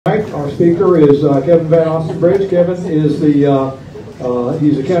Our speaker is Kevin Van Ostenbridge. Kevin is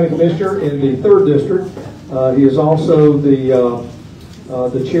he's a county commissioner in the 3rd District. He is also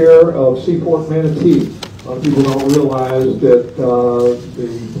the chair of Seaport Manatee. A lot of people don't realize that the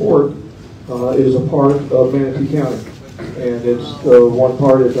port is a part of Manatee County. And it's the one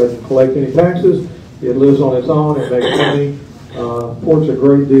part that doesn't collect any taxes. It lives on its own and makes money. Port's a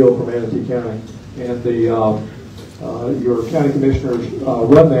great deal for Manatee County. And your county commissioners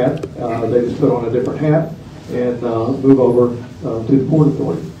run that. They just put on a different hat and move over to the Port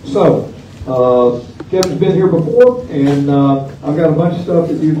Authority. So, Kevin's been here before, and I've got a bunch of stuff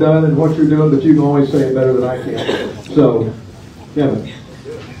that you've done and what you're doing, but you can always say it better than I can. So, Kevin.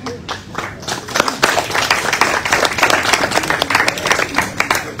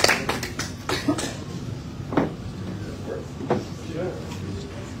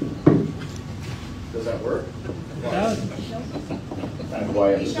 Does that work? It does. Kind of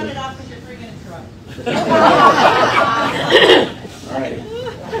why You shut it off because you're 3 minutes drunk. All right.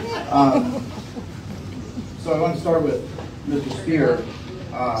 So I want to start with Mr. Spear.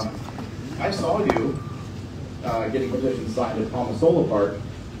 I saw you getting petitions signed at Palma Solar Park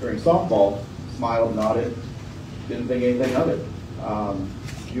during softball. Smiled, nodded, didn't think anything of it.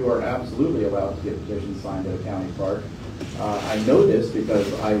 You are absolutely allowed to get petitions signed at a county park. I know this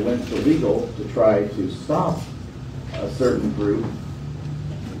because I went to legal to try to stop a certain group,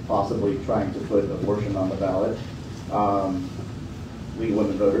 possibly trying to put abortion on the ballot, legal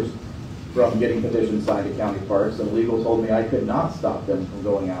women voters, from getting petitions signed at county parks, and legal told me I could not stop them from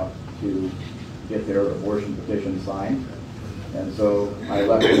going out to get their abortion petition signed. And so I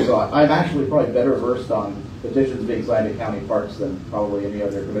left it. So I'm actually probably better versed on petitions being signed at county parks than probably any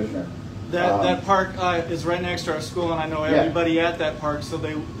other commissioner. That park is right next to our school, and I know everybody at that park. So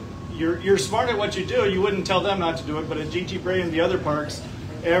you're smart at what you do. You wouldn't tell them not to do it, but at G.T. Bray and the other parks,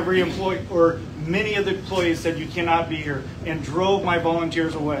 every employee or many of the employees said you cannot be here and drove my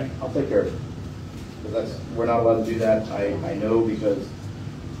volunteers away. I'll take care of it. Because we're not allowed to do that. I know because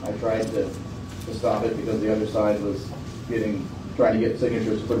I tried to stop it because the other side was trying to get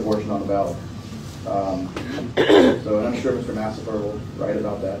signatures to put abortion on the ballot. So and I'm sure Mr. Massacre will write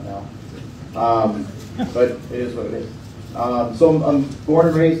about that now. But it is what it is. So I'm born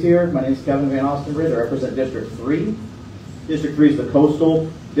and raised here. My name is Kevin Van Ostenbridge. I represent District 3. District 3 is the coastal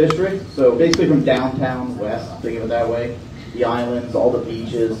district, so basically from downtown west, think of it that way. The islands, all the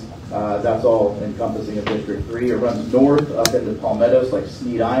beaches, that's all encompassing of District 3. It runs north up into palmettos like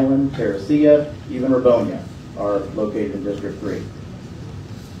Sneed Island, Teresea, even Rabonia are located in District 3.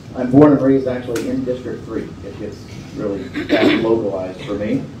 I'm born and raised actually in District 3. It gets really localized for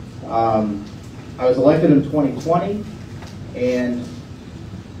me. I was elected in 2020, and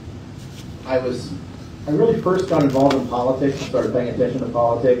I really first got involved in politics and started paying attention to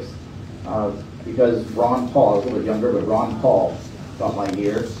politics because Ron Paul, I was a little bit younger, but Ron Paul got my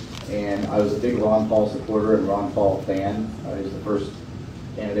ear, and I was a big Ron Paul supporter and Ron Paul fan. He was the first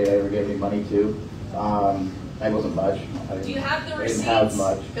candidate I ever gave any money to. I wasn't much. Do you have the receipts? I didn't have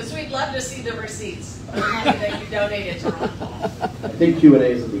much. Because we'd love to see the receipts of the money that you donated to Ron Paul. I think Q&A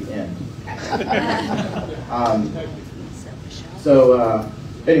is at the end.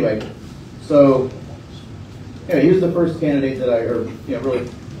 Anyway, he was the first candidate that really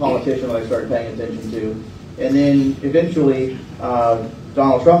politician that I started paying attention to. And then eventually,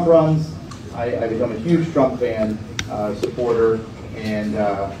 Donald Trump runs. I become a huge Trump fan, supporter, and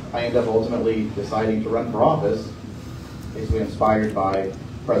I end up ultimately deciding to run for office, basically inspired by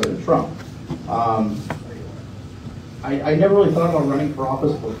President Trump. I never really thought about running for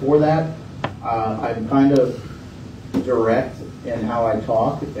office before that. I'm kind of direct in how I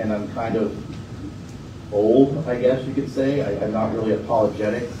talk, and I'm kind of bold, I guess you could say. I'm not really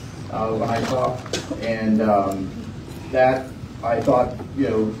apologetic when I talk, and that I thought,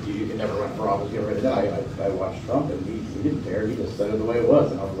 you can never run for office, get rid of that. I watched Trump, and he didn't care. He just said it the way it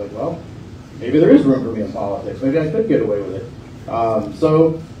was, and I was like, well, maybe there is room for me in politics. Maybe I could get away with it.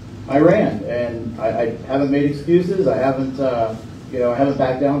 So I ran, and I haven't made excuses. I haven't, I haven't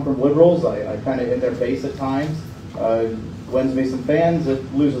backed down from liberals. I kind of in their face at times. Wins me some fans. It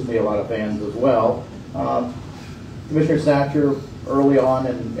loses me a lot of fans as well. Commissioner Satcher, early on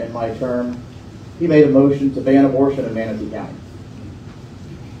in my term, he made a motion to ban abortion in Manatee County.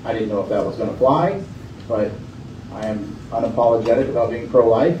 I didn't know if that was going to fly, but I am unapologetic about being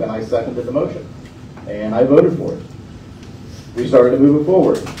pro-life, and I seconded the motion. And I voted for it. We started to move it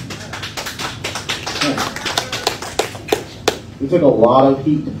forward. We took a lot of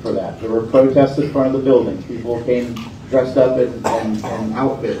heat for that. There were protests in front of the building. People came dressed up in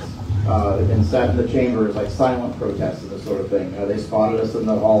outfits and sat in the chambers like silent protests and this sort of thing. They spotted us in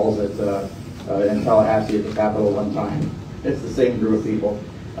the halls in Tallahassee at the Capitol one time. It's the same group of people.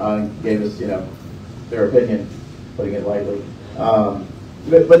 Gave us, their opinion, putting it lightly.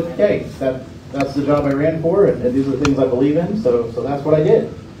 But hey, that's the job I ran for, and these are the things I believe in, so that's what I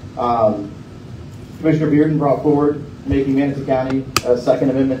did. Commissioner Bearden brought forward making Manatee County a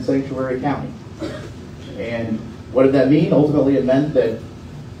Second Amendment sanctuary county. And what did that mean? Ultimately, it meant that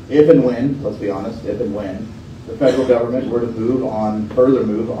if and when, let's be honest, if and when the federal government were to further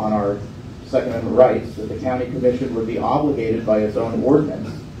move on our Second Amendment rights, that the county commission would be obligated by its own ordinance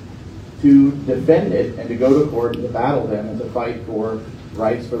to defend it and to go to court and to battle them and to fight for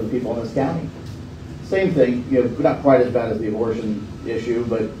rights for the people in this county. Same thing, not quite as bad as the abortion issue,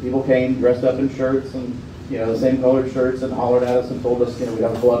 but people came dressed up in shirts and the same colored shirts and hollered at us and told us we'd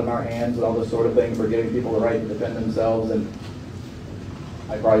have blood in our hands and all this sort of thing for giving people the right to defend themselves. And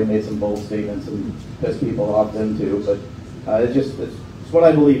I probably made some bold statements and pissed people off then too, but it's what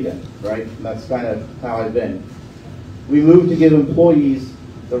I believed in, right? And that's kind of how I've been. We moved to give employees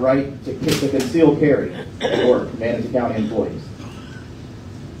the right to conceal carry at work, Manatee County employees.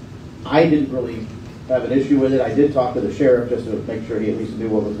 I didn't really have an issue with it. I did talk to the sheriff just to make sure he at least knew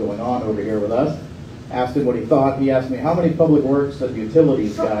what was going on over here with us. Asked him what he thought. He asked me, how many public works and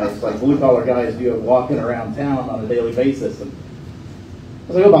utilities guys, like blue-collar guys, do you have walking around town on a daily basis? And I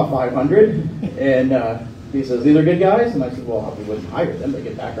was like, about 500. And he says, these are good guys? And I said, well, we wouldn't hire them. They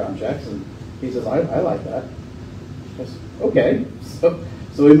get background checks. And he says, I like that. I said, okay.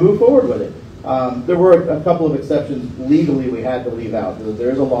 So we moved forward with it. There were a couple of exceptions legally we had to leave out.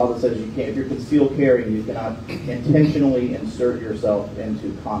 There's a law that says you can't, if you're concealed carrying, you cannot intentionally insert yourself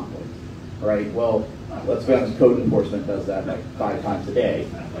into conflict, right? Well, let's be honest, code enforcement does that like 5 times a day.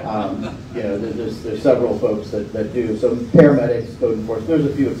 There's several folks that do. So paramedics, code enforcement, there's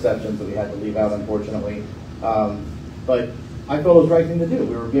a few exceptions that we had to leave out, unfortunately. But I felt it was the right thing to do.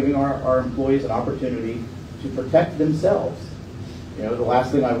 We were giving our employees an opportunity to protect themselves. The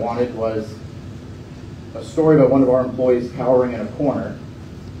last thing I wanted was a story about one of our employees cowering in a corner,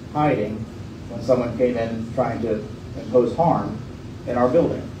 hiding, when someone came in trying to impose harm in our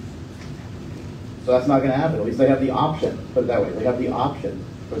building. So that's not going to happen. At least they have the option, put it that way, they have the option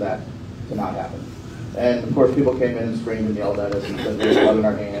for that to not happen. And of course people came in and screamed and yelled at us and said we had blood in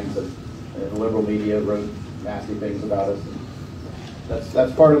our hands, and the liberal media wrote nasty things about us. And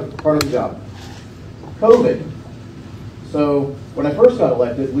that's part of the job. COVID. So when I first got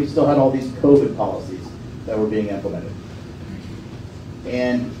elected, we still had all these COVID policies that were being implemented.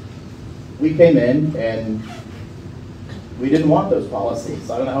 And we came in and we didn't want those policies.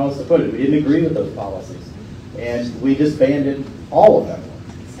 I don't know how else to put it. We didn't agree with those policies. And we disbanded all of them.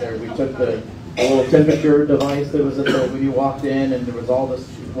 We took the little temperature device that was when you walked in, and there was all this,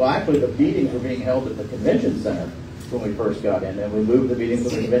 well actually the meetings were being held at the convention center when we first got in, and we moved the meetings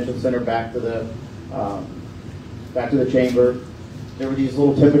from the convention center back to the chamber. There were these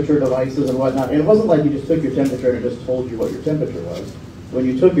little temperature devices and whatnot, and it wasn't like you just took your temperature and it just told you what your temperature was. When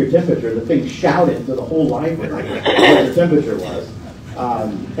you took your temperature, the thing shouted to the whole library what the temperature was.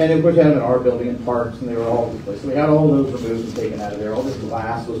 And of course, we had it in our building and parks, and they were all over the place. So we had all those removed and taken out of there. All this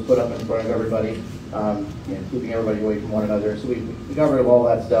glass was put up in front of everybody, keeping everybody away from one another. So we got rid of all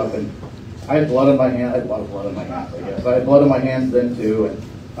that stuff, and I had blood on my hands. I had a lot of blood on my hands, I guess. I had blood on my hands then too, and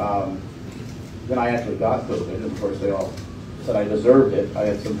then I actually got COVID, and of course they all said I deserved it. I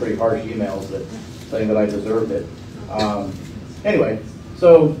had some pretty harsh emails saying that I deserved it. Anyway,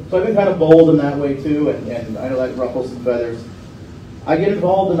 so I've been kind of bold in that way too, and I know that ruffles some feathers. I get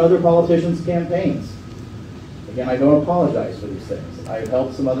involved in other politicians' campaigns. Again, I don't apologize for these things. I've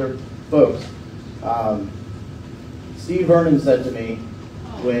helped some other folks. Steve Vernon said to me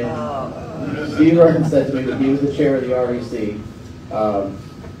when he was the chair of the REC,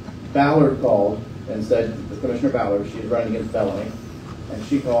 Ballard called and said, Commissioner Ballard, she's running against Bellamy, and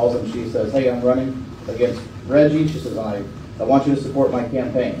she calls and she says, hey, I'm running against Reggie. She says, I want you to support my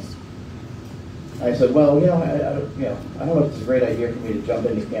campaigns. I said, well, I don't know if it's a great idea for me to jump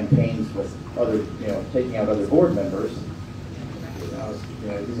into campaigns with other, taking out other board members.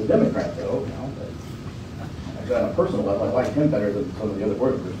 He's a Democrat, though. But on a personal level, I like him better than some of the other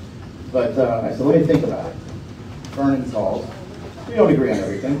board members. But I said, let me think about it. Vernon calls. We don't agree on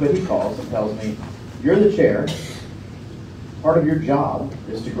everything, but he calls and tells me, you're the chair. Part of your job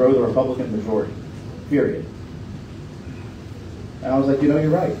is to grow the Republican majority, period. And I was like, you're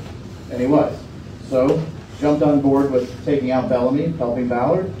right. And he was. So, jumped on board with taking out Bellamy, helping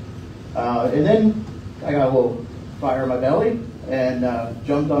Ballard. And then I got a little fire in my belly and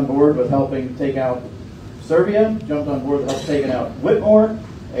jumped on board with helping take out Serbia, jumped on board with helping taking out Whitmore,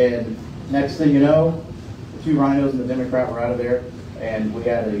 And next thing you know, the 2 rhinos and the Democrat were out of there, and we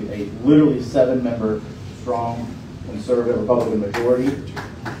had a literally 7-member strong conservative Republican majority.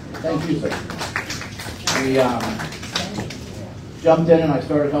 Thank you, sir. We jumped in and I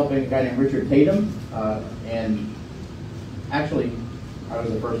started helping a guy named Richard Tatum, and actually I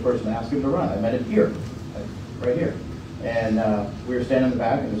was the first person to ask him to run. I met him here, right here. And we were standing in the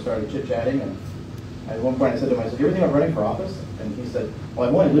back and we started chit-chatting, and at one point I said to him, I said, "Do you ever think about running for office?" And he said, "Well,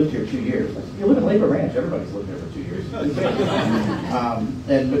 I've only lived here 2 years." I said, "You live in Labor Ranch, everybody's lived there for 2 years." But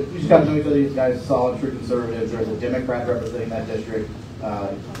we just got to know each other. These guys, solid, true conservatives. There was a Democrat representing that district.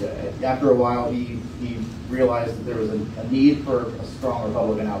 After a while, he realized that there was a need for a strong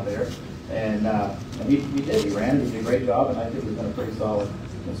Republican out there, and he did. He ran. He did a great job, and I think he's been a pretty solid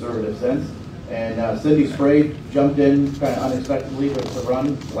conservative since. And Cindy Spray jumped in kind of unexpectedly with the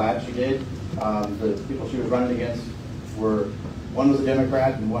run. Glad she did. The people she was running against one was a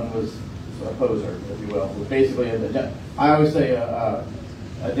Democrat and one was a poser, if you will. It was basically, I always say a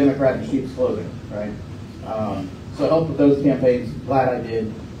Democrat in sheep's clothing, right? So I helped with those campaigns. Glad I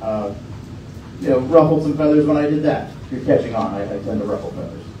did. Ruffled some feathers when I did that. If you're catching on, I tend to ruffle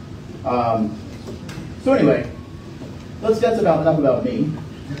feathers. So anyway, that's enough about me.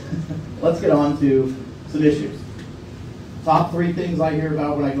 Let's get on to some issues. Top 3 things I hear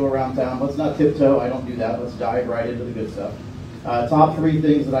about when I go around town. Let's not tiptoe. I don't do that. Let's dive right into the good stuff. Top 3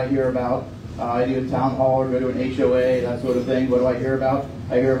 things that I hear about. I do a town hall or go to an HOA, that sort of thing. What do I hear about?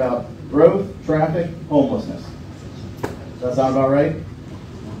 I hear about growth, traffic, homelessness. Does that sound about right?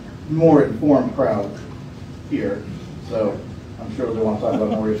 More informed crowd here, so I'm sure they want to talk about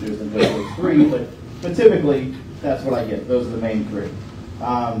more issues than just those 3, but typically that's what I get. Those are the main 3.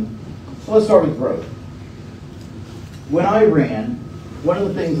 So let's start with growth. When I ran, one of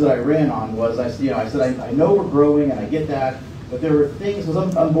the things that I ran on was I said I know we're growing and I get that, but there were things,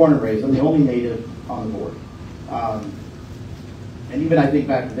 because I'm born and raised, I'm the only native on the board. And even I think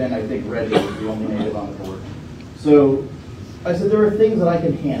back then, I think Reggie was the only native on the board. So I said there are things that I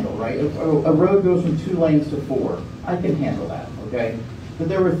can handle, right? A road goes from 2 lanes to 4. I can handle that, okay? But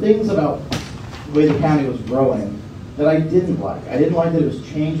there were things about the way the county was growing that I didn't like. I didn't like that it was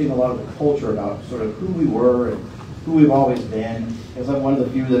changing a lot of the culture about sort of who we were and who we've always been, because I'm one of the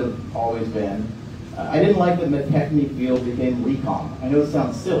few that have always been. I didn't like that McKechnie Field became Lecom. I know it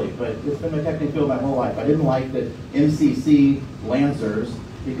sounds silly, but it's been McKechnie Field my whole life. I didn't like that MCC Lancers,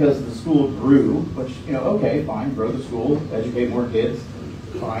 because the school grew, which, okay, fine, grow the school, educate more kids,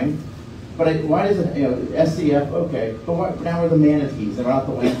 fine. But why does it, SCF, okay, but now we're the Manatees, and we're not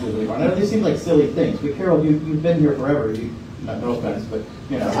the Lancers anymore. I know these seem like silly things, but Carol, you've been here forever. No offense, but,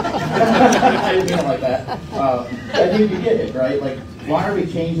 I didn't mean it like that. I think you get it, right? Like, why are we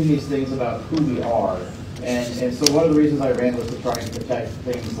changing these things about who we are? And so one of the reasons I ran was to try and protect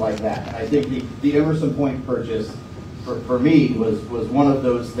things like that. And I think the Emerson Point purchase, for me, was one of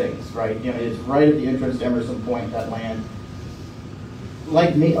those things, right? It's right at the entrance to Emerson Point, that land.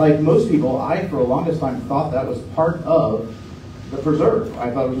 Like most people, I, for the longest time, thought that was part of the preserve. I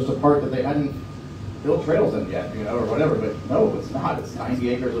thought it was just a part that they hadn't built trails in yet, or whatever, but no, it's not. It's 90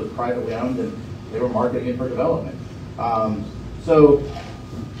 acres, it was privately owned, and they were marketing it for development. So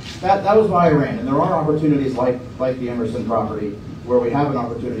that was why I ran, and there are opportunities like the Emerson property where we have an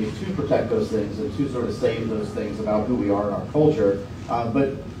opportunity to protect those things and to sort of save those things about who we are in our culture.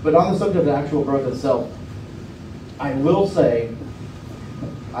 But on the subject of actual growth itself, I will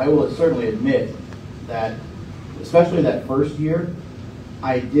certainly admit that, especially that first year,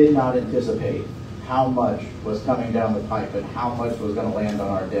 I did not anticipate how much was coming down the pipe and how much was going to land on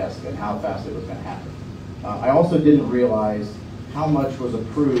our desk and how fast it was going to happen. I also didn't realize how much was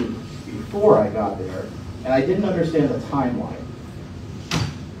approved before I got there, and I didn't understand the timeline.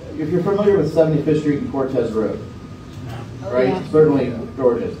 If you're familiar with 75th Street and Cortez Road, right? Yeah. Certainly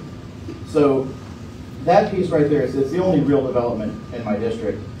George is. So that piece right there, it's the only real development in my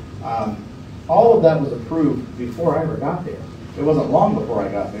district. All of that was approved before I ever got there. It wasn't long before I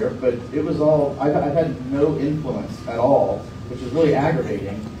got there, but it was all, I've had no influence at all, which is really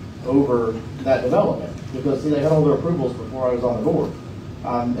aggravating over that development, because they had all their approvals before I was on the board.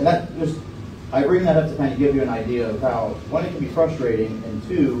 And that just, I bring that up to kind of give you an idea of how, one, it can be frustrating, and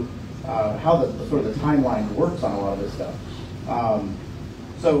two, how the sort of the timeline works on a lot of this stuff.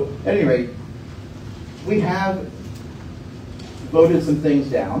 So at any rate, we have voted some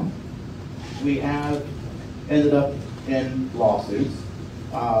things down. We have ended up in lawsuits.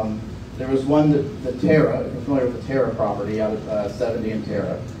 There was one that Terra, if you're familiar with the Terra property out of 70 and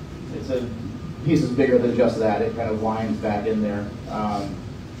Terra. It's a piece is bigger than just that. It kind of winds back in there.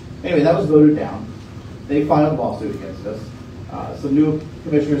 Anyway, that was voted down. They filed a lawsuit against us. Some new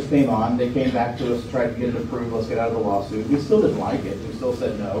commissioners came on. They came back to us, tried to get it approved. Let's get out of the lawsuit. We still didn't like it. We still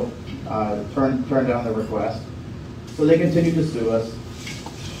said no. Turned down the request. So they continued to sue us.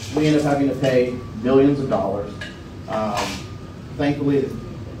 We ended up having to pay millions of dollars. Thankfully,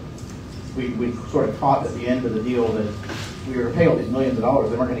 we sort of caught at the end of the deal that we were going to pay all these millions of dollars.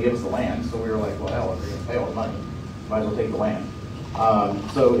 They weren't going to give us the land. So we were like, well, hell, if they're going to pay all the money, might as well take the land.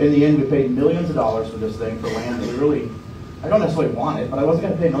 So in the end, we paid millions of dollars for this thing, for land that we really, I don't necessarily want it, but I wasn't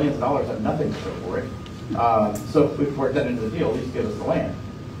going to pay millions of dollars. I had nothing to show for it. So we worked that into the deal. At least give us the land.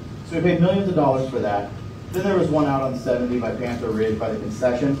 So we paid millions of dollars for that. Then there was one out on 70 by Panther Ridge by the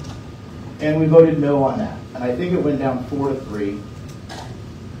concession, and we voted no on that. And I think it went down 4-3.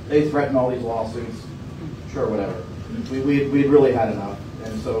 They threatened all these lawsuits. Sure, whatever. We'd really had enough,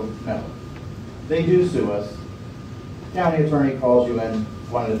 and so no. They do sue us. County attorney calls you in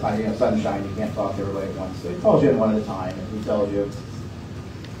one at a time. You know, sunshine, you can't talk to everybody at once. So he calls you in one at a time, and he tells you,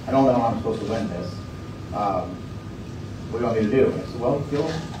 I don't know how I'm supposed to win this. What do you want me to do? And I said, well,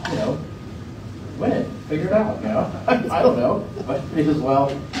 you know, win it. Figure it out, you know. I don't know. But he says, well,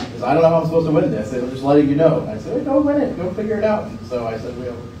 I don't know how I'm supposed to win this. I'm just letting you know. And I said, go win it. Go figure it out. And so I said,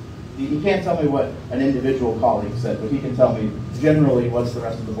 well, he can't tell me what an individual colleague said, but he can tell me generally what's the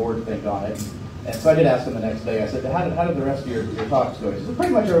rest of the board think on it. And so I did ask him the next day. I said, how did the rest of your talks go? He said,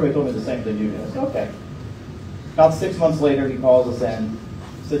 pretty much everybody told me the same thing you did. I said, okay. About 6 months later, he calls us in,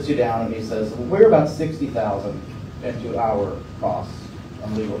 sits you down, and he says, well, we're about $60,000 into our costs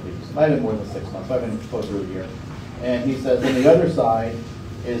on legal fees. Might have been more than 6 months. I've been closer to a year. And he says, and the other side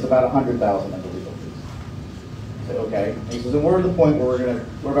is about $100,000 into legal fees. I said, okay. And he says, and we're at the point where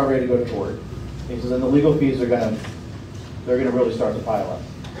we're about ready to go to court. He says, and the legal fees are they're gonna really start to pile up.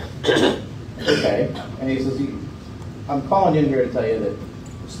 Okay. And he says, I'm calling in here to tell you that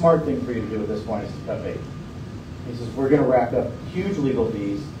the smart thing for you to do at this point is to cut bait. He says, we're gonna rack up huge legal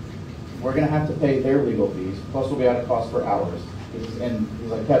fees. We're gonna have to pay their legal fees, plus we'll be out of cost for hours. And he's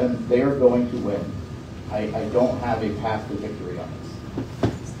like, Kevin, they are going to win. I don't have a path to victory on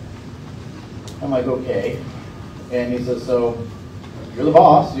this. I'm like, okay. And he says, so you're the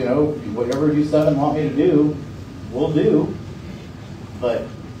boss, you know, whatever you seven want me to do, we'll do. But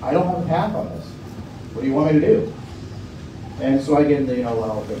I don't have a path on this. What do you want me to do? And so I get into,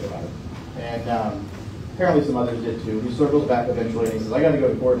 well, I'll think about it. And apparently some others did too. He circles back eventually and he says, I got to go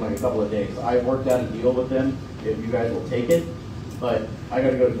to court in like a couple of days. I worked out a deal with them if you guys will take it, but I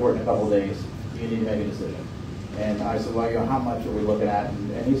got to go to court in a couple of days. You need to make a decision. And I said, well, how much are we looking at?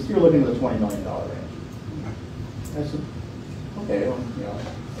 And he said, you're looking at the $20 million range. I said, okay, well,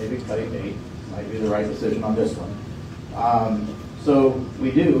 maybe cutting bait might be the right decision on this one. So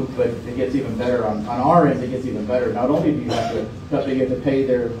we do, but it gets even better. On our end, it gets even better. Not only do you have to cut, but you have to pay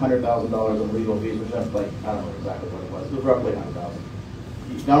their $100,000 in legal fees, which is like, I don't know exactly what it was. It was roughly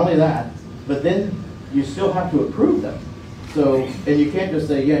 $100,000. Not only that, but then you still have to approve them. So, and you can't just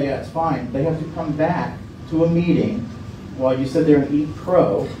say, yeah, it's fine. They have to come back to a meeting while you sit there and eat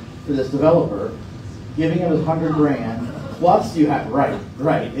crow to this developer, giving him his $100,000, plus you have,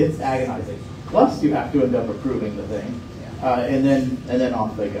 right, it's agonizing. Plus you have to end up approving the thing. And then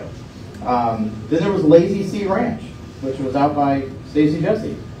off they go. Then there was Lazy C Ranch, which was out by Stacy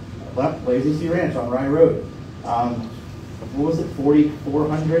Jesse. Left Lazy C Ranch on Rye Road. What was it,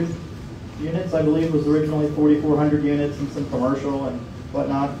 4,400 units, I believe, was originally 4,400 units and some commercial and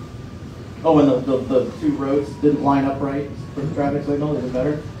whatnot. Oh, and the two roads didn't line up right for the traffic signal, is it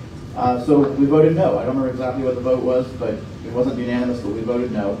better? So we voted no. I don't remember exactly what the vote was, but it wasn't unanimous, but we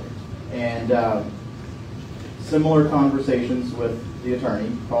voted no. And similar conversations with the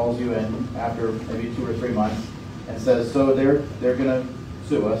attorney, calls you in after maybe 2 or 3 months and says, so they're going to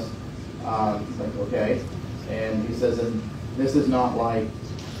sue us. He's like, okay. And he says, and this is not like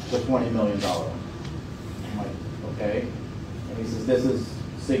the $20 million one. I'm like, okay. And he says, this is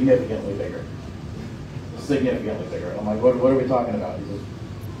significantly bigger. Significantly bigger. And I'm like, what are we talking about? He says,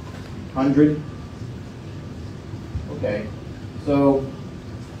 100. Okay. So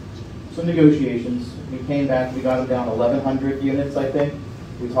some negotiations. We came back, we got them down 1,100 units, I think.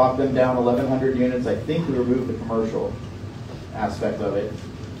 We talked them down 1,100 units. I think we removed the commercial aspect of it.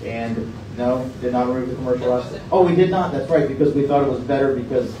 And no, did not remove the commercial aspect. Oh, we did not, that's right, because we thought it was better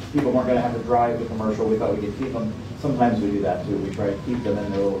because people weren't going to have to drive the commercial. We thought we could keep them. Sometimes we do that too. We try to keep them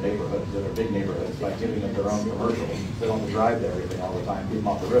in their little neighborhoods, in their big neighborhoods, by giving them their own commercial. So they don't have to drive there everything all the time, keep them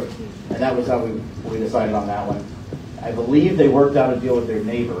off the road. And that was how we decided on that one. I believe they worked out a deal with their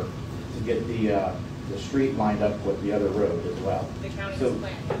neighbor to get the street lined up with the other road as well. The county's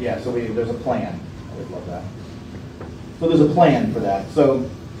plan. Yeah, so there's a plan. I would love that. So there's a plan for that. So,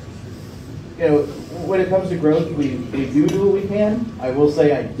 when it comes to growth, we do what we can. I will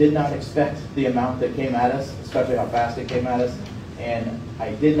say I did not expect the amount that came at us, especially how fast it came at us, and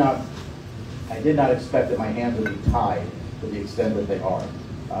I did not expect that my hands would be tied to the extent that they are,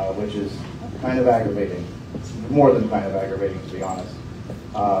 which is kind of aggravating, more than kind of aggravating, to be honest.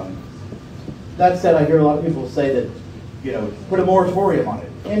 That said, I hear a lot of people say that, you know, put a moratorium on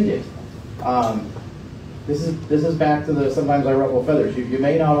it, end it. This is back to the sometimes I ruffle feathers. We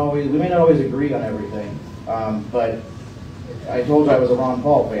may not always agree on everything, but I told you I was a Ron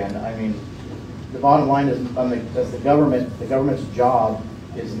Paul fan. I mean, the bottom line is, as the government's job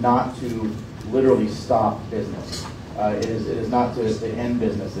is not to literally stop business. It is not to end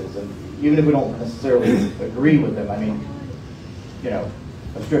businesses, and even if we don't necessarily agree with them, I mean, you know,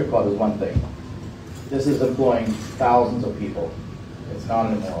 a strip club is one thing. This is employing thousands of people. It's not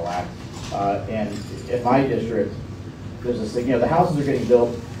an immoral act. And in my district, there's a, you know, the houses are getting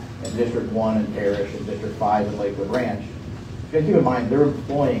built in District 1 in Parish and District 5 in Lakewood Ranch. You gotta keep in mind, they're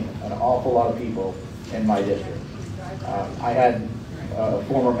employing an awful lot of people in my district. I had a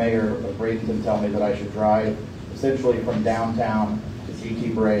former mayor of Bradenton tell me that I should drive essentially from downtown to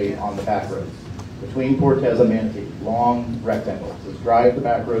GT Bray on the back roads between Cortez and Manatee, long rectangles. He says, drive the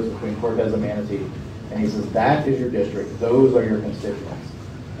back roads between Cortez and Manatee. And he says, that is your district. Those are your constituents.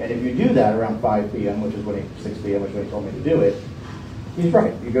 And if you do that around 5 p.m., which is when 6 p.m., which is when he told me to do it, he's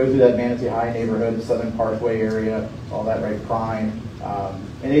right. You go through that Manatee High neighborhood, the Southern Parkway area, all that, right, Prime.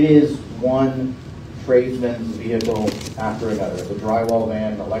 And it is one tradesman's vehicle after another. It's a drywall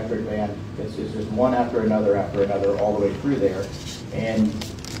van, an electric van. It's just one after another, all the way through there. And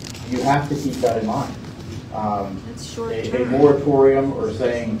you have to keep that in mind. A moratorium or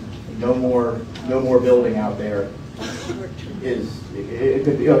saying no more building out there it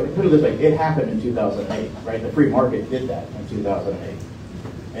could be, put it this way, it happened in 2008, right? The free market did that in 2008.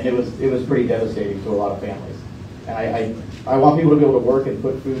 And it was pretty devastating to a lot of families. And I want people to be able to work and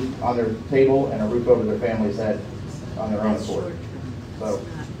put food on their table and a roof over their family's head on their own accord. So,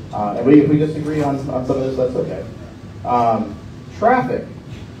 and if we disagree on some of this, that's okay. Traffic.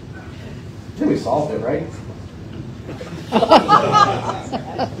 I think we solved it, right?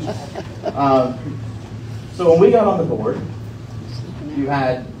 So when we got on the board,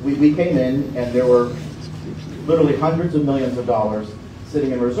 we came in and there were literally hundreds of millions of dollars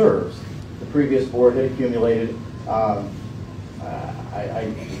sitting in reserves. The previous board had accumulated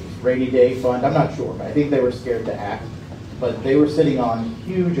rainy day fund. I'm not sure, but I think they were scared to act. But they were sitting on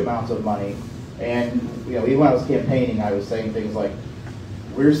huge amounts of money. And you know, even when I was campaigning, I was saying things like,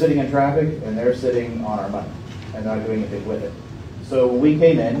 we're sitting in traffic and they're sitting on our money and not doing anything with it. So when we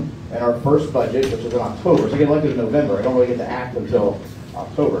came in, and our first budget, which was in October, so I get elected in November, I don't really get to act until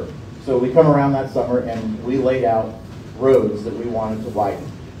October. So we come around that summer and we laid out roads that we wanted to widen.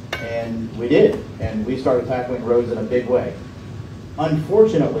 And we did, and we started tackling roads in a big way.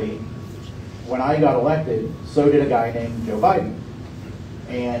 Unfortunately, when I got elected, so did a guy named Joe Biden.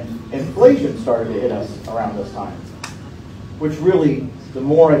 And inflation started to hit us around this time, which really, the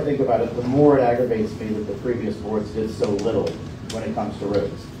more I think about it, the more it aggravates me that the previous boards did so little when it comes to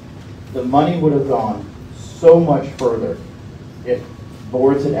roads. The money would have gone so much further if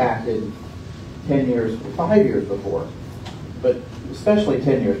boards had acted 10 years, 5 years before, but especially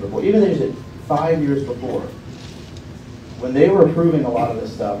 10 years before. Even they did 5 years before. When they were approving a lot of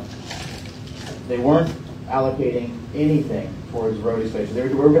this stuff, they weren't allocating anything towards road expansion. They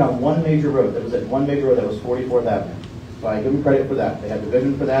were working on one major road. That was it, one major road that was 44th Avenue. So I give them credit for that. They had the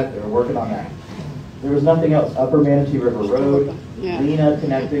vision for that. They were working on that. There was nothing else. Upper Manatee River Road, Lena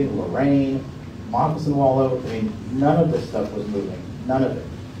connecting, Lorraine, Moccasin Wallow. I mean, none of this stuff was moving. None of it.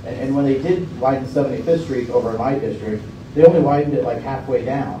 And when they did widen 75th Street over in my district, they only widened it like halfway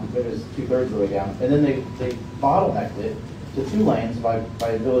down. It was 2/3 of the way down. And then they bottlenecked it to 2 lanes by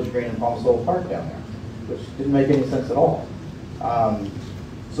Village Green and Palm Sol Park down there, which didn't make any sense at all.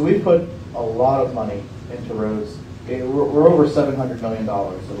 So we put a lot of money into roads. We're over $700 million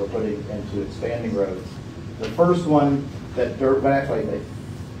that we're putting into expanding roads. The first one that but actually,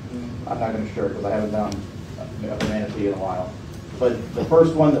 I'm not going to share it because I haven't done Upper Manatee in a while. But the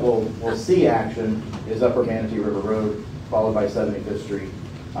first one that we'll see action is Upper Manatee River Road, followed by 75th Street.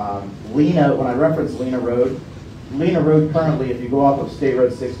 Lena, when I reference Lena Road currently, if you go off of State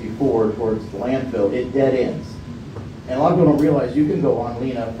Road 64 towards the landfill, it dead ends. And a lot of people don't realize you can go on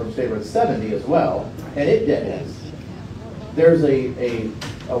Lena from State Road 70 as well, and it dead ends. There's a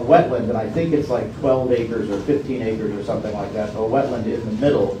wetland, and I think it's like 12 acres or 15 acres or something like that, a wetland in the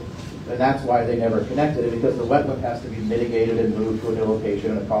middle, and that's why they never connected it, because the wetland has to be mitigated and moved to a new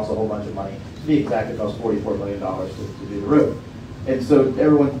location, and it costs a whole bunch of money. To be exact, it costs $44 million to do the road. And so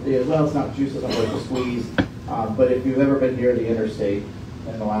everyone, well, it's not juice, it's not worth the squeeze. But if you've ever been near the interstate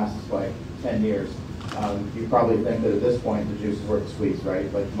in the last like 10 years, you probably think that at this point the juice is worth the squeeze,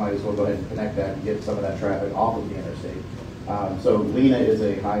 right? Like you might as well go ahead and connect that and get some of that traffic off of the interstate. So Lena is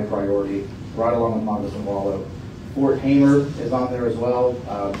a high priority, right along with Montes and Wallow. Fort Hamer is on there as well.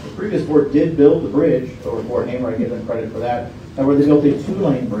 The previous board did build the bridge over Fort Hamer. I give them credit for that. However, they built a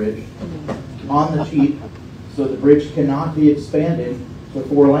 2-lane bridge on the cheap, so the bridge cannot be expanded to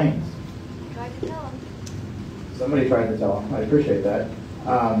 4 lanes. Tried to tell him. Somebody tried to tell them. I appreciate that.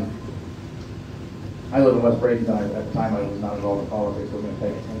 I live in West Bradenton. At the time, I was not involved in politics. I wasn't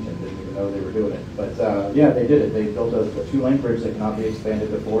paying attention. Didn't even know they were doing it. But yeah, they did it. They built a 2-lane bridge that cannot be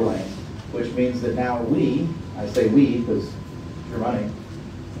expanded to 4 lanes, which means that now I say we because it's your money,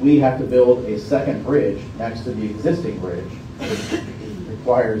 we have to build a second bridge next to the existing bridge, which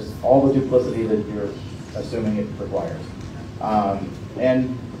requires all the duplicity that you're assuming it requires.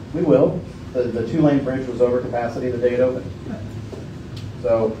 And we will. The 2-lane bridge was over capacity the day it opened.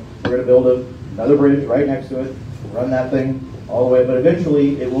 So we're going to build another bridge right next to it, run that thing all the way, but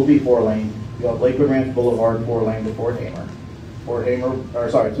eventually it will be 4-lane. You'll have Lakewood Ranch Boulevard 4-lane to Fort Hamer.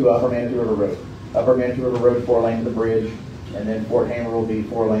 To Upper Manatee River Road. Upper Manatee River Road 4-lane to the bridge, and then Fort Hamer will be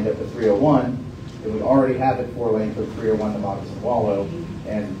 4-lane up to 301. It would already have it 4-lane to 301 to Montes and Wallow,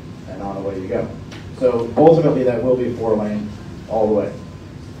 and on the way you go. So ultimately that will be 4-lane all the way.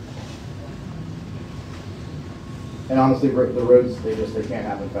 And honestly, the roads, they can't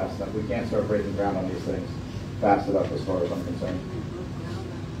happen fast enough. We can't start breaking ground on these things fast enough as far as I'm concerned.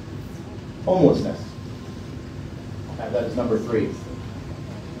 Homelessness. That is number 3.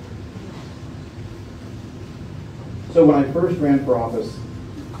 So when I first ran for office,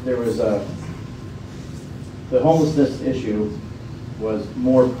 there was the homelessness issue was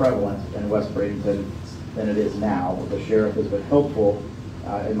more prevalent in West Bradenton than it is now. The sheriff has been helpful,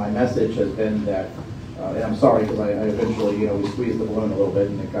 and my message has been that, and I'm sorry because I eventually, we squeezed the balloon a little bit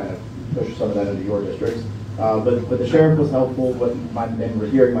and it kind of pushed some of that into your districts. But the sheriff was helpful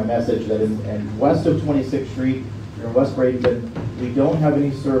in hearing my message that in west of 26th Street, here in West Bradenton, we don't have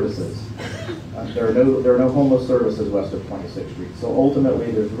any services. There are no homeless services west of 26th Street. So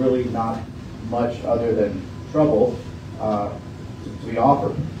ultimately, there's really not much other than trouble to be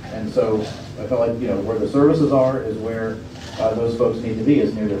offered. And so I felt like where the services are is where those folks need to be,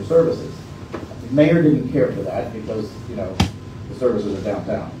 is near their services. The mayor didn't care for that because the services are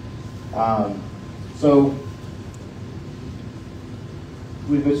downtown. So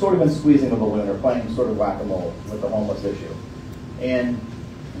we've sort of been squeezing a balloon or playing sort of whack-a-mole with the homeless issue. And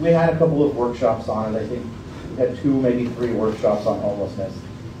we had a couple of workshops on it. I think we had 2, maybe 3 workshops on homelessness.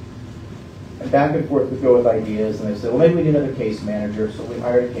 And back and forth we'd go with ideas, and they said, well, maybe we need another case manager. So we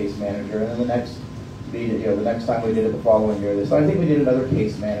hired a case manager, and then the next meeting, the next time we did it the following year, they said, I think we need another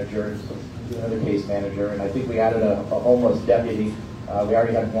case manager. So we did another case manager, and I think we added a homeless deputy. We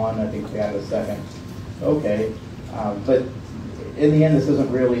already had 1. I think we added a second. Okay, but in the end, this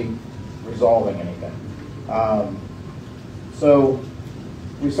isn't really resolving anything. So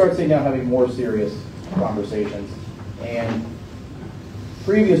we start sitting down having more serious conversations. And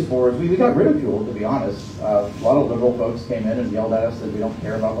previous boards, we got ridiculed, to be honest. A lot of liberal folks came in and yelled at us that we don't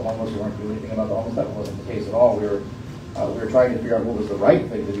care about the homeless, we weren't doing anything about the homeless. That wasn't the case at all. We were trying to figure out what was the right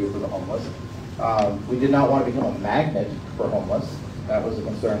thing to do for the homeless. We did not want to become a magnet for homeless. That was a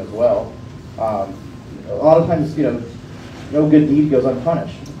concern as well. A lot of times, no good deed goes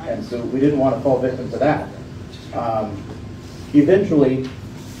unpunished, and so we didn't want to fall victim to that. Eventually,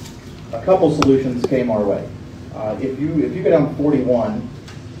 a couple solutions came our way. If you go down 41,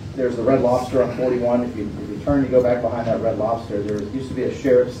 there's the Red Lobster on 41. If you turn, you go back behind that Red Lobster, there used to be a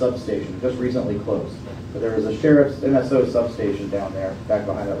sheriff's substation, just recently closed. But there was a sheriff's MSO substation down there, back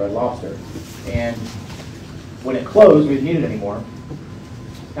behind that Red Lobster. And when it closed, we didn't need it anymore.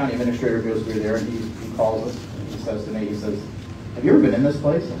 The county administrator goes through there and he calls us and he says to me, he says, have you ever been in this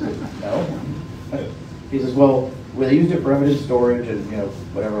place? I said, no. He says, well, they used it for evidence storage and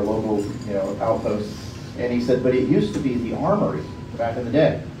whatever local outposts. And he said, but it used to be the armory back in the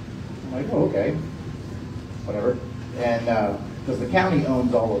day. I'm like, oh, okay, whatever. And because the county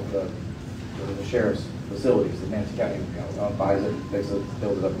owns all of the sheriff's facilities, the Manatee County buys it, fixes it,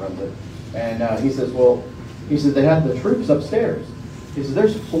 builds it up, runs it. And he says, well, they had the troops upstairs. He says,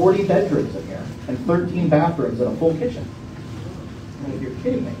 there's 40 bedrooms in here and 13 bathrooms and a full kitchen. I'm like, you're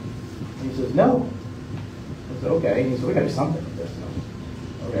kidding me. And he says, no. I said, okay. And he said, we got to do something with this.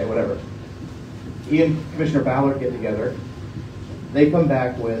 Okay, whatever. He and Commissioner Ballard get together. They come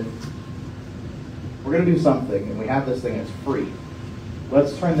back with, we're going to do something, and we have this thing, it's free.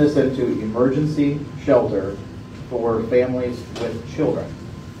 Let's turn this into emergency shelter for families with children.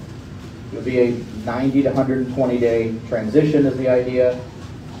 It would be a 90 to 120 day transition is the idea.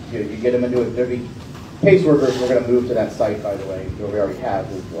 You get them into it. There'd be caseworkers we're going to move to that site, by the way, where we already have.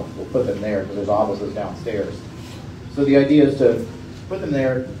 We'll put them there because there's offices downstairs. So the idea is to put them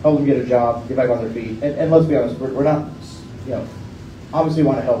there, help them get a job, get back on their feet. And let's be honest, we're not, obviously we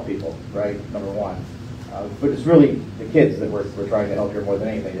want to help people, right, number one. But it's really the kids that we're trying to help here more than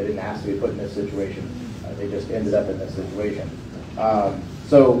anything. They didn't ask to be put in this situation. They just ended up in this situation.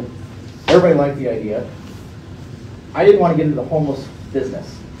 So everybody liked the idea. I didn't want to get into the homeless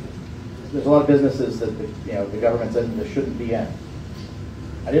business. There's a lot of businesses that the government says they shouldn't be in.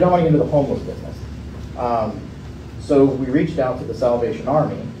 I didn't want to get into the homeless business. So we reached out to the Salvation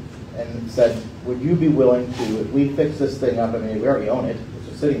Army and said, would you be willing to, if we fix this thing up, I mean, we already own it, it's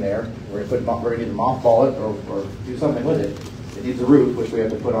just sitting there, we're going to either mothball it or do something with it. It needs a roof, which we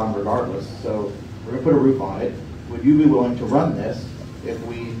have to put on regardless. So we're going to put a roof on it. Would you be willing to run this if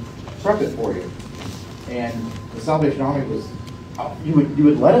we prep it for you? And the Salvation Army was, oh, you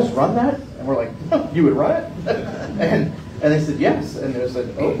would let us run that? And we're like, no, you would run it? and they said yes. And they said,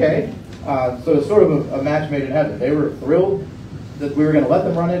 okay. So it's sort of a match made in heaven. They were thrilled that we were going to let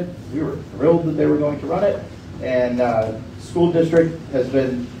them run it. We were thrilled that they were going to run it. And school district has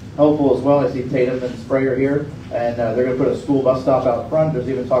been helpful as well. I see Tatum and Sprayer here. And they're going to put a school bus stop out front. There's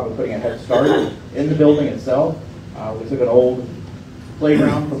even talk of putting a Head Start in the building itself. We took an old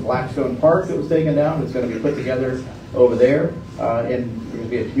playground from Blackstone Park that was taken down. It's going to be put together over there. And there's going to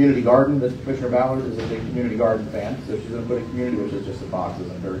be a community garden that Commissioner Ballard is a big community garden fan. So she's going to put a community, which is just some boxes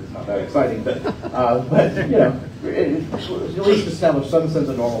and dirt. It's not that exciting. But at least establish some sense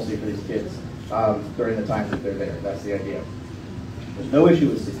of normalcy for these kids during the time that they're there. That's the idea. There's no issue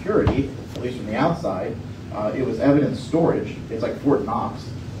with security, at least from the outside. It was evidence storage. It's like Fort Knox.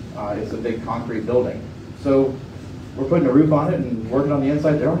 It's a big concrete building. So we're putting a roof on it and working on the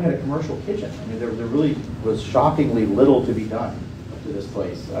inside. They already had a commercial kitchen. I mean, there really was shockingly little to be done to this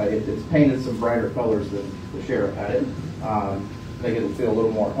place. It's painted some brighter colors than the sheriff had it. Make it feel a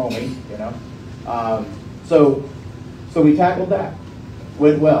little more homey, So we tackled that.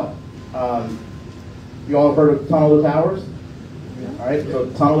 Went well. You all have heard of Tunnel of Towers? All right, so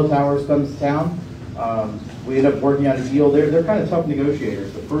Tunnel of Towers comes to town. We ended up working out a deal. They're kind of tough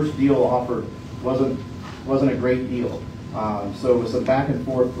negotiators. The first deal offered wasn't a great deal. So it was some back and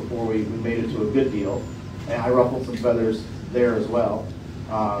forth before we made it to a good deal. And I ruffled some feathers there as well.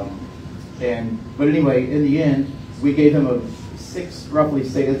 But anyway, in the end, we gave him a roughly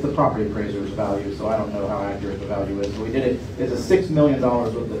it's the property appraiser's value, so I don't know how accurate the value is. So we did it, it's a $6 million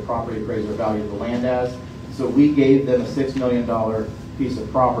what the property appraiser valued the land as. So we gave them a $6 million piece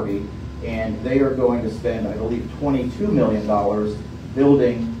of property, and they are going to spend, I believe, $22 million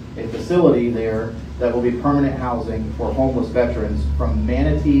building a facility there that will be permanent housing for homeless veterans from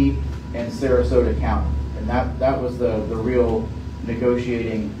Manatee and Sarasota County. And that was the real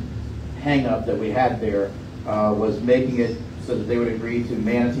negotiating hang-up that we had there, was making it so that they would agree to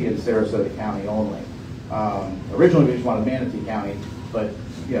Manatee and Sarasota County only. Originally we just wanted Manatee County, but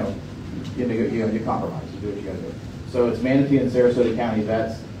you compromise, you do what you gotta do. So it's Manatee and Sarasota County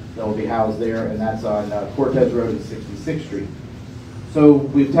vets that will be housed there, and that's on Cortez Road and 66th Street. So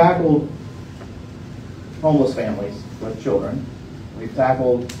we've tackled homeless families with children. We've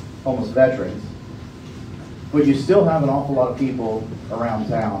tackled homeless veterans. But you still have an awful lot of people around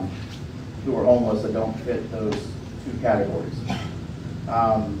town who are homeless that don't fit those two categories.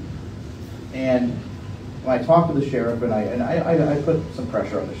 And when I talked to the sheriff, and I put some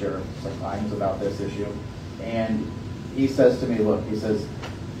pressure on the sheriff sometimes about this issue, and he says to me, look, he says,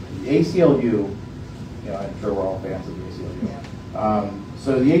 the ACLU, I'm sure we're all fans of the ACLU.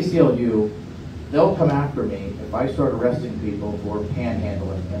 So the ACLU, they'll come after me if I start arresting people for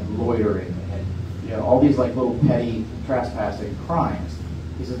panhandling and loitering and all these like little petty trespassing crimes.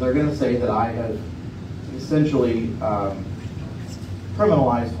 He says they're going to say that I have essentially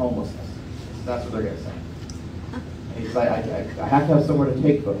criminalized homelessness. That's what they're going to say. And he says I have to have somewhere to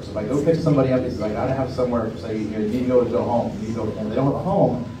take folks. If I go pick somebody up, he says I got to have somewhere to say you need to go home. You need to go, and if they don't have a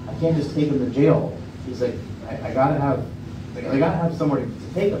home, I can't just take them to jail. He's like I got to have. They got to have somewhere to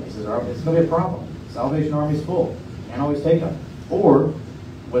take them. He says, it's going to be a problem. Salvation Army's full. Can't always take them. Or,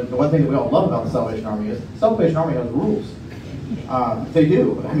 the one thing that we all love about the Salvation Army is Salvation Army has rules. They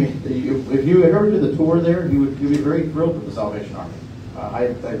do. I mean, if you ever did the tour there, you'd be very thrilled with the Salvation Army. I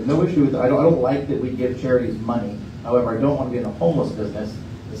have no issue with that. I don't like that we give charities money. However, I don't want to be in the homeless business.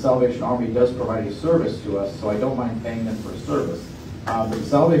 The Salvation Army does provide a service to us, so I don't mind paying them for a service. But the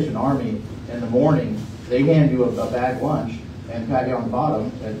Salvation Army, in the morning, they hand you a bag lunch and pat you on the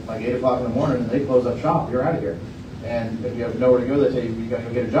bottom at like 8 o'clock in the morning, and they close up shop. You're out of here. And if you have nowhere to go, they say you got to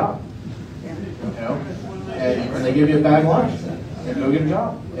go get a job. You know, and they give you a bag lunch and go get a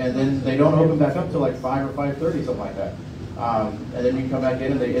job. And then they don't open back up till like 5 or 5:30, something like that. And then you come back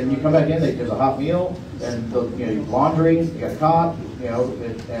in, there's a hot meal, and laundry, you got a cot,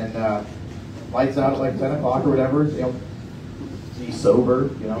 and lights out at like 10 o'clock or whatever. Be sober,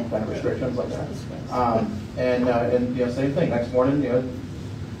 kind of restrictions like that. And same thing. Next morning,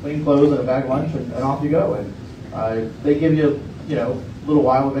 clean clothes and a bag lunch, and off you go. And they give you, a little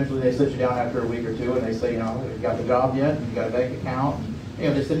while. Eventually, they sit you down after a week or two, and they say, you got the job yet? And you got a bank account?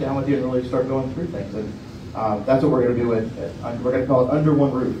 And they sit down with you and really start going through things. And that's what we're going to do. We're going to call it Under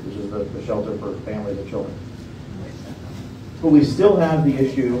One Roof, which is the shelter for families and children. But we still have the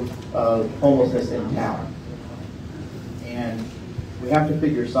issue of homelessness in town, and we have to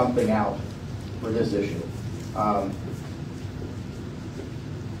figure something out for this issue.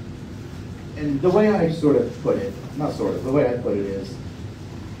 And the way I sort of put it, not sort of, the way I put it is,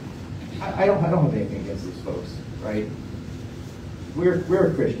 I don't have anything against these folks, right? We're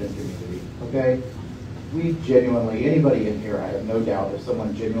a Christian community, okay? We genuinely, anybody in here, I have no doubt, if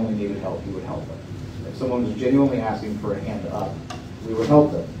someone genuinely needed help, you would help them. If someone was genuinely asking for a hand up, we would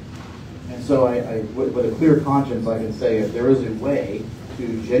help them. And so with a clear conscience, I can say if there is a way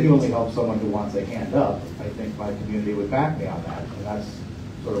to genuinely help someone who wants a hand up, I think my community would back me on that. And that's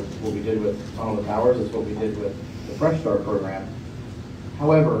sort of what we did with Tunnel to Towers. It's what we did with the Fresh Start program.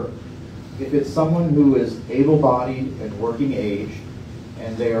 However, if it's someone who is able-bodied and working age,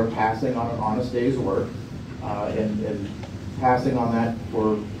 and they are passing on an honest day's work, and passing on that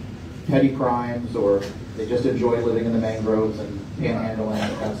for petty crimes, or they just enjoy living in the mangroves and panhandling,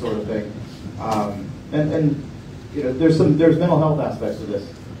 that sort of thing. There's mental health aspects to this.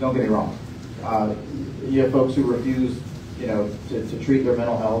 Don't get me wrong. You have folks who refuse, to treat their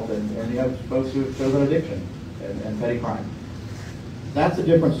mental health, and you have folks who have chosen addiction and petty crime. That's a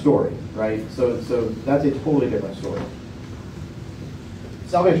different story, right? So that's a totally different story.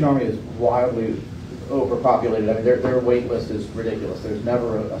 Salvation Army is wildly overpopulated. I mean, their wait list is ridiculous. There's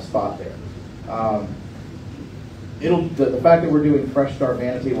never a spot there. The fact that we're doing Fresh Start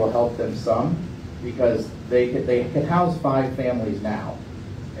Manatee will help them some, because they can house 5 families now.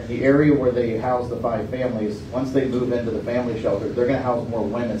 And the area where they house the 5 families, once they move into the family shelter, they're going to house more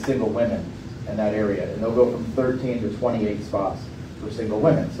women, single women, in that area. And they'll go from 13 to 28 spots for single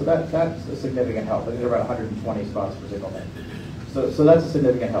women. So that's a significant help. I think there are about 120 spots for single men. So that's a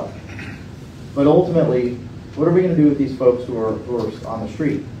significant help. But ultimately, what are we going to do with these folks who are on the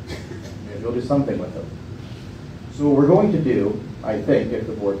street? Maybe we'll do something with them. So what we're going to do, I think, if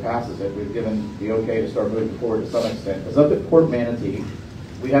the board passes it, we've given the okay to start moving forward to some extent, is up at Port Manatee,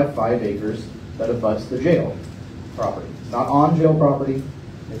 we have 5 acres that abuts the jail property. It's not on jail property,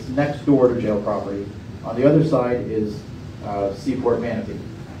 it's next door to jail property. On the other side is Seaport Manatee.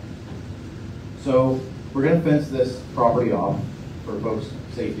 So we're going to fence this property off for folks'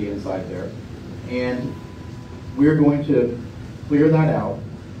 safety inside there. And we're going to clear that out,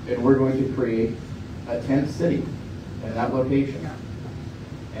 and we're going to create a tent city in that location.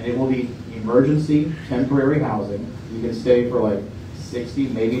 And it will be emergency temporary housing. You can stay for like 60,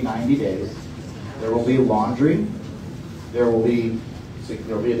 maybe 90 days. There will be laundry. There will be a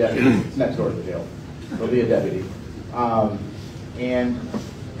deputy. It's next door to the jail. There'll be a deputy. And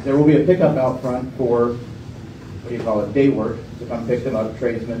there will be a pickup out front for, day work, to come pick them up,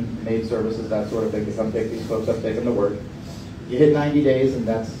 tradesmen, maid services, that sort of thing, to come pick these folks up, take them to work. You hit 90 days, and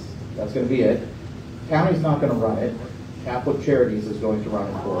that's going to be it. County's not going to run it. Catholic Charities is going to run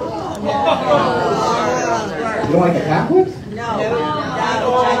it for us. You don't like the Catholics? No.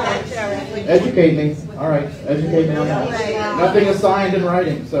 Educate me. All right, educate me on that. Nothing is signed in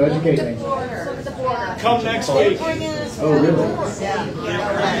writing, so educate me. Come next week. Oh, really?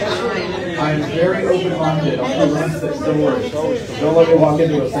 I'm very open-minded. I'll do run 6. Don't worry. Don't let me walk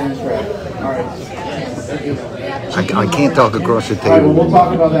into a sand trap. All right. Thank you. I can't talk across the All right, well, table. we'll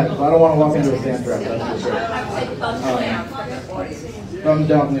talk about that. I don't want to walk into a sand trap, that's for sure. Thumbs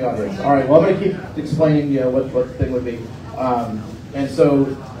down from the audience. All right, well, I'm going to keep explaining what the thing would be. And so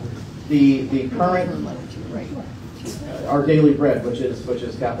the current, our daily bread, which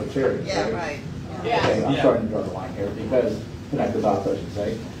is Catholic Charities. Yeah, right. Okay, I'm starting to draw the line here, because, connect the dots, I should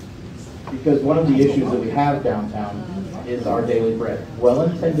say. Because one of the issues that we have downtown is our daily bread.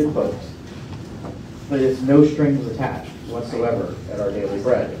 Well-intended folks, but it's no strings attached whatsoever at our daily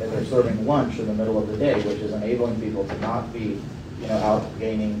bread. And they're serving lunch in the middle of the day, which is enabling people to not be, out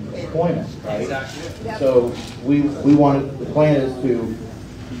gaining employment, right? Exactly. So the plan is to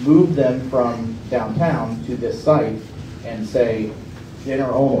move them from downtown to this site and say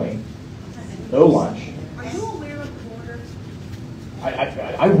dinner only, no lunch. Are you aware of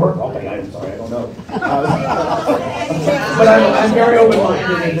I work all day. I'm sorry, I don't know. But I'm very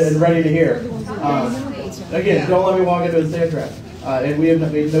open-minded and ready to hear. Again, don't let me walk into a sand trap. And we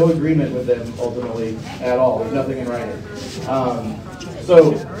have made no agreement with them ultimately at all. There's nothing in writing.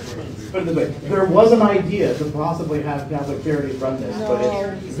 So, put it this way, there was an idea to possibly have Catholic Charities run this, but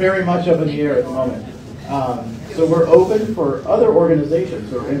it's very much up in the air at the moment. So we're open for other organizations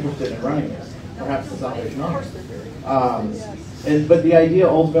who are interested in running this, perhaps the Salvation Army. But the idea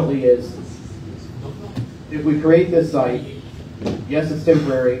ultimately is, if we create this site, yes, it's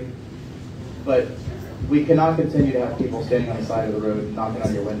temporary, but we cannot continue to have people standing on the side of the road, knocking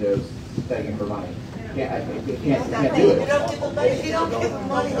on your windows, begging for money. You can't do it.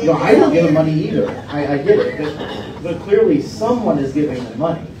 No, I don't give them money either. I get it. But clearly someone is giving them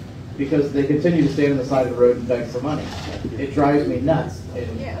money because they continue to stand on the side of the road and beg for money. It drives me nuts.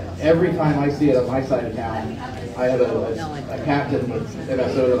 And every time I see it on my side of town, I have a captain with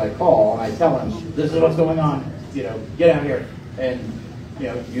MSO that I call, and I tell him, this is what's going on. You know, get out here. And, you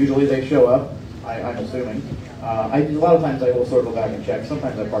know, usually they show up. I'm assuming. A lot of times I will circle back and check.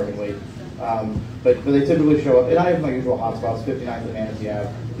 Sometimes I park and wait. But they typically show up. And I have my usual hotspots, 59th and Manatee Ave,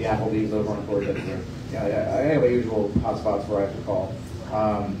 the Applebee's over on 4th. Yeah, I have my usual hotspots where I have to call.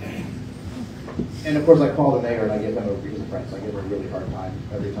 And of course I call the mayor and I give him a reason for it. So I give him a really hard time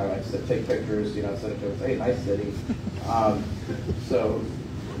every time I take pictures, you know, send it to him, say, hey, nice city. So,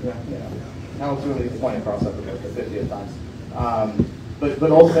 yeah, now it's really the point across up the 50th time.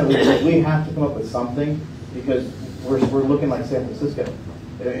 But ultimately, we have to come up with something because we're looking like San Francisco,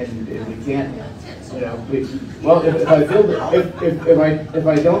 and we can't, you know. If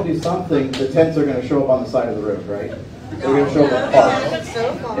I don't do something, the tents are going to show up on the side of the road, right? They're going to show up in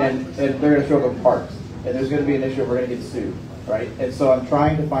parks, and they're going to show up in parks, and there's going to be an issue. We're going to get sued, right? And so I'm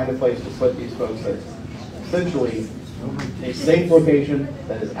trying to find a place to put these folks that's essentially a safe location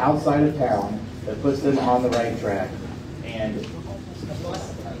that is outside of town that puts them on the right track, and.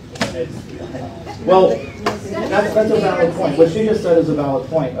 Well, that's a valid point. What she just said is a valid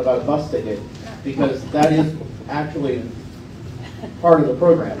point about a bus ticket, because that is actually part of the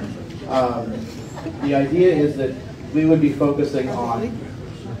program. The idea is that we would be focusing on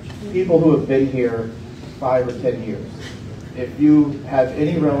people who have been here 5 or 10 years. If you have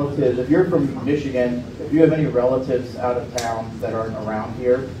any relatives, if you're from Michigan, if you have any relatives out of town that aren't around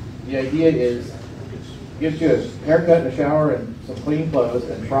here, the idea is get you a haircut and a shower and some clean clothes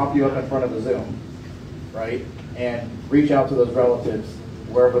and prop you up in front of the Zoom, right? And reach out to those relatives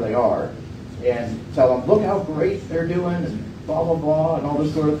wherever they are and tell them, look how great they're doing and blah, blah, blah, and all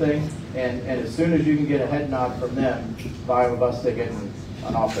this sort of thing. And as soon as you can get a head nod from them, buy them a bus ticket and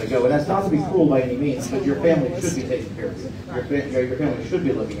off they go. And that's not to be cruel by any means, but your family should be taking care of you. Your family should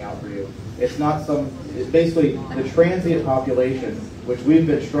be looking out for you. It's not it's basically the transient population, which we've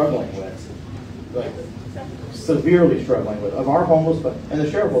been struggling with, like, severely struggling with, of our homeless, and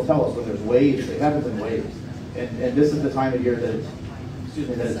the sheriff will tell us when there's waves, it happens in waves, and this is the time of year that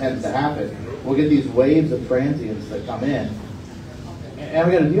it tends to happen. We'll get these waves of transients that come in, and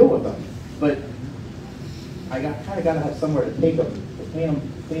we got to deal with them. But I kind of got to have somewhere to take them, to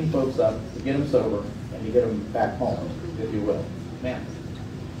clean folks up, to get them sober, and to get them back home, if you will. Ma'am.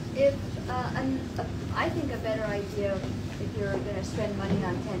 I think a better idea, if you're going to spend money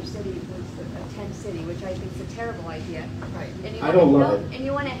on tent city, was a tent city, which I think is a terrible idea. Right. And you I don't love it. And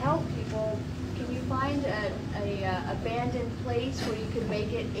you want to help people. Can you find a abandoned place where you could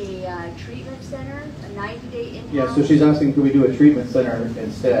make it a treatment center, a 90-day in-house? Yeah. So she's asking, could we do a treatment center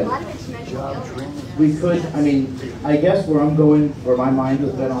instead? A lot of it's mental illness. We could. I mean, I guess where my mind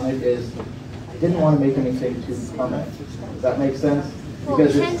has been on it is, I didn't want to make anything too permanent. Does that make sense? Well,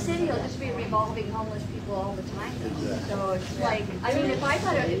 Tent City will just be revolving homeless people all the time. So it's like, I mean, if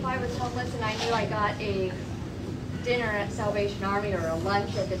I was homeless and I knew I got a dinner at Salvation Army or a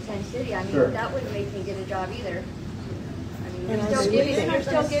lunch at the Tent City, I mean, sure, that wouldn't make me get a job either. I mean, you're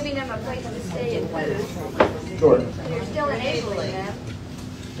still giving them a place to stay and food. Sure. You're still enabling them.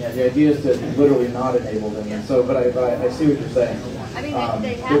 Yeah, the idea is to literally not enable them. And so, but I see what you're saying. I mean,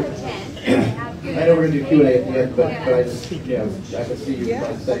 they have a tent. I know we're going to do Q&A at the end, but I just, I could see you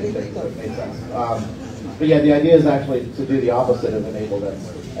saying things that made sense. But yeah, the idea is actually to do the opposite of enable them.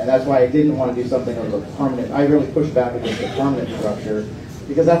 And that's why I didn't want to do something of a permanent. I really pushed back against a permanent structure,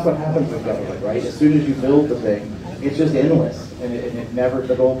 because that's what happens with government, right? As soon as you build the thing, it's just endless. And it never,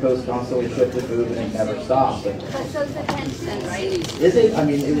 the goalposts constantly shift and move, and it never stops. But so's the tent city, right? Is it? I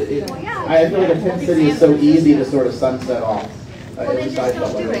mean, I feel like a tent city is so easy to sort of sunset off. Well, then just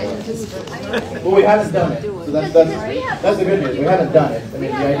don't do it. Well, we haven't done it, so so that's the good news. We haven't done it. I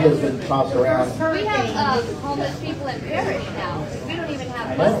mean, the idea's been tossed around. We have homeless people in Parish now. We don't even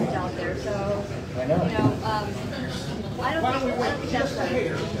have buses out there, so, I know. you know, I don't think that's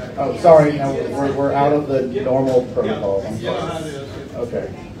right. Oh, sorry, no, we're out of the normal protocol. I'm You know how sorry. it is. Okay.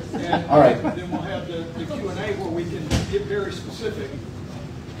 And All right. Then we'll have the Q&A where we can get very specific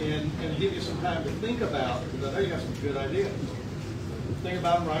and give you some time to think about, because I know you have some good ideas. Think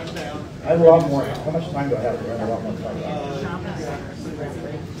about them, write them down. I have a lot more. How much time do I have? I have a lot more time.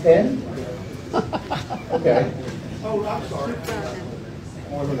 10? Okay. Oh, I'm sorry.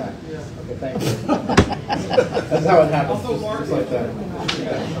 More than that. Okay, thank you. That's how it happens. Just like that.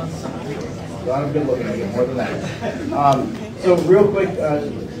 I'm good looking at you. More than that. So real quick,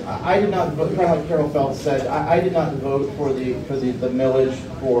 I did not vote. Kind of like Carol Phelps said, I did not vote for the millage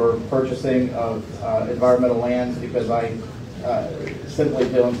for purchasing of environmental lands because I simply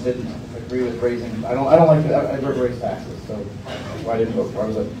didn't agree with raising. I don't like to. I've never raised taxes, so that's why I didn't vote for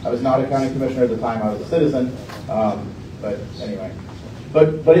it. I was not a county commissioner at the time. I was a citizen, but anyway.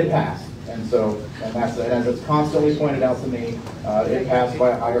 But it passed, and as it's constantly pointed out to me, it passed by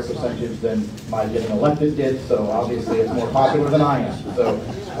a higher percentage than my getting elected did. So obviously, it's more popular than I am.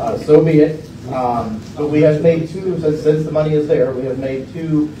 So be it. But we have made two since the money is there. We have made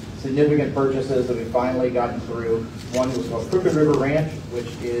two significant purchases that we've finally gotten through. One was called Crooked River Ranch, which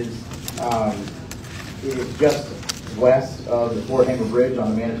is it is just west of the Fort Hanger Bridge on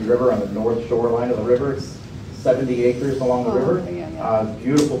the Manatee River on the north shoreline of the river. It's 70 acres along the river.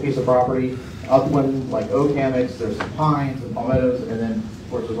 Beautiful piece of property. Upland, like oak hammocks, there's some pines and palmettos, and then of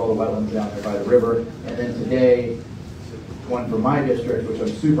course there's all the wetlands down there by the river. And then today, one from my district, which I'm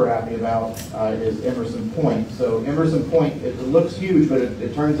super happy about, is Emerson Point. So Emerson Point, it looks huge, but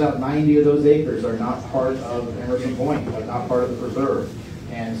it turns out 90 of those acres are not part of Emerson Point, like not part of the preserve.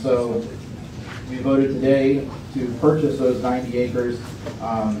 And so we voted today to purchase those 90 acres.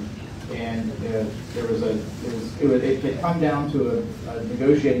 And it could come down to a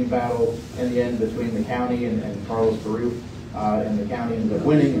negotiating battle in the end between the county and Carlos Peru, and the county ended up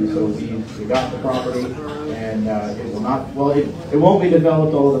winning, and so we got the property, and it will not, well, it won't be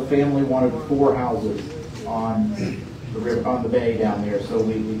developed, although the family wanted 4 houses on the river, on the bay down there, so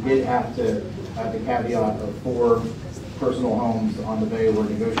we did have to have the caveat of 4 personal homes on the bay. We're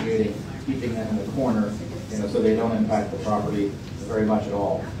negotiating, keeping them in the corner, so they don't impact the property very much at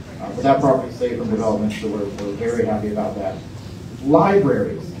all. But that property is safe from development, so we're very happy about that.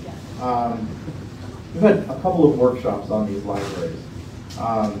 Libraries. We've had a couple of workshops on these libraries.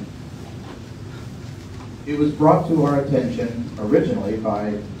 It was brought to our attention originally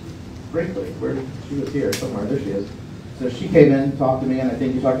by Brinkley, she was here somewhere, there she is. So she came in, talked to me, and I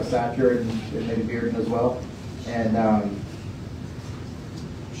think you talked to Satcher and maybe Bearden as well, and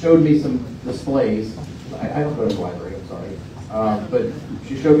showed me some displays. I don't go to the library, I'm sorry. But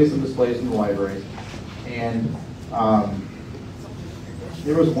she showed me some displays from the libraries, and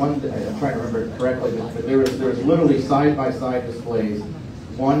there was one, I'm trying to remember it correctly, but there was literally side-by-side displays.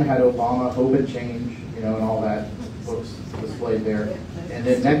 One had Obama, Hope and Change, and all that, books displayed there. And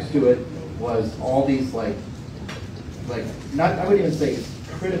then next to it was all these like not, I wouldn't even say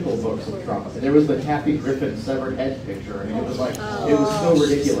critical books of Trump. There was the Kathy Griffin severed head picture, and it was like, it was so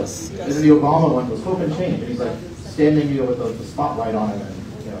ridiculous. And then the Obama one was Hope and Change, and he's like standing with the spotlight on him,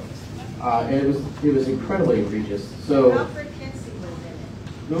 and it was incredibly egregious. So Alfred Kinsey was in it.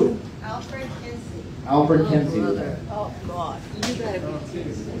 who? Alfred Kinsey. Alfred Kinsey was there. Oh, God. You better be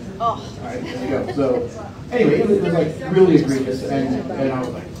kidding me. Oh. All right, there you go. So anyway, it was like really egregious, and I was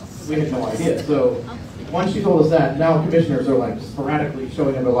like, we had no idea. So once she told us that, now commissioners are like sporadically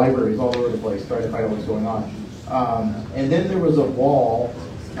showing up at libraries all over the place, trying to find out what's going on. And then there was a wall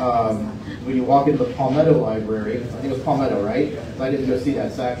when you walk into the Palmetto Library. I think it was Palmetto, right? I didn't go see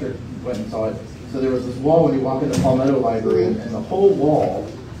that. Satcher went and saw it. So there was this wall when you walk into Palmetto Library, and the whole wall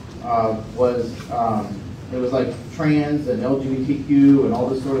was it was like trans and LGBTQ and all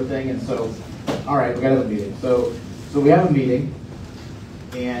this sort of thing. And so, all right, we got to have a meeting. So we have a meeting,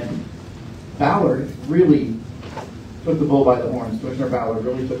 and Ballard really took the bull by the horns. Commissioner Ballard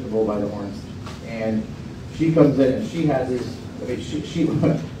really took the bull by the horns, and she comes in and she had this. I mean,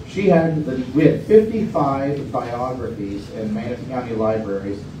 we had 55 biographies in Manatee County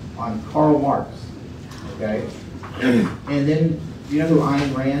libraries on Karl Marx. Okay, and then you know who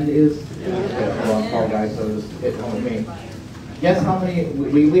Ayn Rand is? Okay, well, I'm Carl guy, so it's home with me. Guess how many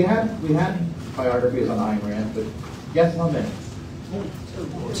we had biographies on Ayn Rand, but guess how many?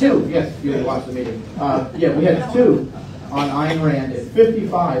 2. Yes, you watched the meeting. Yeah, we had 2 on Ayn Rand and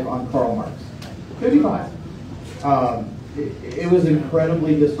 55 on Karl Marx. 55. It was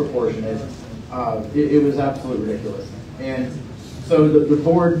incredibly disproportionate. It was absolutely ridiculous. And so the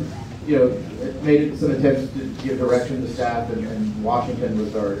board, made some attempts to give direction to staff, and Washington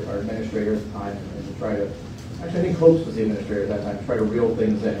was our administrator at the time, and to try to, actually I think Hopes was the administrator at that time, to try to reel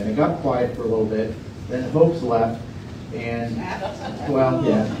things in. And it got quiet for a little bit. Then Hopes left, and, well,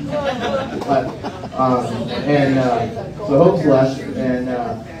 yeah, so Hopes left,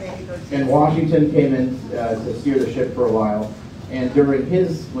 and Washington came in to steer the ship for a while. And during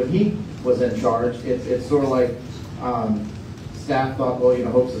when he was in charge, it's sort of like staff thought, well,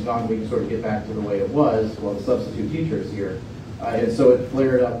 Hopes is gone, we can sort of get back to the way it was while the substitute teacher is here. And so it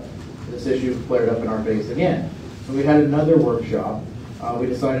flared up, this issue flared up in our face again. So we had another workshop. We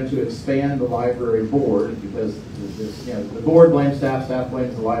decided to expand the library board because the board blames staff, staff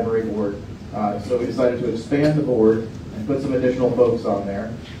blames the library board. So we decided to expand the board and put some additional folks on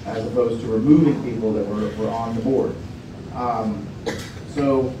there, as opposed to removing people that were on the board.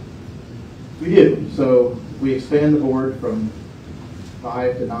 So we did. So we expand the board from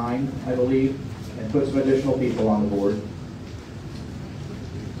 5 to 9, I believe, and put some additional people on the board.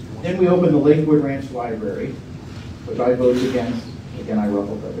 Then we opened the Lakewood Ranch Library, which I voted against. Again, I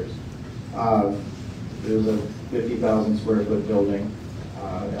ruffled feathers. It was a 50,000 square foot building.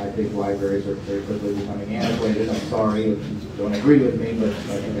 I think libraries are very quickly becoming antiquated. I'm sorry if you don't agree with me, but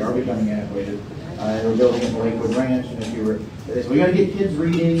I think they are becoming antiquated. And we're building in Lakewood Ranch, and if you were, so we got to get kids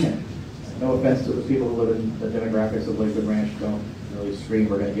reading. And no offense to the people who live in the demographics of Lakewood Ranch, don't really scream,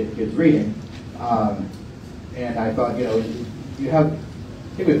 we're going to get kids reading. And I thought, you have,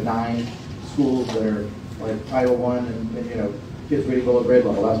 I think we have 9 schools that are like Title I, and kids reading below grade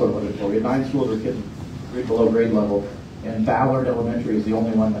level. That's what I'm looking for. We have 9 schools where kids read below grade level, and Ballard Elementary is the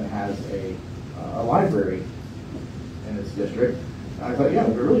only one that has a library in its district. And I thought,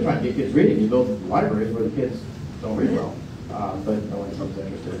 we're really trying to get kids reading. You build libraries where the kids don't read well, but no one seems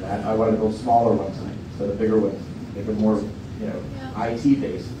interested in that. I wanted to build smaller ones instead of bigger ones, make them more, IT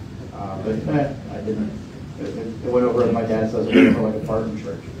based. But I didn't. It went over, as my dad says, it went over like a fart in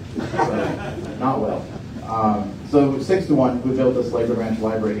church. So, not well. So 6-1, we built this Lakewood Ranch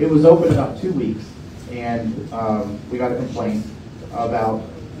Library. It was open about 2 weeks, and we got a complaint about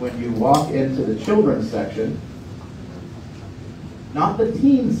when you walk into the children's section, not the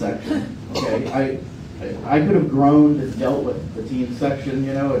teen section. Okay, I could have groaned and dealt with the teen section,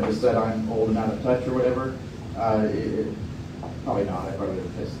 and just said I'm old and out of touch or whatever. Probably not. I probably would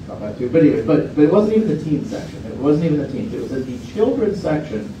have pissed about that too. But anyway, but it wasn't even the teen section. It wasn't even the teens. It was in the children's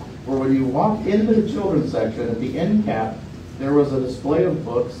section, where when you walked into the children's section, at the end cap, there was a display of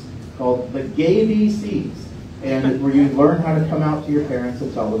books called the Gay BCs, and where you learn how to come out to your parents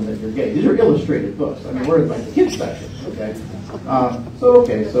and tell them that you're gay. These are illustrated books. I mean, we're in like the kids section, okay? So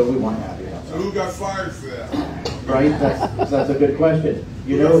we weren't happy about that. So who got fired for that? Right? That's a good question.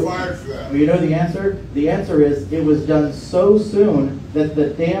 Who got fired for that? Well, you know the answer? The answer is it was done so soon that the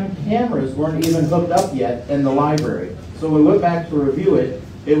damn cameras weren't even hooked up yet in the library. So when we went back to review it,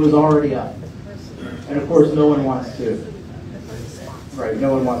 it was already up. And of course, no one wants to. Right?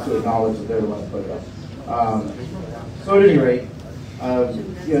 No one wants to acknowledge that they're the ones that put it up. So at any rate,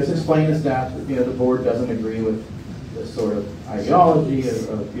 it's explained to staff that the board doesn't agree with this sort of ideology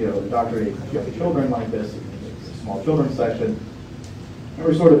of indoctrinating young children like this, small children's section. And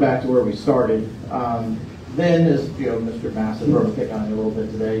we're sort of back to where we started. Then, as Mr. Massiver, I'm pick on you a little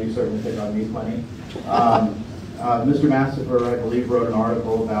bit today. You certainly pick on me plenty. Mr. Massiver, I believe, wrote an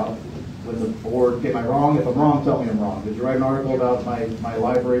article about when the board. Am I wrong? If I'm wrong, tell me I'm wrong. Did you write an article about my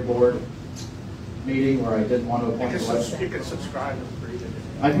library board meeting where I didn't want to appoint the library? You can subscribe and read it.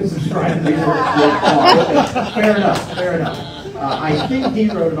 I can subscribe to these works. Fair enough. I think he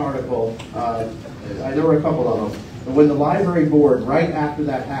wrote an article. There were a couple of them. But when the library board, right after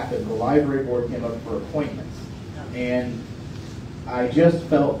that happened, the library board came up for appointments. And I just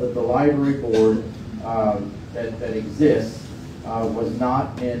felt that the library board that exists was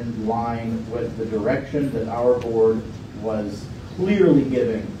not in line with the direction that our board was clearly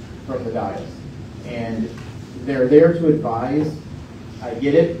giving from the dais. And they're there to advise. I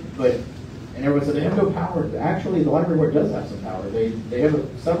get it, but and everyone said they have no power. Actually, the library board does have some power. They have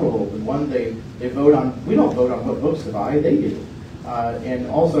several rules. And one, they vote on. We don't vote on what books to buy. They do. And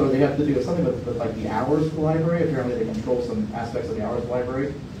also, they have to do something with like the hours of the library. Apparently, they control some aspects of the hours of the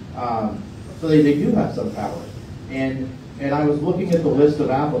library. So they do have some power. And I was looking at the list of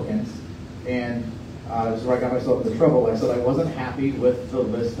applicants, and this is where I got myself into trouble. I said I wasn't happy with the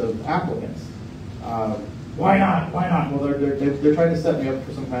list of applicants. Why not? Why not? Well, they're trying to set me up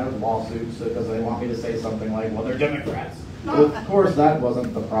for some kind of lawsuit because they want me to say something like, well, they're Democrats. Well, of course, that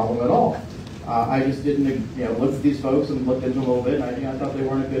wasn't the problem at all. I just didn't, look at these folks and looked into them a little bit, and I thought they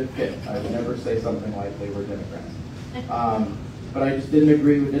weren't a good fit. I would never say something like they were Democrats. But I just didn't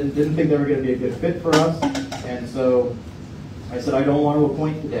agree, didn't think they were going to be a good fit for us, and so I said I don't want to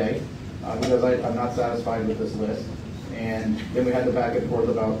appoint today because I'm not satisfied with this list. And then we had the back and forth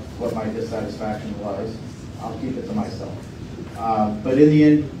about what my dissatisfaction was. I'll keep it to myself. But in the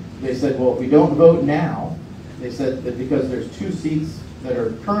end, they said, well, if we don't vote now, they said that because there's 2 seats that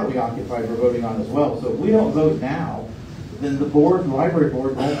are currently occupied, we're voting on as well. So if we don't vote now, then the library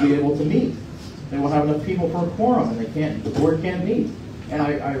board won't be able to meet. They won't have enough people for a quorum, and the board can't meet. And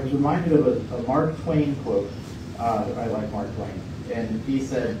I was reminded of a Mark Twain quote. I like Mark Twain. And he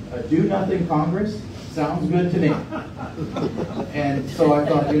said, "Do nothing Congress sounds good to me." And so I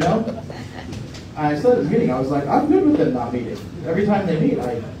thought, I said at the meeting, I was like, I'm good with them not meeting. Every time they meet,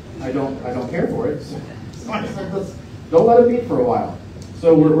 I don't care for it. So I said, don't let them meet for a while.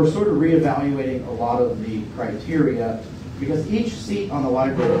 So we're sort of reevaluating a lot of the criteria because each seat on the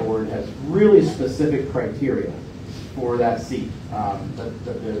library board has really specific criteria for that seat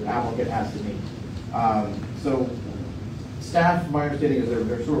that the applicant has to meet. So staff, my understanding is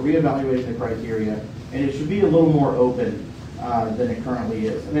they're sort of reevaluating the criteria, and it should be a little more open than it currently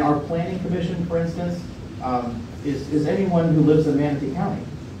is. I mean, our planning commission, for instance, is anyone who lives in Manatee County.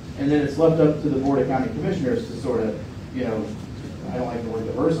 And then it's left up to the Board of County Commissioners to sort of, I don't like the word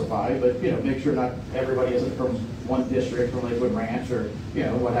diversify, but, make sure not everybody isn't from one district, from Lakewood Ranch or,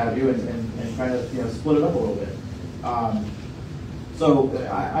 what have you, and kind of, split it up a little bit. So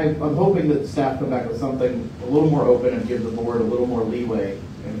I'm hoping that staff come back with something a little more open and give the board a little more leeway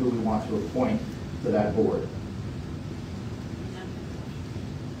in who we want to appoint to that board.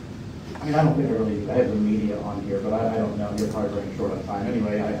 I mean, I don't think I have the media on here, but I don't know. You're probably running short on time.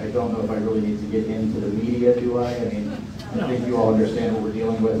 Anyway, I don't know if I really need to get into the media, do I? I mean, I think you all understand what we're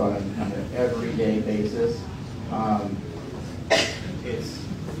dealing with on an everyday basis.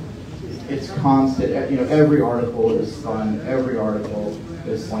 It's constant. Every article is spun. Every article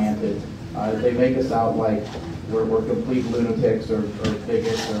is slanted. They make us out like we're complete lunatics or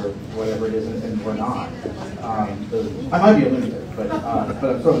bigots or whatever it is, and we're not. I might be a lunatic, but I'm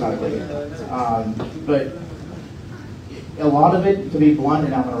certainly not a bigot. But a lot of it, to be blunt,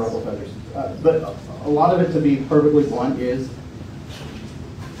 and I'm going to ruffle feathers, but a lot of it, to be perfectly blunt, is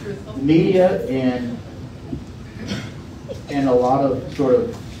media and a lot of sort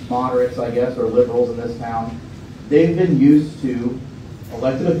of moderates, I guess, or liberals in this town. They've been used to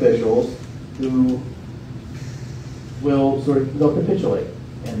elected officials who they'll capitulate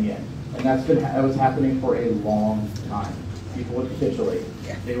in the end, and that was happening for a long time. People would capitulate.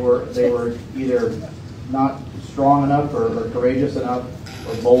 They were either not strong enough or courageous enough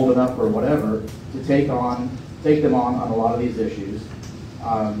or bold enough or whatever to take them on a lot of these issues.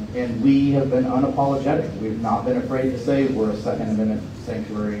 And we have been unapologetic. We've not been afraid to say we're a Second Amendment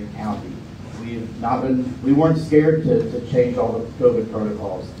sanctuary county. We weren't scared to change all the COVID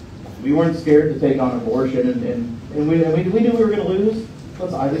protocols. We weren't scared to take on abortion, and we knew we were going to lose.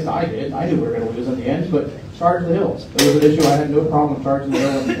 At least I did. I knew we were going to lose in the end, but charge the hill. It was an issue I had no problem charging the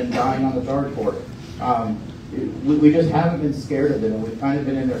hill and dying on the charge for it. We just haven't been scared of it, and we've kind of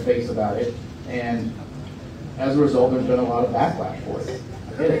been in their face about it, and as a result, there's been a lot of backlash for it.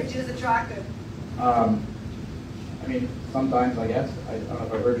 Courage is attractive. I mean, sometimes, I guess. I don't know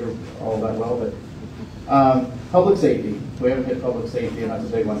if I heard you all that well, but public safety. We haven't hit public safety, and that's a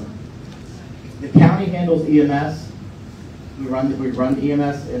big one. The county handles EMS. We run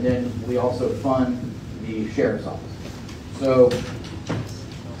EMS, and then we also fund the sheriff's office. So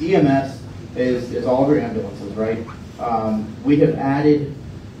EMS is all of your ambulances, right? We have added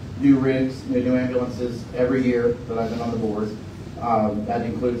new rigs, new ambulances every year that I've been on the board. That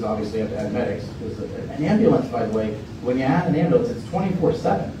includes, obviously, you have to add medics. An ambulance, by the way, when you add an ambulance, it's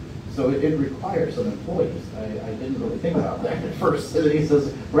 24/7. So it requires some employees. I didn't really think about that at first. And then he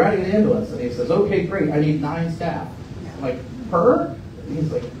says, we're adding an ambulance. And he says, okay, great, I need 9 staff. I'm like, per? And he's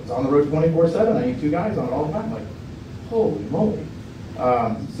like, it's on the road 24/7. I need 2 guys on it all the time. I'm like, holy moly.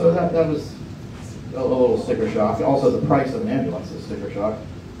 So that was a little sticker shock. Also, the price of an ambulance is sticker shock.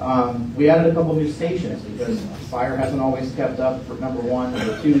 We added a couple new stations because fire hasn't always kept up, for number one.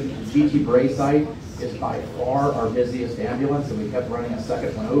 Number two, the GT Bray site is by far our busiest ambulance, and we kept running a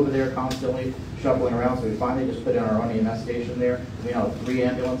second one over there constantly, shuffling around, so we finally just put in our own EMS station there. We now have 3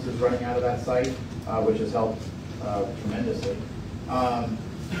 ambulances running out of that site, which has helped tremendously.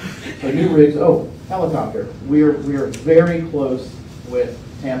 So new rigs, helicopter. We are very close with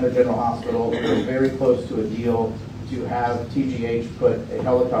Tampa General Hospital. We're very close to a deal to have TGH put a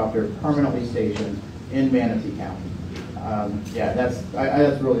helicopter permanently stationed in Manatee County. Yeah,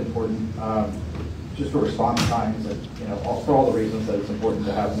 that's really important. Just for response times, and for all the reasons that it's important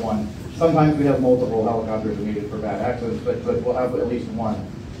to have one. Sometimes we have multiple helicopters needed for bad accidents, but we'll have at least one,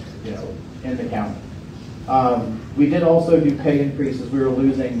 in the county. We did also do pay increases. We were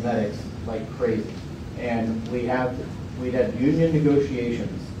losing medics like crazy, and we had union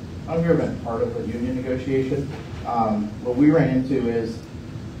negotiations. I don't know if you've ever been part of a union negotiation. What we ran into is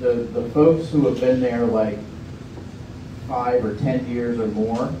the folks who have been there like 5 or 10 years or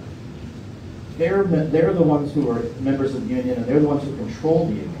more. They're the ones who are members of the union, and they're the ones who control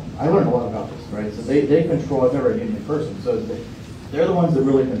the union. I learned a lot about this, right? So they control. I've never a union person, so they're the ones that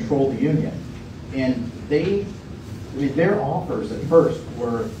really control the union, and their offers at first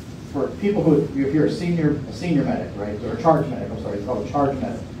were for people who, if you're a senior medic, right, or a charge medic. I'm sorry, it's called a charge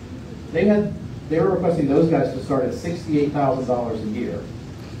medic. They were requesting those guys to start at $68,000 a year,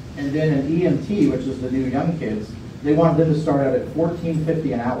 and then an EMT, which is the new young kids, they wanted them to start out at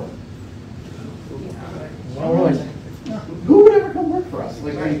 $14.50 an hour. And we're like, who would ever come work for us?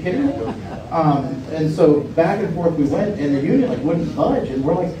 Like, are you kidding me? And so back and forth we went, and the union wouldn't budge, and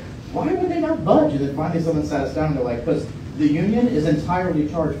we're like, why would they not budge? And then finally someone sat us down and they're like, because the union is entirely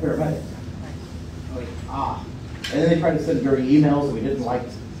charged paramedics. I'm like, and then they tried to send dirty emails that we didn't like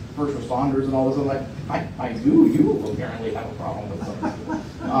first responders and all this. I'm like, I do. You apparently have a problem with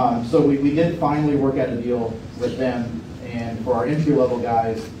something. So we did finally work out a deal with them, and for our entry-level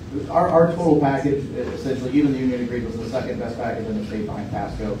guys, our total package, essentially, even the union agreed, was the second best package in the state behind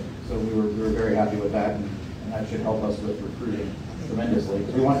Pasco. So we were very happy with that, and that should help us with recruiting tremendously,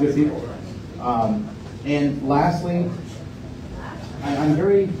 because we want good people. And lastly, I'm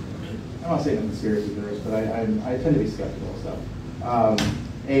very, I don't want to say I'm conspiracy theorist, but I tend to be skeptical of stuff.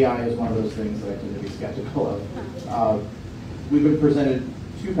 AI is one of those things that I tend to be skeptical of. We've been presented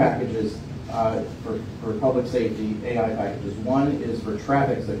 2 packages for public safety AI packages. One is for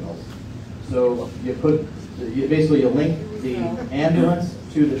traffic signals. So you basically link the ambulance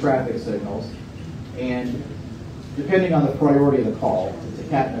to the traffic signals, and depending on the priority of the call, it's a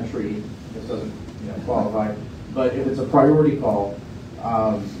cat in a tree. This doesn't qualify, but if it's a priority call,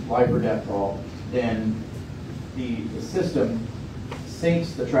 life or death call, then the system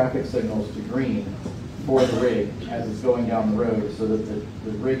syncs the traffic signals to green for the rig as it's going down the road, so that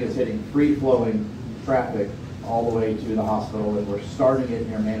the rig is hitting free-flowing traffic all the way to the hospital. And we're starting it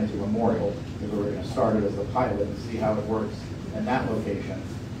near Manatee Memorial, because we're going to start it as a pilot and see how it works in that location.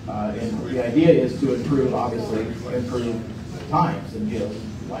 And the idea is to improve times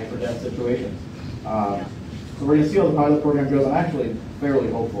in life or death situations. So we're going to see how the pilot program goes. I'm actually fairly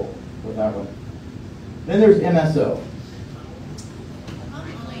hopeful with that one. Then there's MSO.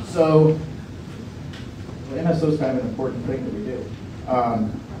 So MSO is kind of an important thing that we do.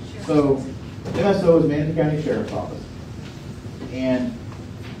 So MSO is Manatee County Sheriff's Office. And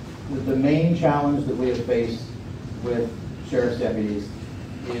the main challenge that we have faced with sheriff's deputies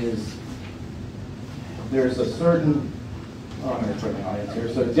is there's a certain, I'm going to put my audience here.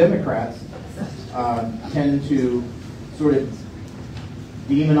 So Democrats tend to sort of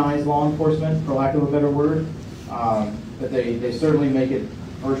demonize law enforcement, for lack of a better word. But they certainly make it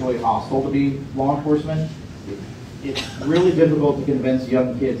virtually hostile to be law enforcement. It's really difficult to convince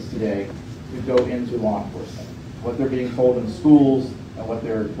young kids today to go into law enforcement. What they're being told in schools and what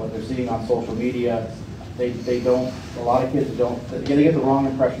they're seeing on social media, they don't. A lot of kids don't. They get the wrong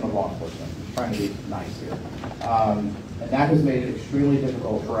impression of law enforcement. I'm trying to be nice here, and that has made it extremely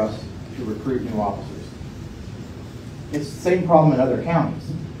difficult for us to recruit new officers. It's the same problem in other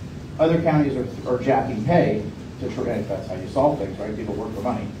counties. Other counties are jacking pay to try. That's how you solve things, right? People work for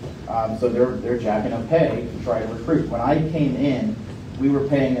money, so they're jacking up pay to try to recruit. When I came in, we were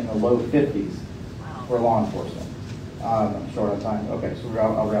paying in the low 50s for law enforcement. I'm short on time. Okay, so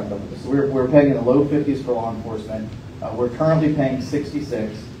I'll wrap up with this. So we're paying in the low 50s for law enforcement. We're currently paying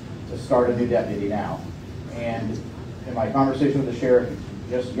 66 to start a new deputy now. And in my conversation with the sheriff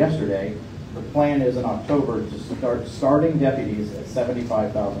just yesterday, the plan is in October to start starting deputies at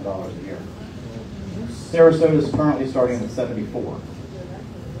 $75,000 a year. Sarasota is currently starting at 74.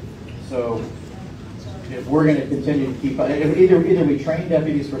 So if we're going to continue to keep, either we train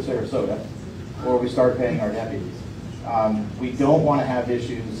deputies for Sarasota, or we start paying our deputies. We don't want to have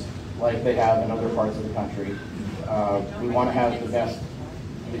issues like they have in other parts of the country. We want to have the best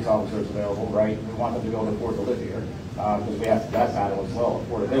police officers available, right? We want them to be able to afford to live here, because we have that battle as well,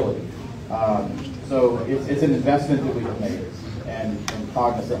 affordability. So it's an investment that we have made and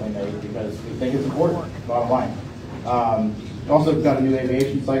cognizantly made, because we think it's important, bottom line. Also got a new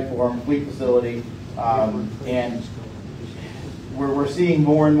aviation site for them, fleet facility, and we're seeing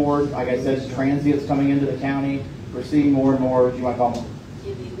more and more, like I said, transients coming into the county. we're seeing more and more, do you want to call them?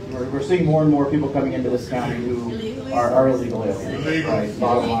 We're seeing more and more people coming into this county who are illegal aliens, right?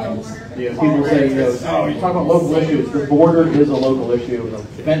 Bottom line, people say, oh, you're talking about local issues. The border is a local issue.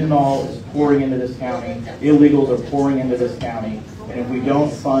 Fentanyl is pouring into this county. Illegals are pouring into this county. And if we don't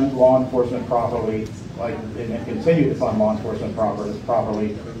fund law enforcement properly, and continue to fund law enforcement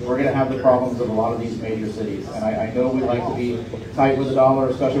properly, we're going to have the problems of a lot of these major cities. And I know we like to be tight with the dollar,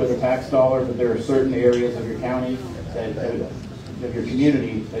 especially with the tax dollar, but there are certain areas of your county of your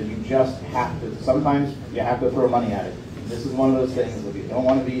community that you just have to, sometimes you have to throw money at it. This is one of those things, if you don't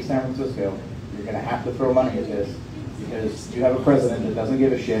want to be San Francisco, you're going to have to throw money at this because you have a president that doesn't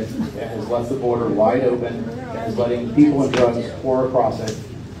give a shit and has left the border wide open and is letting people and drugs pour across it.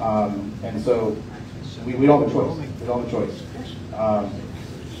 And so we don't have a choice. We don't have a choice.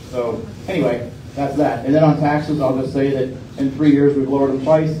 So anyway, that's that. And then on taxes, I'll just say that in 3 years we've lowered them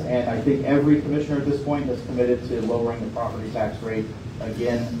twice, and I think every commissioner at this point has committed to lowering the property tax rate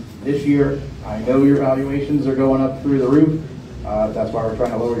again this year. I know your valuations are going up through the roof. That's why we're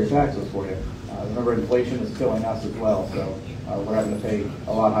trying to lower your taxes for you. Remember, inflation is killing us as well, so we're having to pay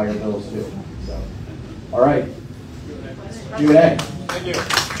a lot higher bills too. So, all right, Q&A. Thank you.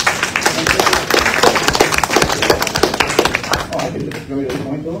 Oh, I could just go to the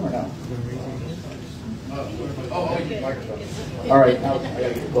point to them or no? Microphone. All right, now I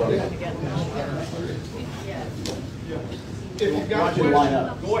gotta get close. If you've got Want you to line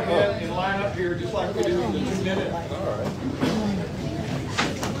up. questions, go ahead and line up here just like we do in the 2 minutes.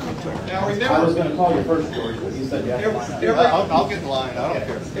 Now I was remember, going to call you first, George, but you said you had to line up. I'll get in line. I don't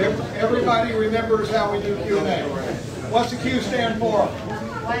care. everybody remembers how we do Q&A. What's the Q stand for?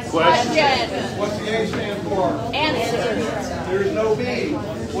 Question. What's the A stand for? Answer. There's no B.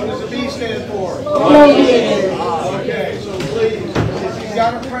 What does the B stand for? Okay, so please, if you've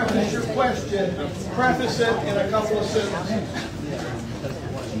got to preface your question, preface it in a couple of sentences.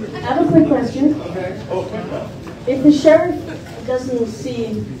 I have a quick question. Okay? If the sheriff doesn't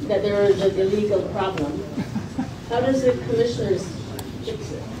see that there is a legal problem, how does the commissioners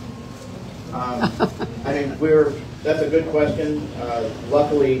fix it? I mean, that's a good question.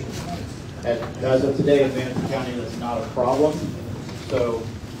 Luckily, as of today in Manatee County, that's not a problem. So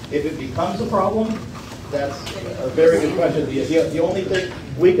if it becomes a problem, that's a very good question. The only thing,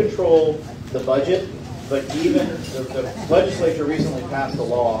 we control the budget, but even the legislature recently passed a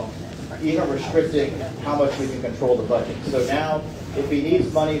law even restricting how much we can control the budget. So now, if he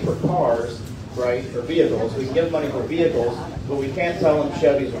needs money for cars, right, or vehicles, we can give money for vehicles, but we can't tell him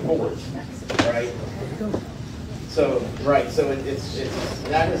Chevys or Fords, right? So, right, so it's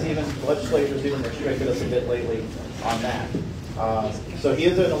that has even, the legislature's even restricted us a bit lately on that. So he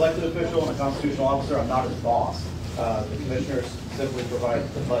is an elected official and a constitutional officer. I'm not his boss. The commissioners simply provide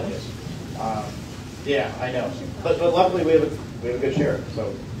the budget. Yeah, I know. But luckily we have a good sheriff,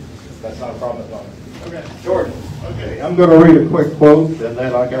 so that's not a problem at the moment. Okay. George. Okay, I'm going to read a quick quote, and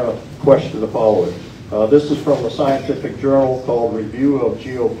then I got a question to follow it. This is from a scientific journal called Review of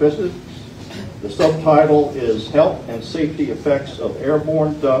Geophysics. The subtitle is Health and Safety Effects of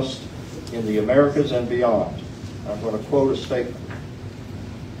Airborne Dust in the Americas and Beyond. I'm going to quote a statement.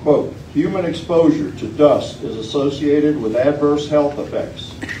 Quote, human exposure to dust is associated with adverse health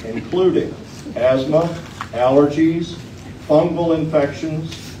effects, including asthma, allergies, fungal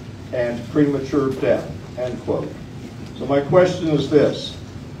infections, and premature death, end quote. So my question is this.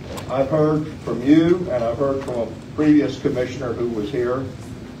 I've heard from you, and I've heard from a previous commissioner who was here,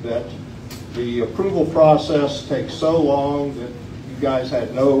 that the approval process takes so long that you guys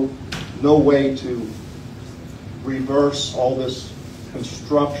had no way to reverse all this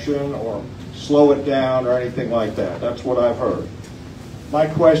construction or slow it down or anything like that. That's what I've heard. My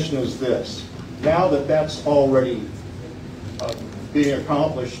question is this. Now that that's already being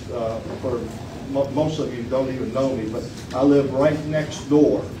accomplished, for most of you don't even know me, but I live right next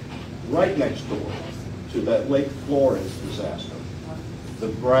door to that Lake Flores disaster. The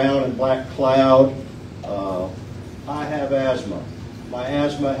brown and black cloud. I have asthma. My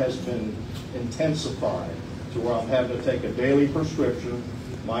asthma has been intensified to where I'm having to take a daily prescription.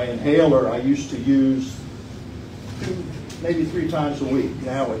 My inhaler I used to use 2, maybe 3 times a week.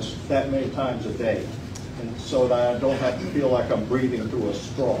 Now it's that many times a day. And so that I don't have to feel like I'm breathing through a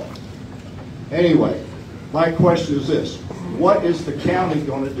straw. Anyway, my question is this. What is the county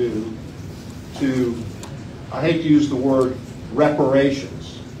going to do to, I hate to use the word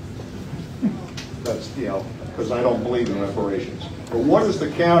reparations. That's, because I don't believe in reparations. But what is the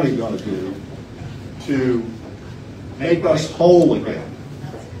county going to do to make us whole again?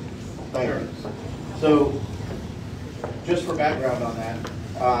 Thank you. So, just for background on that,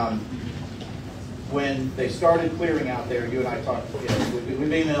 when they started clearing out there, you and I talked, we've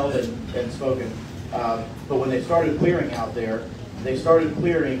emailed and spoken, but when they started clearing out there, they started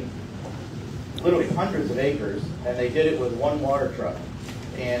clearing literally hundreds of acres, and they did it with one water truck.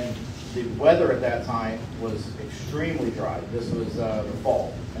 And the weather at that time was extremely dry. This was the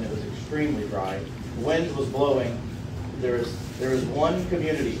fall, and it was extremely dry. The wind was blowing. There is one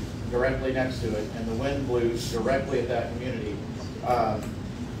community directly next to it, and the wind blew directly at that community.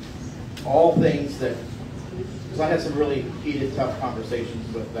 All things that, because I had some really heated, tough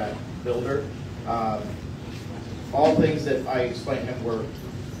conversations with that builder. All things that I explained to him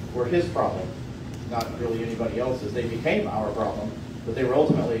were his problem, not really anybody else's. They became our problem, but they were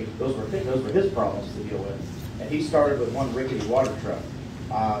ultimately, those were his problems to deal with. And he started with one rickety water truck.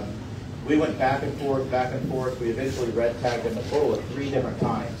 We went back and forth, back and forth. We eventually red tagged him a total of 3 different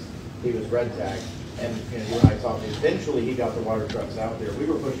times. He was red tagged. And you and I talked, eventually he got the water trucks out there. We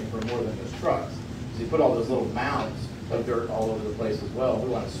were pushing for more than just trucks. So he put all those little mounds of dirt all over the place as well. We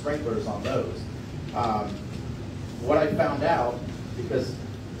wanted sprinklers on those. What I found out, because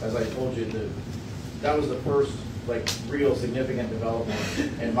as I told you, that was the first real significant development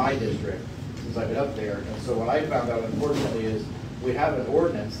in my district since I've been up there. And so what I found out, unfortunately, is we have an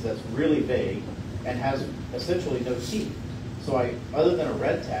ordinance that's really vague and has essentially no teeth. So other than a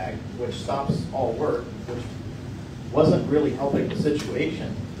red tag, which stops all work, which wasn't really helping the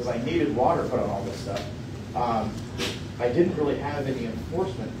situation because I needed water put on all this stuff, I didn't really have any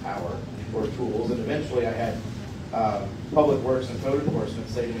enforcement power or tools. And eventually I had Public Works and Code Enforcement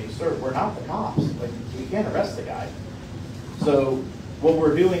say to me, "Sir, we're not the cops. We can't arrest the guy." So what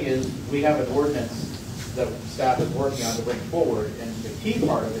we're doing is we have an ordinance that staff is working on to bring forward, and the key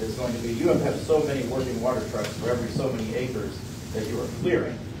part of it is going to be you have to have so many working water trucks for every so many acres that you are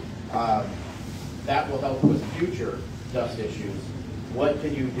clearing. That will help with future dust issues. What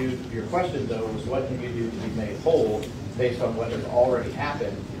can you do? Your question, though, is what can you do to be made whole based on what has already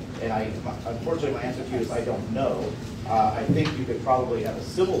happened? And unfortunately, my answer to you is I don't know. I think you could probably have a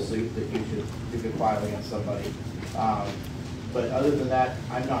civil suit that you could file against somebody. But other than that,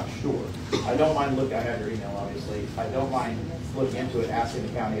 I'm not sure. I don't mind looking, I have your email obviously. I don't mind looking into it, asking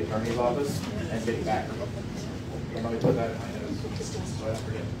the county attorney's office, and getting back to them. And let me put that in my notes so I don't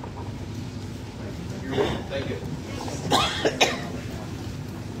forget. You're welcome. Thank you.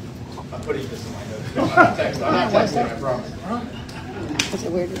 I'm putting this in my notes. No, I'm not texting, I promise. Was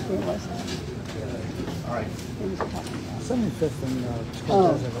it weird? Where was it? All right. 75th and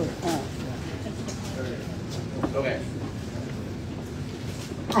Okay.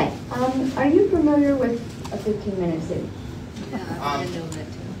 Hi, are you familiar with a 15-minute city? I'm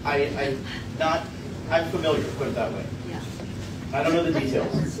familiar, put it that way. I don't know the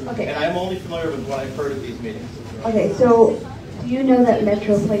details. Okay. And I'm only familiar with what I've heard at these meetings. Okay, so do you know that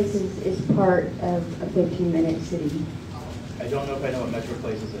Metro Places is part of a 15-minute city? I don't know if I know what Metro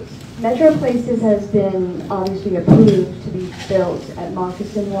Places is. Metro Places has been obviously approved to be built at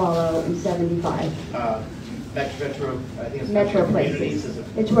Moccasin Wallow in 75. Metro, I think it's Metro Places.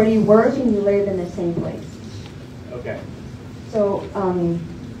 It's where you work and you live in the same place. Okay. So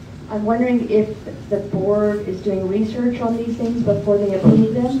I'm wondering if the board is doing research on these things before they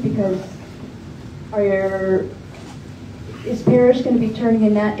approve them, because is Parrish going to be turning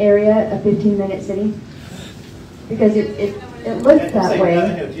in that area a 15-minute city? Because it looks that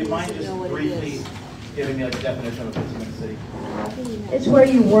way. Do you mind just briefly giving me a definition of a 15-minute city? It's where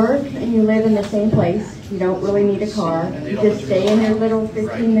you work and you live in the same place. You don't really need a car. You just stay in your little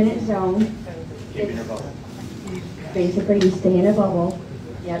 15-minute zone. Keep in your bubble. Basically, you stay in a bubble.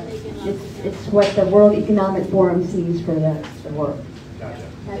 Yep. It's what the World Economic Forum sees for the work.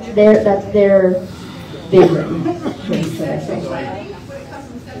 Gotcha. That's their vision. Should I say.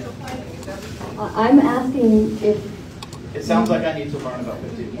 I'm asking if... It sounds like I need to learn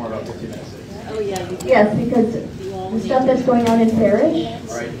more about 15-minute cities. Oh, yeah. Yes, because the stuff that's going on in Parrish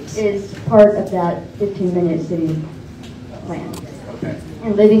is part of that 15-minute city plan. Okay.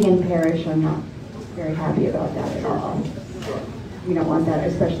 And living in Parrish, I'm not very happy about that at all. Sure. You don't want that,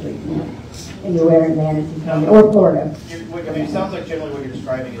 especially anywhere in Manatee County or Florida. It sounds like generally what you're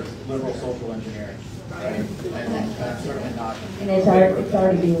describing is liberal social engineering, right? And that's certainly not. And it's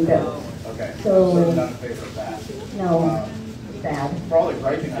already being built. Okay. So I'm not in favor of that. No, it's bad. For all the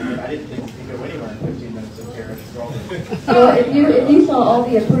griping I did, I didn't think you could go anywhere in 15 minutes in Parrish. Well, if you saw all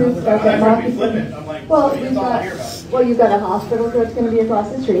the approved stuff at Moccasin, I'm like, well, you've got a hospital that's going to be across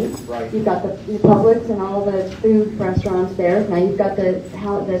the street. Right. You've got the Publix and all the food restaurants there. Now you've got the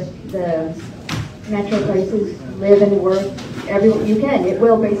Metro Places live and work you can. It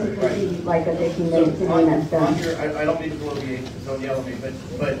will basically be like a 15 minutes and then that's done. I don't mean to bloviate, so don't yell at me,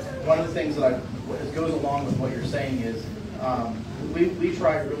 but one of the things that goes along with what you're saying is we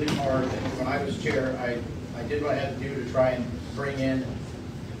tried really hard. When I was chair, I did what I had to do to try and bring in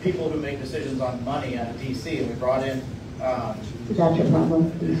people who make decisions on money out of DC, and we brought in. Is that your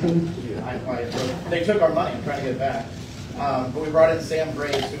problem, DC? They took our money. I'm trying to get it back. But we brought in Sam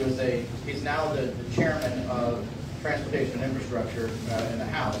Graves, who is he's now the chairman of Transportation and Infrastructure in the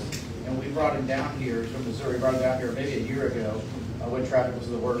House. And we brought him down here from Missouri, brought him down here maybe a year ago when traffic was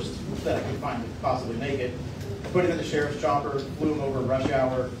the worst that I could find to possibly make it. Put him in the sheriff's chopper, flew him over rush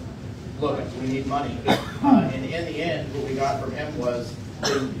hour. Look, we need money. And in the end, what we got from him was,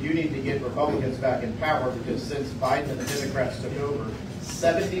 you need to get Republicans back in power because since Biden and the Democrats took over,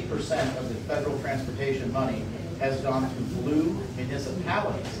 70% of the federal transportation money has gone to blue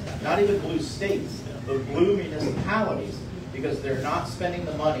municipalities, not even blue states, but blue municipalities, because they're not spending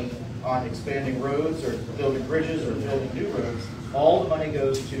the money on expanding roads or building bridges or building new roads. All the money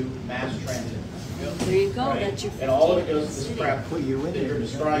goes to mass transit. There you go. Right? That's your and all of it goes to this crap that you're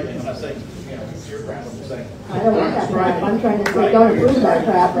describing. I'm not saying, it's your crap, I'm just saying. I don't want that crap. I'm trying to say, don't approve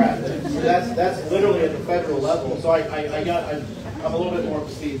that crap. That's literally at the federal level. So I'm a little bit more up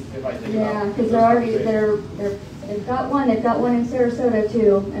to speed if I think about it. Yeah, because they've got one in Sarasota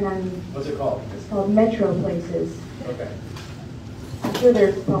too, and What's it called? It's called Metro Places. Okay. I'm sure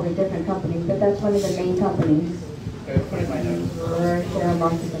there's probably different companies, but that's one of the main companies. Okay, put it in my notes. We're there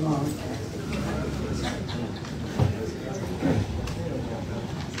amongst them all.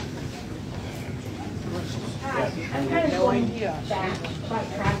 I'm kind of going back by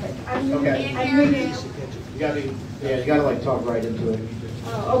traffic. Okay. You gotta like talk right into it.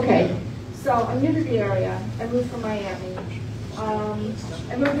 Okay. So I'm new to the area. I moved from Miami.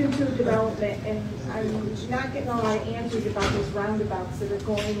 I moved into development, and I'm not getting a lot of answers about these roundabouts that are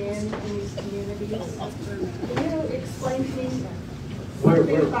going in these communities. Can you explain to me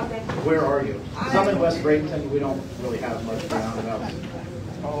something about that? Where are you? Some in West Bradenton, we don't really have much roundabouts.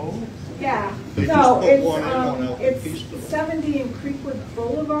 Oh. Yeah. No, it's 70 in Creekwood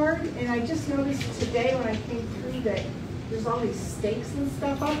Boulevard, and I just noticed today when I came through that there's all these stakes and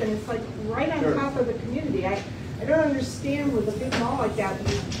stuff up, and it's like right on top of the community. I don't understand with a big mall like that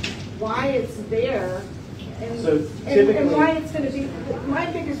why it's there, and why it's going to be. My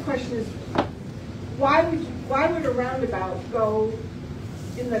biggest question is why would a roundabout go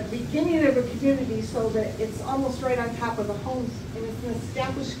in the beginning of a community so that it's almost right on top of the homes, and it's an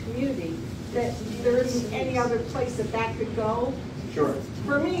established community that there isn't any other place that could go. Sure.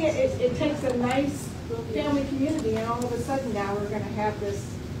 For me, it takes a nice family community, and all of a sudden now we're going to have this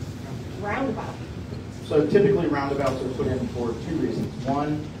roundabout. So typically roundabouts are put in for two reasons.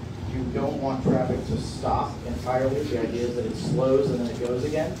 One, you don't want traffic to stop entirely. The idea is that it slows and then it goes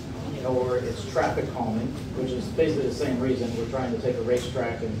again. Or it's traffic calming, which is basically the same reason. We're trying to take a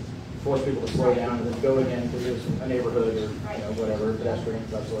racetrack and force people to slow down and then go again because there's a neighborhood or whatever, pedestrians,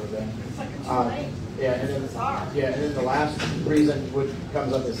 that sort of thing. And then the last reason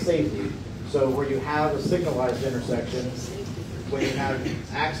comes up is safety. So where you have a signalized intersection, when you have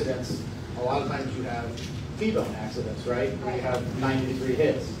accidents, a lot of times you have T-bone accidents, right? Where you have 90-degree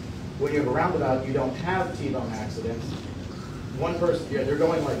hits. When you have a roundabout, you don't have T-bone accidents. One person, they're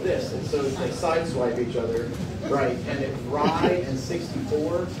going like this, and so they sideswipe each other, right? And if Rye and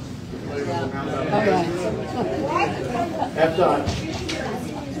 64, F dot.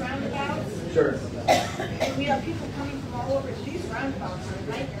 Sure. And we have people coming from all over. These roundabouts are a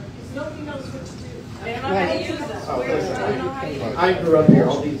nightmare because nobody knows what to do. They don't know how to use them. I grew up here.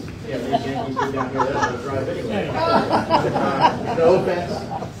 All these Yankees go down here. They don't know how to drive anyway. No offense.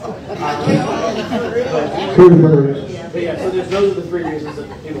 But yeah, so those are the three reasons that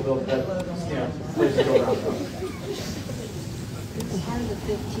people build that, place to go around.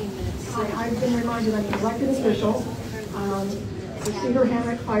 I've been reminded I'm an elected official, the Cedar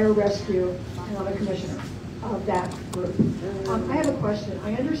Hammock Fire Rescue, and I'm a commissioner of that group. I have a question.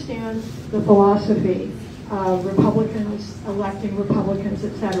 I understand the philosophy of Republicans electing Republicans,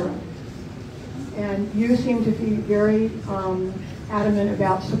 etc. And you seem to be very adamant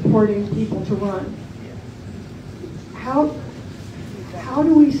about supporting people to run. How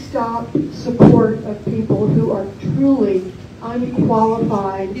do we stop support of people who are truly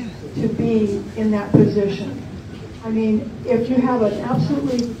unqualified to be in that position? I mean, if you have an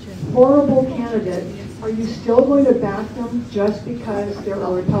absolutely horrible candidate, are you still going to back them just because they're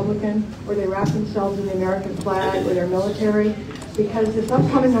a Republican, or they wrap themselves in the American flag, or they're military? Because this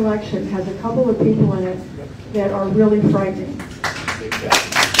upcoming election has a couple of people in it that are really frightening.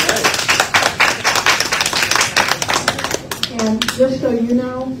 And just so you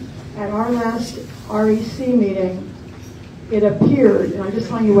know, at our last REC meeting, it appeared, and I'm just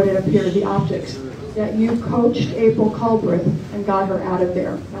telling you what it appeared, the optics, that you coached April Culbreth and got her out of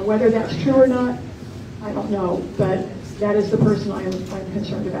there. Now, whether that's true or not, I don't know, but that is the person I'm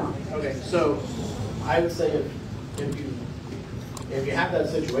concerned about. Okay, so I would say if you have that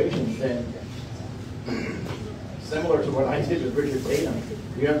situation, then similar to what I did with Richard Tatum,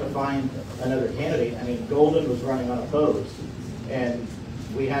 you have to find another candidate. I mean, Golden was running unopposed, and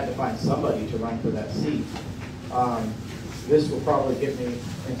we had to find somebody to run for that seat. This will probably get me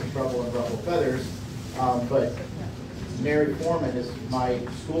into trouble and ruffle feathers, but Mary Foreman is my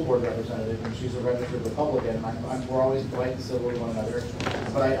school board representative, and she's a registered Republican. We're always polite and civil to one another,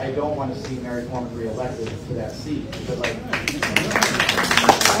 but I don't want to see Mary Foreman reelected to that seat because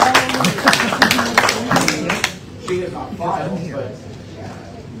she is not filed, but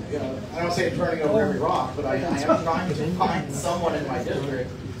you know, I don't say turning over every rock, but I am trying to find someone in my district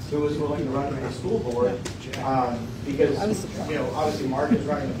who is willing to run for the school board, because you know, obviously Mark is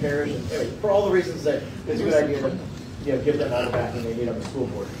running the parish, and anyway, for all the reasons that it's a good idea to give them all the backing they need on the school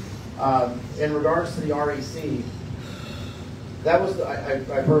board. In regards to the REC, that was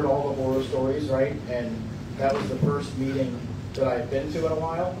I've heard all the horror stories, right? And that was the first meeting that I've been to in a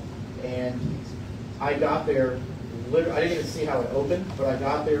while, and I got there. I didn't even see how it opened, but I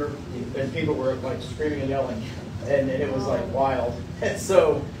got there, and people were like screaming and yelling, and it was like wild. And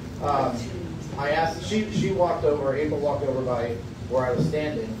so I asked. She walked over. April walked over by where I was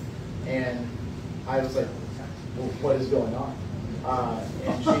standing, and I was like, well, "What is going on?"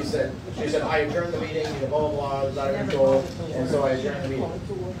 And she said, "I adjourned the meeting. Blah blah blah. It was out of control, and so I adjourned the meeting."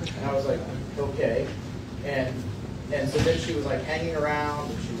 And I was like, "Okay." And so then she was like hanging around,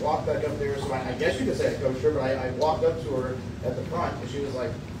 and she walked back up there. So I guess you could say I coached her, but I walked up to her at the front, and she was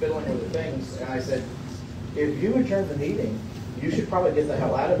like fiddling with the things. And I said, "If you adjourn the meeting, you should probably get the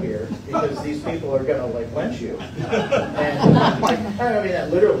hell out of here because these people are gonna like lynch you." And I'm like, I don't mean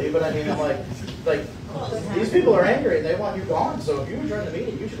that literally, but I mean I'm like these people are angry and they want you gone. So if you adjourn the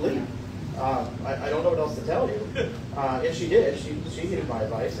meeting, you should leave. I don't know what else to tell you. And she did. She heeded my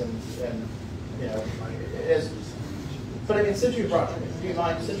advice, and you know, but I mean, since you brought up the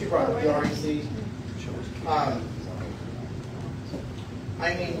REC,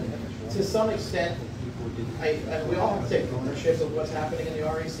 I mean, to some extent, we all have to take ownership of what's happening in the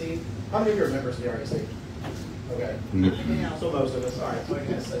REC. How many of you are members of the REC? Okay. So most of us. All right, so I'm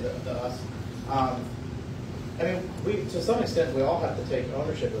going to say that to us. I mean, to some extent, we all have to take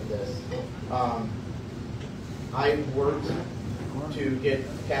ownership of this. I worked to get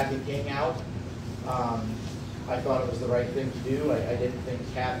Kathy King out. I thought it was the right thing to do. I didn't think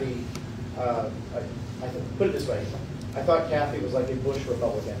Kathy, put it this way, I thought Kathy was like a Bush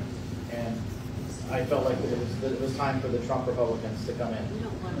Republican, and I felt like it was time for the Trump Republicans to come in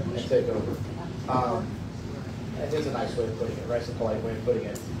and take over. It's a nice way of putting it, right? It's a polite way of putting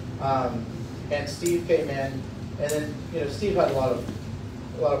it. And Steve came in, and then Steve had a lot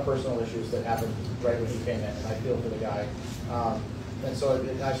of personal issues that happened right when he came in, and I feel for the guy. And so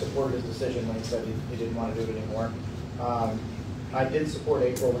I supported his decision when he said he didn't want to do it anymore. I did support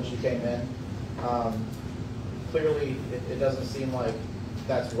April when she came in. Clearly, it doesn't seem like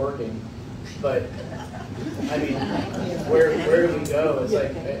that's working. But I mean, where do we go? It's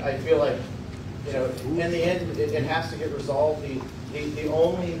like I feel like in the end, it has to get resolved. The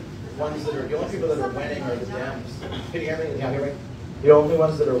only people that are winning are the Dems. Can you hear me? Yeah, hear me? The only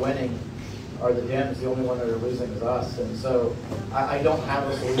ones that are winning are the Dems. The only one that are losing is us. And so I don't have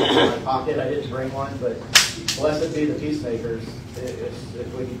a solution in my pocket. I didn't bring one, but blessed be the peacemakers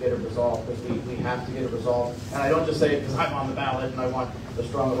if we can get it resolved, because we have to get it resolved. And I don't just say it because I'm on the ballot and I want the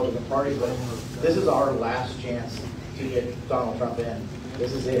strong Republican Party, but this is our last chance to get Donald Trump in.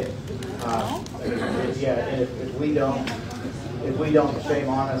 This is it. And if we don't, shame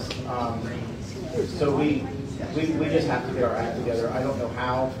on us. So we just have to get our act together. I don't know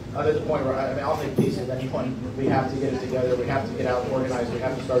how. I'm at the point where I'll make peace at any point. We have to get it together. We have to get out organized. We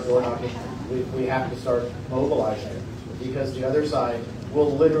have to start door knocking. We have to start mobilizing, because the other side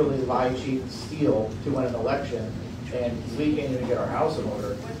will literally lie, cheat, and steal to win an election, and we can't even get our house in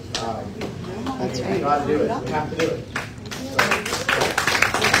order. That's right. We got to do it. We have to do it.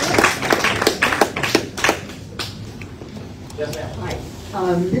 Yes, ma'am.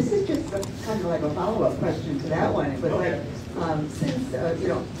 Hi. This is just kind of like a follow-up question to that one. It was like, since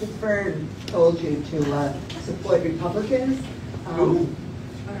Ms. Byrne told you to support Republicans.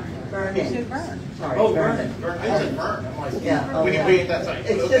 Vernon. Sorry, oh, Vernon. I said Vern. I'm like, yeah, we can read that side.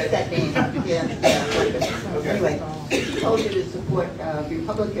 It's just that name. Yeah. Okay. Anyway, she told you to support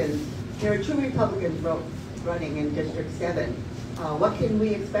Republicans. There are two Republicans running in District 7. What can we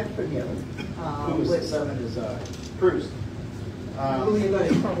expect from you? Who is 7 is Cruz. Who are you going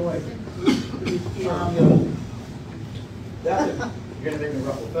to avoid? That's it. You're going to make me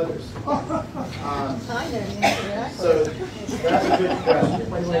ruffle feathers. I know the answer to that So that's a good question.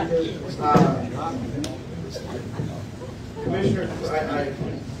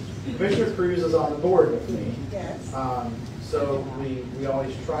 Commissioner Cruz is on the board with me. Yes. So we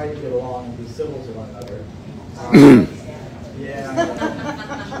always try to get along and be civil to one another. Yeah,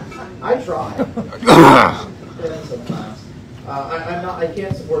 I try. Sometimes. I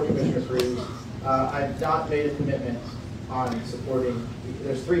can't support Commissioner Cruz. I've not made a commitment on supporting.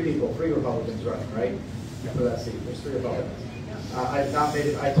 There's 3 Republicans running, right, for that seat. There's 3 Republicans. I've not made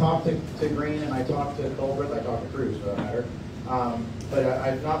it. I talked to Green and I talked to Colbert. I talked to Cruz, for that matter. But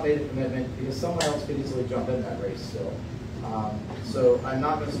I've not made a commitment because someone else could easily jump in that race still. So I'm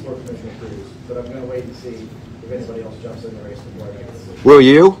not going to support Commissioner Cruz, but I'm going to wait and see if anybody else jumps in the race before I make a decision. Will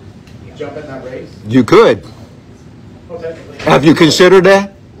you? Jump in that race? You could. Well, technically. Have you considered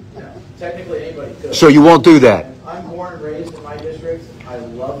that? No. Technically, anybody could. So you won't do that? I'm born and raised in my district. I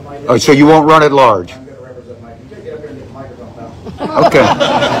love my district. Oh, so you won't run at large? I'm going to represent my. You gotta get up here and get the microphone now. Okay.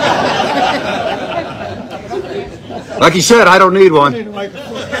 Like you said, I don't need one.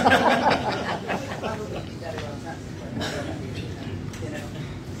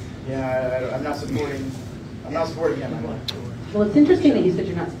 Yeah, I'm not supporting him. Well, it's interesting that you said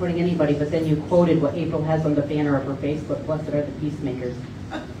you're not supporting anybody, but then you quoted what April has on the banner of her Facebook, blessed are the peacemakers.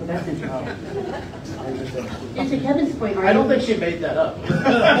 Well, that's interesting. And to Kevin's point, I don't think she made that up.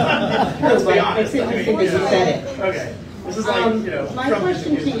 Let's be honest. It's interesting that you said it. Okay. This is like, my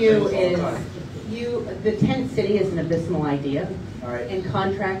question to you is, the tent city is an abysmal idea. All right. And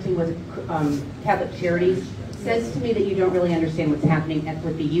contracting with Catholic Charities says to me that you don't really understand what's happening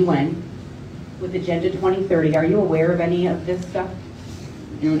with the UN, with Agenda 2030. Are you aware of any of this stuff?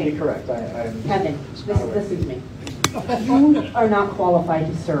 You would be correct. I'm Kevin, listen to me. You are not qualified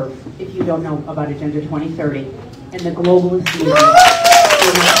to serve if you don't know about Agenda 2030 and the globalist movement.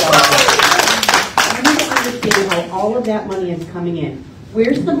 You need to understand how all of that money is coming in.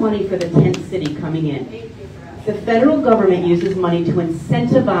 Where's the money for the tent city coming in? The federal government uses money to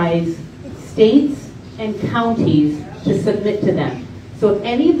incentivize states and counties to submit to them. So if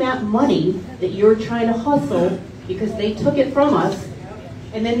any of that money that you're trying to hustle, because they took it from us,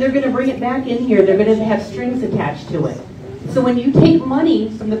 and then they're going to bring it back in here, they're going to have strings attached to it. So when you take money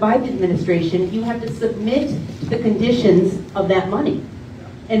from the Biden administration, you have to submit to the conditions of that money.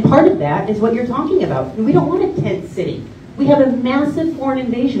 And part of that is what you're talking about. We don't want a tent city. We have a massive foreign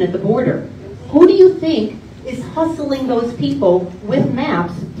invasion at the border. Who do you think is hustling those people with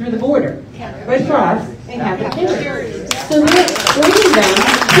maps through the border? Red Cross and Catholic Charities. So they're bringing them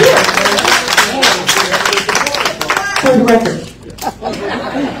here. For the record.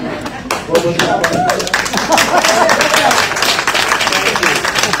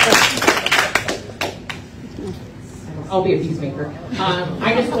 I'll be a peacemaker.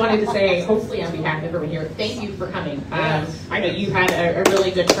 I just wanted to say, hopefully on behalf of everyone here, thank you for coming. I know you had a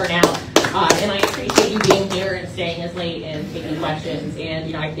really good turnout, and I appreciate you being here and staying as late and taking questions.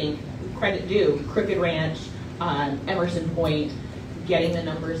 And I think credit due, Crooked Ranch, Emerson Point, getting the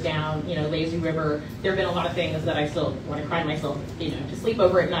numbers down, Lazy River. There have been a lot of things that I still want to cry myself, to sleep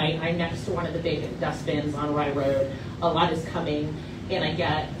over at night. I'm next to one of the big dustbins on Rye Road. A lot is coming, and I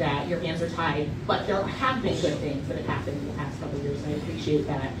get that your hands are tied, but there have been good things that have happened in the past couple of years, and I appreciate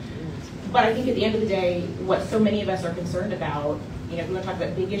that. But I think at the end of the day, what so many of us are concerned about, if we want to talk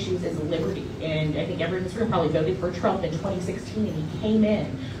about big issues, is liberty. And I think everyone in this room probably voted for Trump in 2016, and he came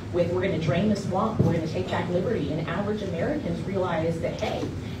in with, we're going to drain the swamp, we're going to take back liberty. And average Americans realize that, hey,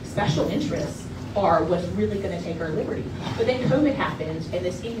 special interests are what's really going to take our liberty. But then COVID happened, and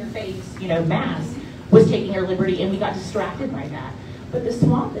this in-your-face, mask was taking our liberty, and we got distracted by that. But the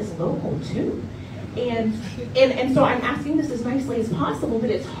swamp is local, too. And so I'm asking this as nicely as possible, but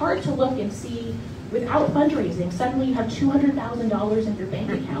it's hard to look and see, without fundraising, suddenly you have $200,000 in your bank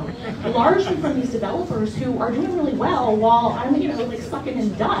account, largely from these developers who are doing really well while I'm, like sucking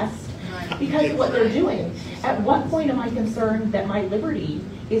in dust because of what they're doing. At what point am I concerned that my liberty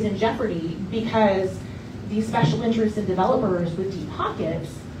is in jeopardy because these special interests and developers with deep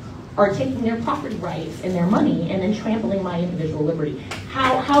pockets are taking their property rights and their money and then trampling my individual liberty?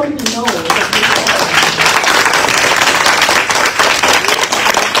 How do we know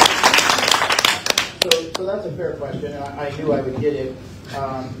So that's a fair question, and I knew I would get it.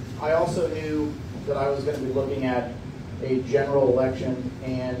 I also knew that I was going to be looking at a general election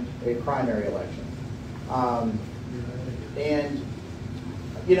and a primary election.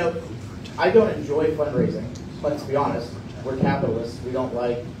 I don't enjoy fundraising. let's be honest, we're capitalists. We don't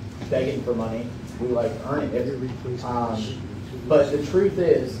like begging for money. We like earning it. But the truth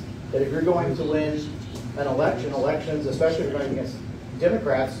is that if you're going to win an election, elections, especially if you're going against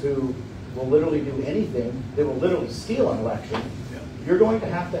Democrats who will literally do anything, they will literally steal an election, you're going to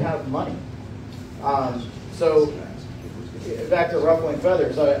have money. So back to ruffling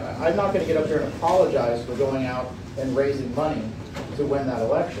feathers, I'm not going to get up here and apologize for going out and raising money to win that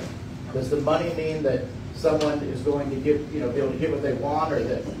election. Does the money mean that someone is going to give, be able to get what they want, or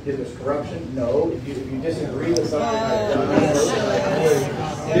that there's corruption? No. If you disagree with something I've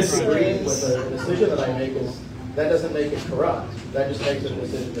done, disagree with the decision that I make, that doesn't make it corrupt. That just makes it a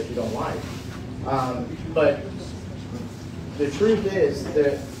decision that you don't like. But the truth is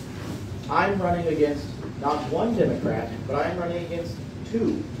that I'm running against not one Democrat, but I'm running against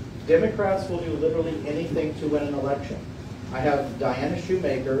two. Democrats will do literally anything to win an election. I have Diana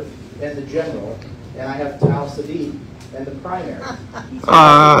Shoemaker in the general, and I have Tal Sadiq in the primary.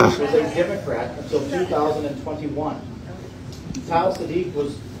 Was a Democrat until 2021. Tal Sadiq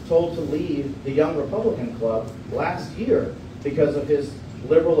was told to leave the Young Republican Club last year because of his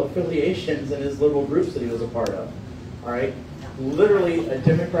liberal affiliations and his liberal groups that he was a part of. All right, literally a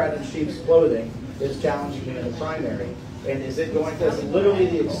Democrat in sheep's clothing is challenging me in the primary, and is it going to? That's literally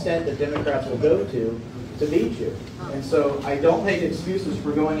the extent that Democrats will go to beat you. And so I don't make excuses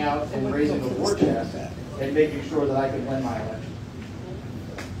for going out and raising a war chest and making sure that I can win my election.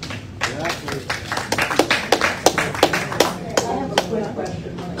 I have a quick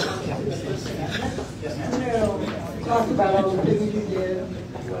question when it comes to this amendment. You talked about all the things you did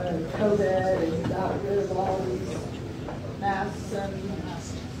with COVID, and you got rid of all these masks and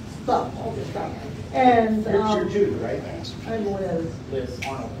stuff, all this stuff. And you're Judy, right? I'm Liz. Liz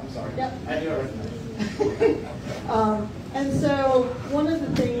Arnold, I'm sorry. Yep. I knew I recognized you. And so one of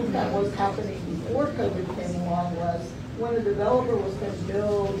the things that was happening before COVID came along was when a developer was going to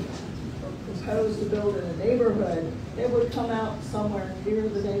build or proposed to build in a neighborhood, they would come out somewhere near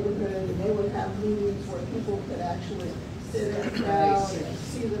the neighborhood and they would have meetings where people could actually sit in a crowd and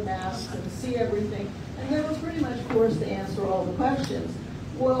see the masks and see everything. And they were pretty much forced to answer all the questions.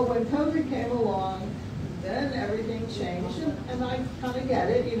 Well, when COVID came along, then everything changed, and I kind of get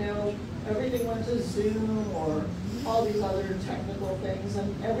it, everything went to Zoom or all these other technical things,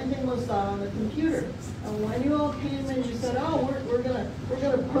 and everything was done on the computer. And when you all came in, you said, "Oh, we're gonna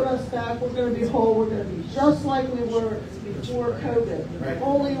put us back. We're gonna be whole. We're gonna be just like we were before COVID." Right.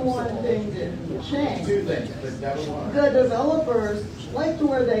 Only one thing didn't change. Two things. The developers liked to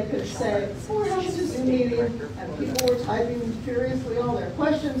where they could say, "Oh, we're having this meeting," and people were typing furiously all their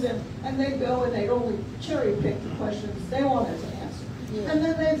questions in, and they'd go and they'd only cherry pick the questions they wanted to answer. And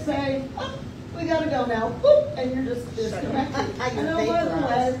then they'd say, "Oh, we gotta go now," boop, and you're just disconnected. And oh, by the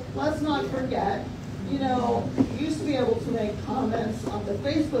way, let's not forget, you used to be able to make comments on the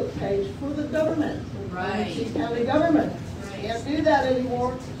Facebook page for the government, Right. county government. Can't do that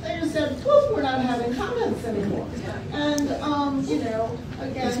anymore. They just said, "Whoop, we're not having comments anymore." And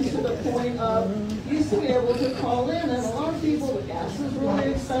again, to the point of, used to be able to call in, and a lot of people, the gas is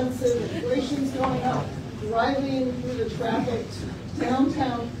really expensive, inflation's going up, driving through the traffic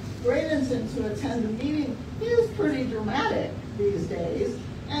downtown Bradenton to attend a meeting is pretty dramatic these days.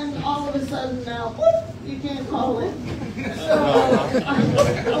 And all of a sudden now, whoop, you can't call in. So,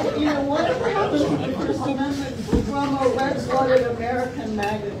 whatever happened to the First Amendment from a red-blooded American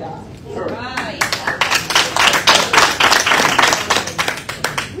MAGA guy? Sure. Right.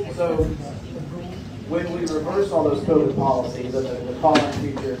 So when we reversed all those COVID policies, and the call-in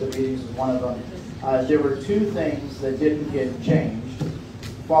feature at the meetings was one of them, there were two things that didn't get changed.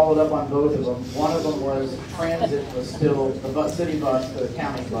 Followed up on both of them. One of them was transit was still, the city bus, the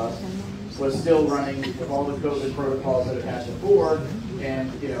county bus, was still running with all the COVID protocols that it had before.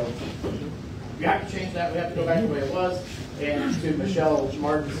 And, you have to change that. We have to go back to the way it was. And to Michelle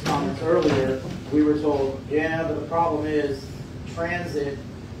Martin's comments earlier, we were told, yeah, but the problem is transit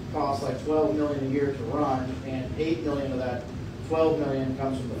costs like $12 million a year to run, and $8 million of that $12 million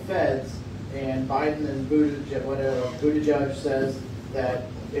comes from the feds. And Biden and Buttigieg says that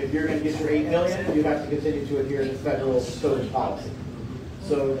if you're going to get your $8 million, you have to continue to adhere to federal COVID policy.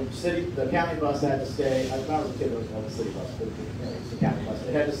 So the county bus had to stay. I thought it was the city bus, but it's the county bus.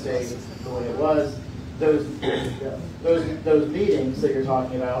 It had to stay the way it was. Those meetings that you're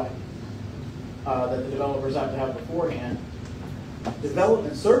talking about that the developers have to have beforehand.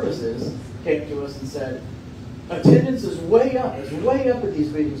 Development Services came to us and said, attendance is way up. It's way up at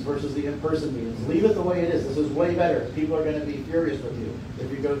these meetings versus the in-person meetings. Leave it the way it is. This is way better. People are going to be furious with you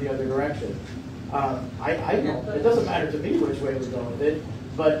if you go the other direction. It doesn't matter to me which way we go with it,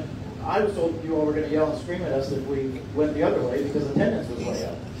 but I was told you all were going to yell and scream at us if we went the other way because attendance was way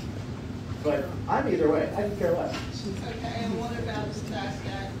up. But I'm either way. I can care less. Okay, and what about the fact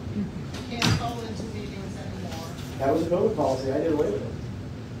that you can't call into meetings anymore? That was a COVID policy. I did away with it.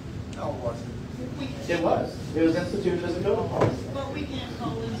 No, it wasn't. It was. It was instituted as a COVID policy. But we can't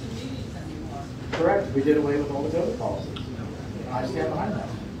call into meetings anymore. Correct. We did away with all the COVID policies. And I stand behind that.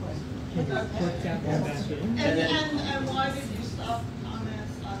 And why did you stop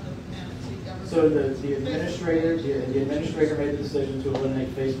comments on the Manatee government? So the administrator made the decision to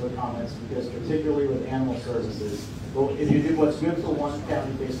eliminate Facebook comments because particularly with animal services, well, if you do what's good for one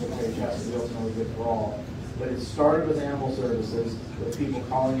county Facebook page has to be ultimately good for all. But it started with animal services, with people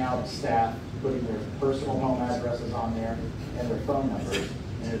calling out staff, putting their personal home addresses on there and their phone numbers.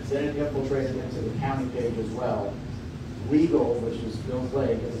 And it's then infiltrated into the county page as well. Legal, which is Bill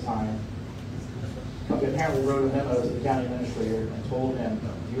Blake at the time, apparently wrote a memo to the county administrator and told him,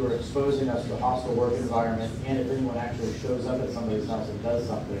 you are exposing us to a hostile work environment, and if anyone actually shows up at somebody's house and does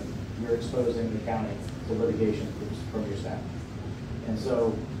something, you're exposing the county to litigation from your staff. And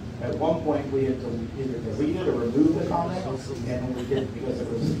so at one point we had to either delete it or remove the comment, and when we did, because it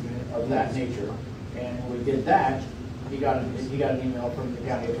was of that nature. And when we did that, he got an email from the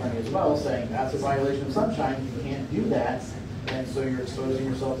county attorney as well saying that's a violation of sunshine, you can't do that, and so you're exposing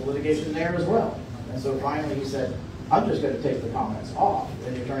yourself to litigation there as well. And so finally he said, I'm just going to take the comments off.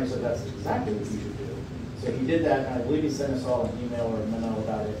 And the attorney said that's exactly what you should do. So he did that, and I believe he sent us all an email or a memo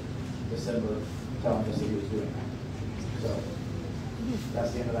about it in December telling us that he was doing that. So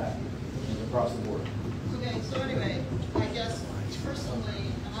that's the end of that. It was across the board. Okay, so anyway, I guess personally,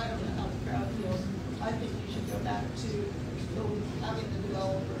 and I don't know how the crowd feels, I think you should go back to having the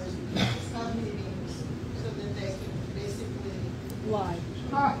developers have meetings so that they can basically lie.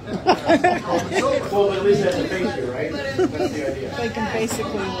 Well, at least that's a face here, right? That's the idea. They can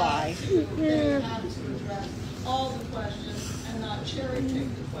basically lie. They have to address all the questions and not cherry pick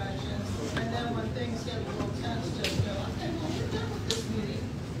the questions. And then when things get a little tense, just go, okay, well, we're done with this meeting.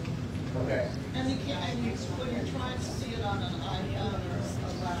 Okay. And you can't, and when you're trying to see it on an iPhone or a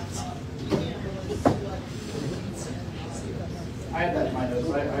laptop, you can't really see like. I had that in my notes.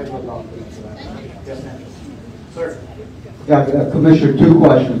 I wrote off for that. Yes, ma'am. Sir. Yeah, Commissioner, two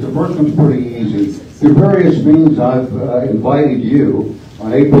questions. The first one's pretty easy. Through various means, I've invited you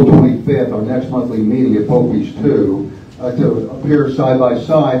on April 25th, our next monthly meeting at Popey's 2, to appear side by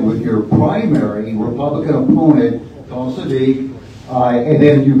side with your primary Republican opponent, Tom Sadiq, and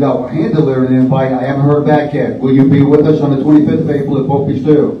then you got hand-delivered an invite. I haven't heard back yet. Will you be with us on the 25th of April at Popey's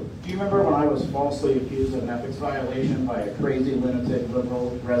 2? Do you remember when I was falsely accused of an ethics violation by a crazy lunatic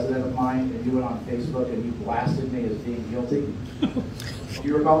liberal resident of mine, and you went on Facebook and you blasted me as being guilty? Do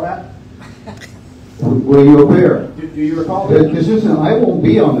you recall that? Will you appear? Do you recall that? This isn't, I won't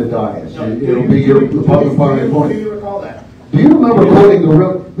be on the dais. No, It'll be your Republican Party appointment. Do you recall that? Do you remember quoting the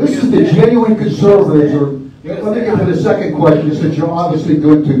real, this is the genuine conservatives, or, let me get to the second question, since you're obviously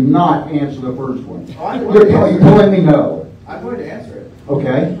going to not answer the first one. You're telling me no. I'm going to answer it.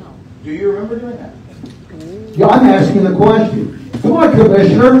 Okay. Do you remember doing that? Yeah, I'm asking the question. Come on,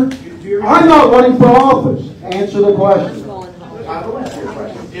 Commissioner. I'm not running for office. Answer the question. I will answer your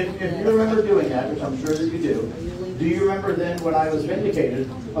question. If you remember doing that, which I'm sure that you do you remember then when I was vindicated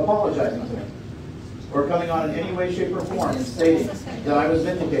apologizing to me? Or coming on in any way, shape, or form and stating that I was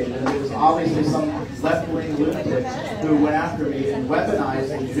vindicated and it was obviously some left-wing lunatic who went after me and weaponized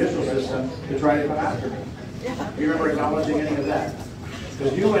the judicial system to try to come after me? Do you remember acknowledging any of that?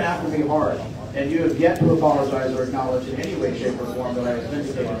 Because you went after me hard, and you have yet to apologize or acknowledge in any way, shape, or form that I was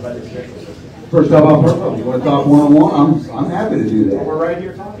vindicated by the judicial system. First time I've heard from you. You want to talk one-on-one? I'm happy to do that. Well, we're right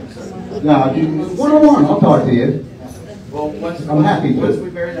here talking, sir. No, one-on-one, I'll talk to you. Well, I'm happy to. Once we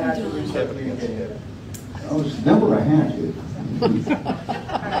bury the hatchet, we start communicating. I was never a hatchet.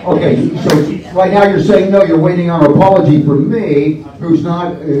 Okay, so right now you're saying no, you're waiting on an apology from me, who's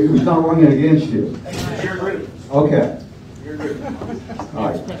not running against you. You're agreed. Okay. You're agreed. All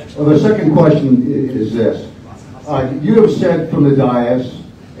right. Well, the second question is this. You have said from the dais,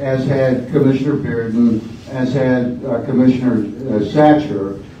 as had Commissioner Bearden, as had Commissioner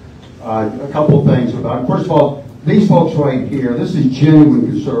Satcher, a couple things about, first of all, these folks right here, this is genuine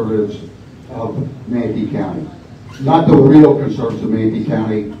conservatives of Manatee County. Not the real conservatives of Manatee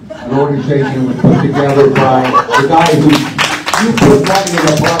County, an organization that was put together by the guy who you put money in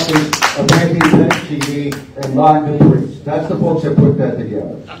the pockets of Manatee TV and Ron Dupree. That's the folks that put that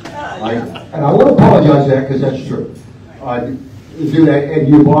together. Right? And I want to apologize for that because that's true. Do that, and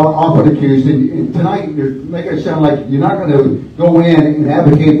you've often accused, and tonight you're making it sound like you're not going to go in and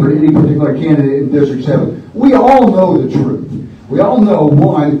advocate for any particular candidate in District 7. We all know the truth. We all know,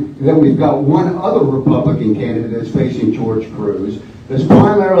 one, that we've got one other Republican candidate that's facing George Cruz. That's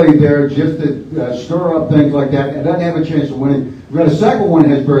primarily there just to stir up things like that and doesn't have a chance of winning. We've got a second one that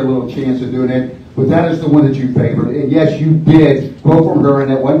has very little chance of doing it, but that is the one that you favored. And yes, you did vote for her, and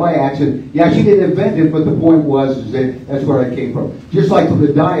that went by accident. Yeah, she didn't invent it, but the point was is that that's where it came from. Just like from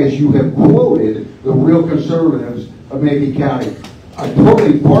the dais, you have quoted the real conservatives of Manatee County. A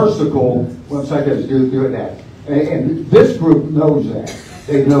totally farcical website that's doing that. And this group knows that.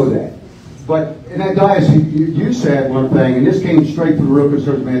 They know that. But in that dais, you said one thing, and this came straight from the real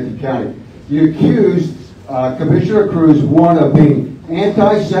conservatives of Manatee County. You accused Commissioner Cruz, one, of being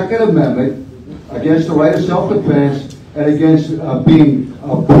anti-Second Amendment, against the right of self-defense, and against being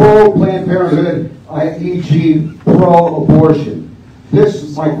pro-Planned Parenthood, e.g. pro-abortion.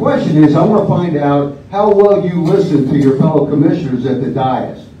 My question is, I want to find out how well you listen to your fellow commissioners at the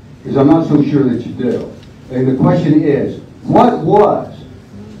dais, because I'm not so sure that you do. And the question is, what was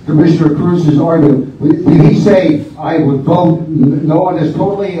Commissioner Cruz's argument? Did he say, I would vote no on this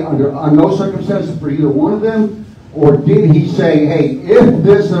totally, under no circumstances for either one of them? Or did he say, hey, if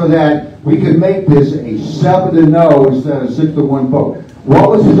this or that, we could make this a 7-0 instead of 6-1 vote? What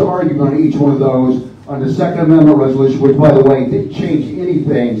was his argument on each one of those on the Second Amendment resolution, which, by the way, didn't change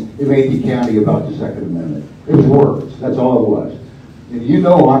anything in Manatee County about the Second Amendment? It was words. That's all it was. And you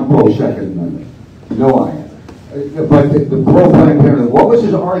know I'm pro-Second Amendment. You know I am. But the pro-Planned Parenthood, what was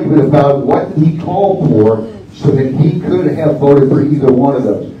his argument about what did he call for so that he could have voted for either one of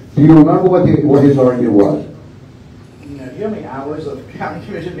those? Do you remember what his argument was? You know, do you know how many hours of county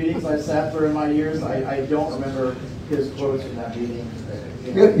commission meetings I sat through in my years? I don't remember his quotes in that meeting.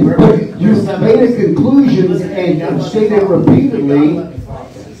 You made a conclusion and stated repeatedly.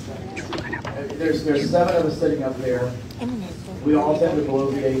 There's 7 of us sitting up there. We all tend to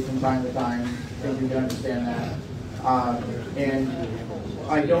bloviate from time to time. I think you can understand that. And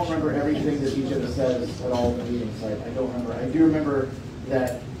I don't remember everything that each of us says at all the meetings. I don't remember. I do remember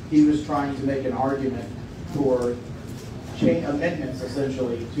that he was trying to make an argument for amendments,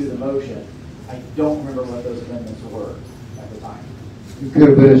 essentially, to the motion. I don't remember what those amendments were at the time. It could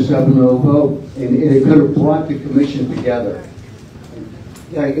have been a 7-0 vote, and it could have brought the commission together.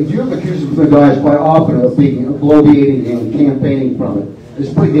 Yeah, if you have accused the guys quite often of being bloviating and campaigning from it,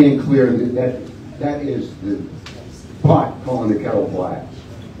 it's pretty damn clear that is the pot calling the kettle black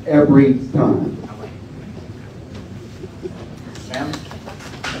every time. Ma'am?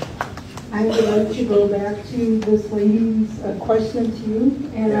 I would like to go back to this lady's question to you,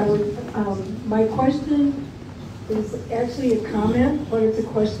 and I would, my question is actually a comment, but it's a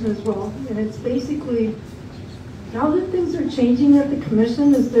question as well, and it's basically, now that things are changing at the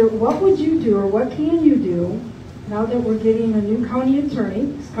commission, what would you do, or what can you do, now that we're getting a new county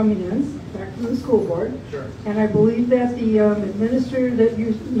attorney is coming in, back from the school board? Sure. And I believe that the administrator that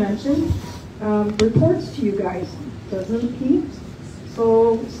you mentioned reports to you guys, doesn't he?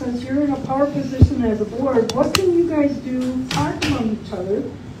 So since you're in a power position as a board, what can you guys do, talk among each other,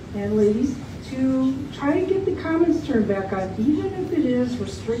 and ladies, to try to get the comments turned back on, even if it is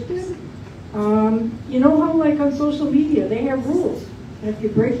restricted? You know how, like on social media, they have rules. And if you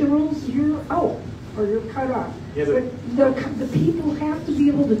break the rules, you're out or you're cut off. Yeah, but the people have to be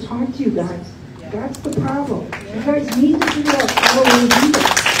able to talk to you guys. That's the problem. You guys need to figure out how to do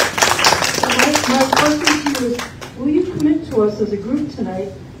that. So my question to you is, will you commit to us as a group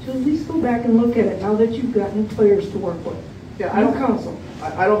tonight to at least go back and look at it now that you've gotten players to work with? Yeah, council.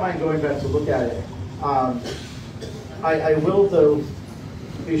 I don't mind going back to look at it. I will, though,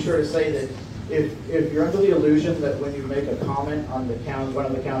 be sure to say that if you're under the illusion that when you make a comment on the county, one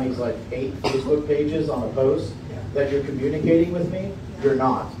of the county's like 8 Facebook pages on a post, that you're communicating with me, you're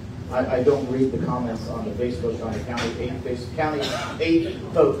not. I don't read the comments on the Facebook on the county 8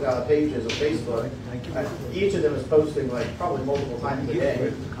 pages of Facebook. Each of them is posting like probably multiple times a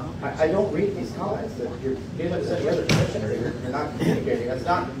day. I don't read these comments that you're dealing with any other commissioner. You're not communicating. That's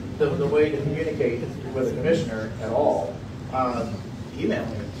not the way to communicate with a commissioner at all. Email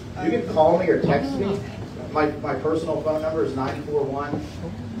me. You can call me or text me. My personal phone number is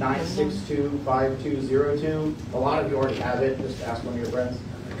 941-962-5202. A lot of you already have it. Just ask one of your friends.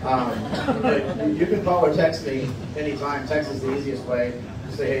 But you can call or text me anytime. Text is the easiest way.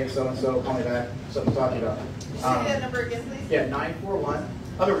 Just say, hey, so-and-so, call me back. Something to talk about. Say that number again, please. Yeah, 941.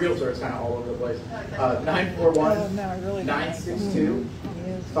 I'm a realtor. It's kind of all over the place.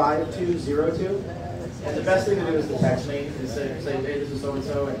 941-962-5202. And the best thing to do is to text me and say, hey, this is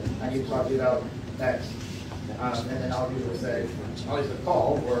so-and-so, and I need to talk to you about X. And then I'll usually say, I'll either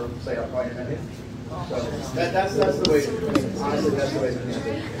call or say, I'll call you in a minute. So that's the way to communicate. Honestly, that's the way to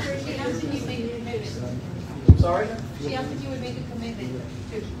communicate. sorry? She asked if you would make a commitment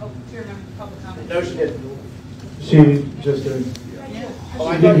to remember public comment. No, she didn't. She just did. Oh,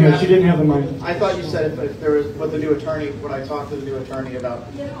 I She thought you didn't asked- have the mic. I thought you said if there was, what the new attorney, when I talked to the new attorney about.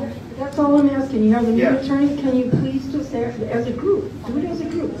 That's all I'm asking. You have a new Yeah. attorney, can you please just act as a group? Do it as a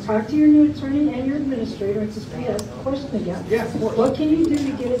group. Talk to your new attorney and your administrator and just ask the question again. Yeah, of course. What can you do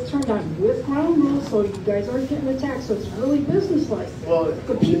to get it turned on with ground rules so you guys aren't getting attacked, so it's really businesslike? Well,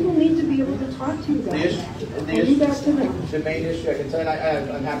 The people need to be able to talk to you the guys. issue, And you back to them. the main issue, I can tell you,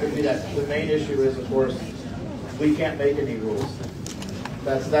 I'm happy to do that. The main issue is, of course, we can't make any rules.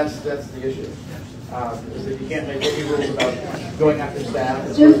 That's the issue. Is that you can't make any rules about going after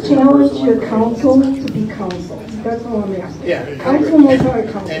staff. Just challenge your council to be council. That's all I'm asking. Yeah. Council knows how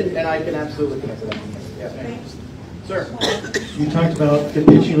to counsel. And I can absolutely commit to that. Yes, ma'am. Sir. You talked about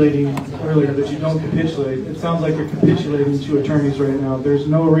capitulating earlier, that you don't capitulate. It sounds like you're capitulating to attorneys right now. There's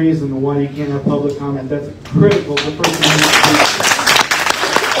no reason why you can't have public comment. That's critical to First Amendment.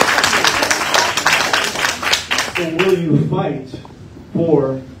 So will you fight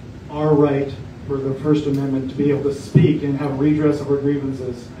for our right for the First Amendment to be able to speak and have redress of our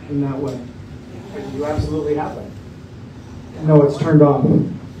grievances in that way? You absolutely have that. No, it's turned off.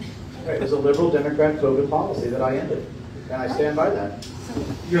 It's a liberal Democrat COVID policy that I ended, and I stand by that.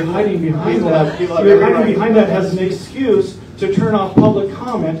 You're hiding behind that. You're hiding behind that as an excuse to turn off public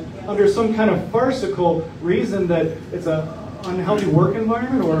comment under some kind of farcical reason that it's an unhealthy work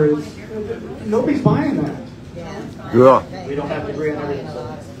environment, or it's, nobody's buying that. Yeah. We don't have to agree on everything.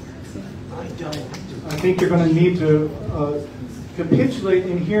 I think you're going to need to capitulate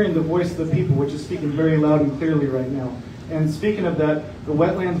in hearing the voice of the people, which is speaking very loud and clearly right now. And speaking of that, the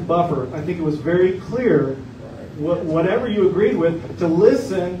wetlands buffer, I think it was very clear, whatever you agreed with, to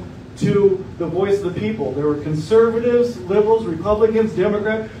listen to the voice of the people. There were conservatives, liberals, Republicans,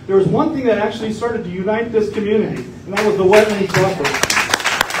 Democrats. There was one thing that actually started to unite this community, and that was the wetlands buffer.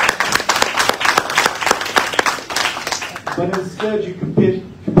 But instead, you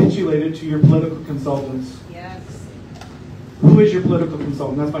capitulated to your political consultants. Yes. Who is your political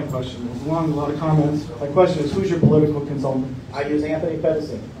consultant? That's my question. There's a lot of comments. My question is, who's your political consultant? I use Anthony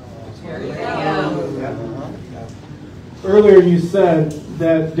Pedicini. Earlier you said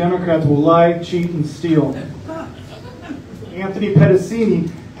that Democrats will lie, cheat, and steal. Anthony Pedicini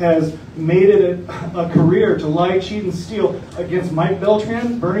has made it a career to lie, cheat, and steal against Mike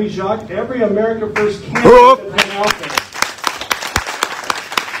Beltran, Bernie Jacques, every America First candidate that's been out there.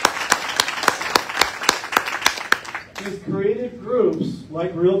 He's created groups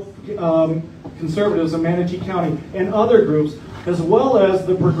like Real Conservatives in Manatee County and other groups, as well as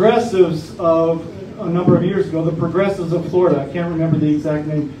the progressives of a number of years ago, the progressives of Florida. I can't remember the exact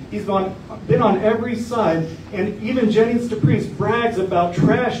name. He's been on every side, and even Jennings DePriest brags about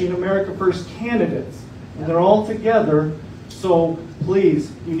trashing America First candidates. And they're all together, so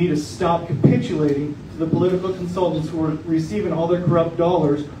please, you need to stop capitulating to the political consultants who are receiving all their corrupt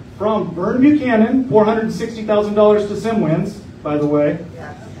dollars from Vern Buchanan, $460,000 to Simwins, by the way.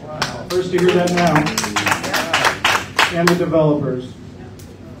 First to hear that now. And the developers.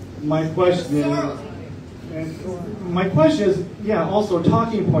 My question is, yeah, also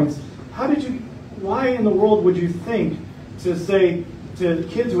talking points. Why in the world would you think to say to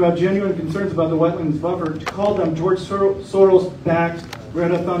kids who have genuine concerns about the wetlands buffer to call them George Soros-backed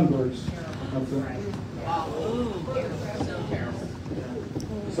Greta Thunbergs? That's it.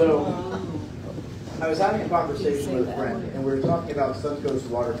 So, I was having a conversation with a friend, and we were talking about Suncoast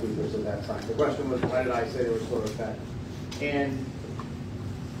water keepers at that time. The question was, why did I say they were Soros-backed? And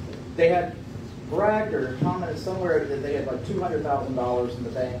they had bragged or commented somewhere that they had like $200,000 in the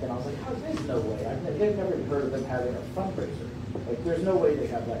bank, and I was like, oh, there's no way. They've never even heard of them having a fundraiser. Like, there's no way they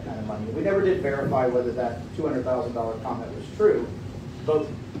have that kind of money. We never did verify whether that $200,000 comment was true, but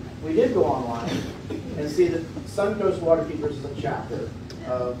we did go online and see that Suncoast Waterkeepers is a chapter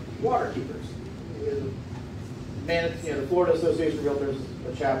of Waterkeepers. The Florida Association of Realtors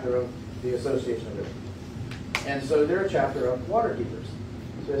is a chapter of the Association of Realtors. And so they're a chapter of Waterkeepers.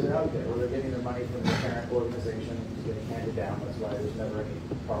 So they said, okay, well, they're getting their money from the parent organization, it's getting handed down, that's why there's never any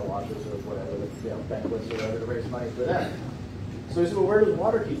car washes or whatever, banquets or whatever to raise money for them. So we said, well, where does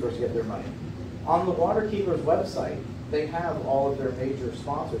Waterkeepers get their money? On the Waterkeepers website, they have all of their major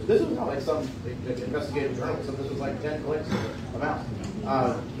sponsors. This was not like some investigative journalism, this was like 10 clicks amount.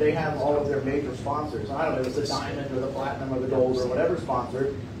 They have all of their major sponsors. I don't know, it's the diamond or the platinum or the gold or whatever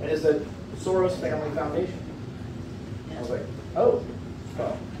sponsor, and it's the Soros Family Foundation. I was like, oh,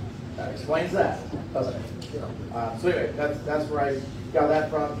 well, that explains that, doesn't it? So anyway, that's where I got that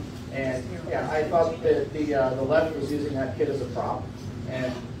from, and yeah, I thought that the left was using that kid as a prop,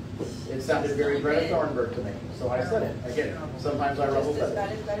 and It sounded very Greta Thunberg to me, so I said it. I get it. Sometimes I ruffle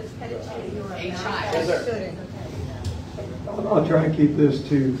feathers. Yes, sir. I'll try and keep this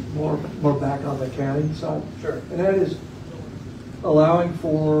to more back on the county side. Sure. And that is allowing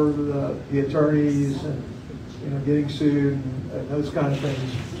for the attorneys and getting sued and those kind of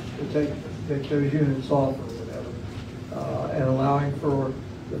things to take those units off or whatever, and allowing for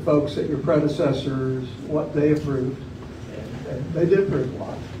the folks at your predecessors what they approved, and they did approve a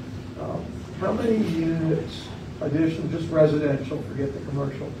lot. How many units, additional, just residential, forget the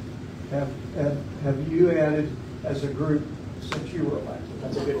commercial, have you added as a group since you were elected?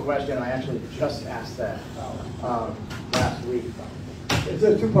 That's a good question. I actually just asked that last week. It's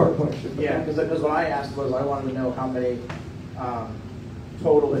a two-part question. Yeah, because what I asked was I wanted to know how many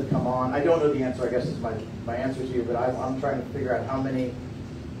total had come on. I don't know the answer, I guess is my answer to you, but I'm trying to figure out how many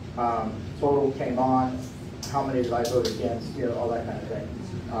total came on, how many did I vote against, all that kind of thing.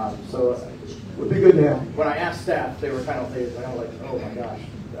 So it would be good to have. When I asked staff, they were kind of like, oh my gosh,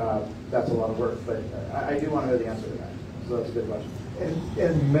 that's a lot of work. But I do want to know the answer to that. So that's a good question.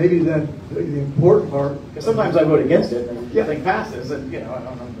 And maybe then the important part. Because sometimes I vote against it, and the thing passes, and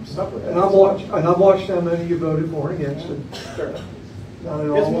I'm stuck with it. And I've watched how many you voted for and against it. Sure. Not at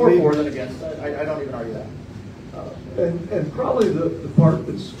all. It's more for than against. I don't even argue that. And probably the part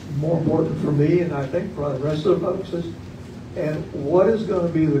that's more important for me, and I think for the rest of the folks, is, and what is going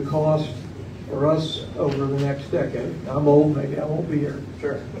to be the cost for us over the next decade? I'm old, maybe I won't be here.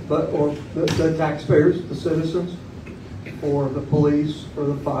 Sure. Or the taxpayers, the citizens, for the police, for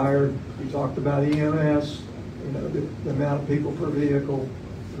the fire. We talked about EMS, the amount of people per vehicle,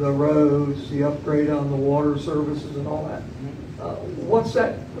 the roads, the upgrade on the water services and all that. What's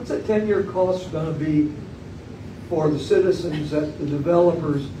that 10-year cost going to be for the citizens that the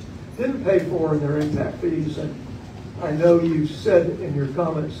developers didn't pay for in their impact fees? And I know you said in your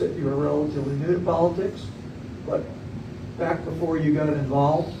comments that you were relatively new to politics, but back before you got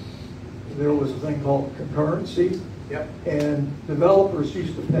involved, there was a thing called concurrency. Yep. And developers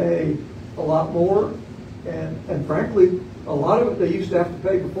used to pay a lot more, and frankly, a lot of it they used to have to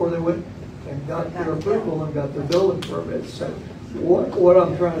pay before they went and got their approval and got their building permits. So what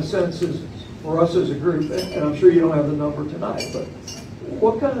I'm trying to sense is, for us as a group, and I'm sure you don't have the number tonight, but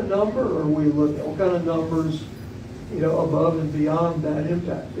what kind of number are we looking at? What kind of numbers, above and beyond that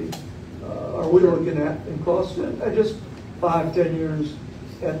impact fee, are we looking at in cost? And just 5-10 years,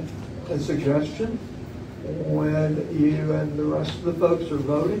 and suggestion when you and the rest of the folks are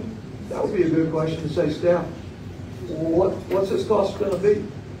voting, that would be a good question to say, staff, what's this cost going to be?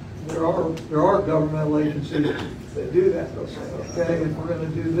 There are governmental agencies that do that. They'll say, okay, if we're going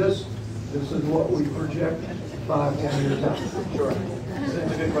to do this, this is what we project 5-10 years out. Sure.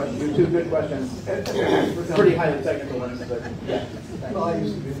 It's a good question. Two good questions. Pretty highly technical ones, but yeah. Well, I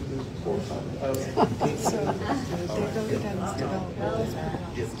used to be in business before.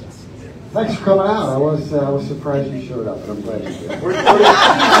 Thanks for coming out. I was surprised you showed up, but I'm glad you did. We're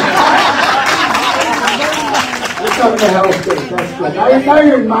coming to help. That's good. Now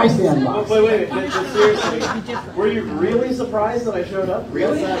you're in my sandbox. Wait. Seriously, were you really surprised that I showed up?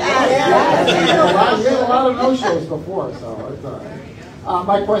 Really? Yeah. We had a lot of no-shows before, so it's all right.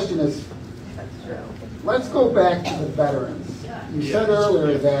 My question is, let's go back to the veterans. You said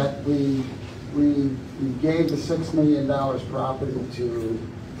earlier that we gave the $6 million property to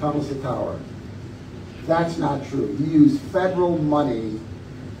Thomas Tower. That's not true. You used federal money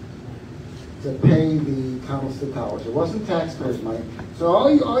to pay the Thomas Towers. It wasn't taxpayers' money. So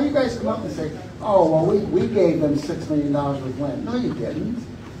all you guys come up and say, oh, well, we gave them $6 million worth of land. No, you didn't.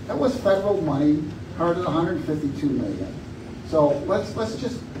 That was federal money, part of the $152 million. So let's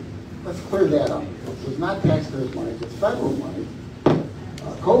clear that up. It was not taxpayers' money. It's federal money.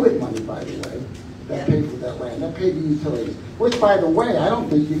 COVID money, by the way, that paid for that land. That paid the utilities. Which, by the way, I don't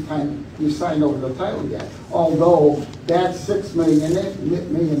think you signed over the title yet. Although that $6 million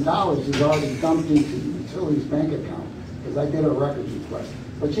is already dumped into the utilities bank account, because I did a records request.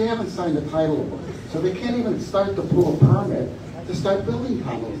 But you haven't signed the title over it. So they can't even start to pull a permit to start building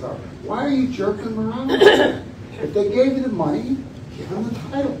condos out. Why are you jerking them around? If they gave you the money, give them the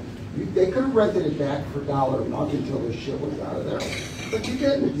title. They could have rented it back for $1 a month until this shit was out of there. But you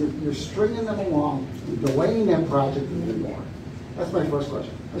didn't. You're stringing them along. You're delaying that project even more. That's my first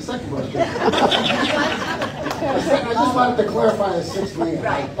question. My second question. I just wanted to clarify the $6 million.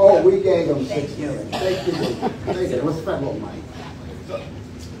 Right. Oh, we gave them $6 million. They did. It was federal money. The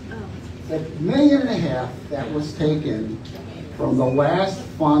 $1.5 million that was taken from the last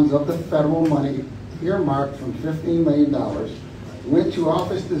funds of the federal money earmarked from $15 million went to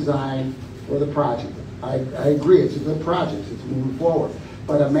office design for the project. I agree, it's a good project, it's moving forward.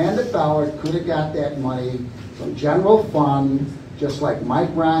 But Amanda Ballard could have got that money from general fund, just like Mike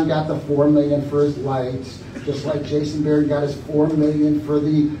Ron got the $4 million for his lights, just like Jason Baird got his $4 million for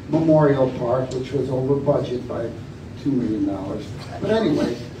the Memorial Park, which was over budget by $2 million. But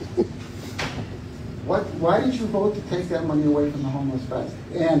anyway, why did you vote to take that money away from the homeless vets?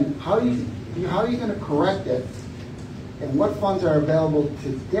 And how are you going to correct it? And what funds are available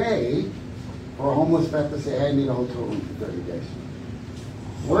today for a homeless vet to say, hey, I need a hotel room for 30 days?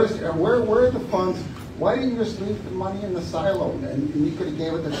 Where are the funds? Why didn't you just leave the money in the silo? And you could have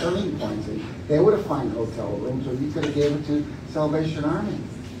gave it to Turning Points, and they would have found hotel rooms, or you could have gave it to Salvation Army.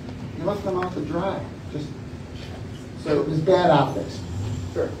 You left them out to dry. So it was bad optics.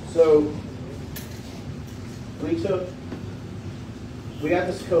 Sure. So we got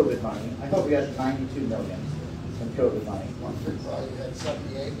this COVID money. I thought we got 92 million in COVID money. You had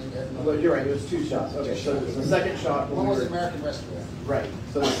 78, and Well, you're right. It was 2 shots. Okay, so the second shot. What was American Rescue? Right.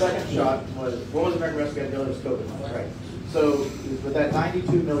 So the second shot was, what was American Rescue? The other was COVID money. Right. So with that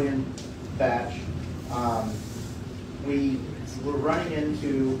 92 million batch, we were running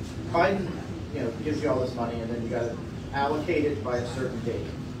into Biden. Gives you all this money, and then you got to allocate it by a certain date.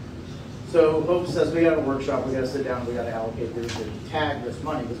 So Hope says we got a workshop. We got to sit down. We got to allocate this and tag this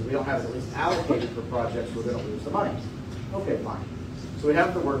money, because if we don't have it at least allocated for projects, we're going to lose the money. Okay, fine. So we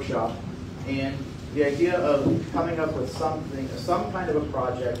have the workshop, and the idea of coming up with some kind of a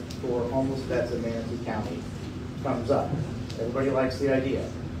project for homeless vets in Manatee County comes up. Everybody likes the idea.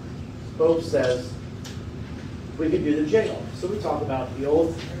 Hope says we could do the jail. So we talk about the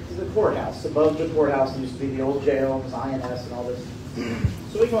courthouse. Above the courthouse used to be the old jail, it was INS and all this.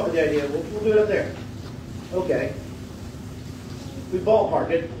 So we come up with the idea, we'll do it up there. Okay. We ballpark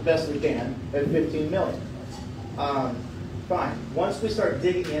it the best we can at 15 million. Fine. Once we start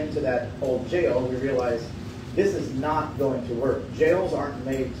digging into that old jail, we realize this is not going to work. Jails aren't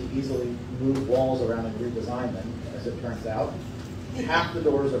made to easily move walls around and redesign them, as it turns out. Half the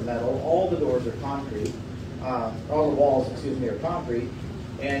doors are metal, all the doors are concrete, all the walls, are concrete,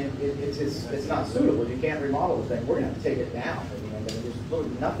 and it's not suitable. You can't remodel the thing. We're going to have to take it down. There's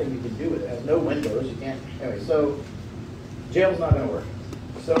literally nothing you can do with it. It has no windows. You can't. Anyway, so jail's not going to work.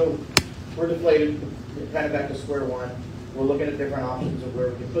 So we're deflated, kind of back to square one. We're looking at different options of where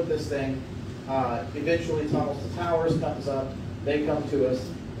we can put this thing. Eventually, Tunnels to Towers comes up. They come to us,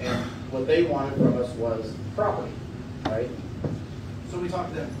 and what they wanted from us was property, right? So we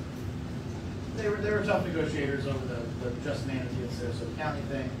talked to them. They were tough negotiators over the Just Manatee and Sarasota County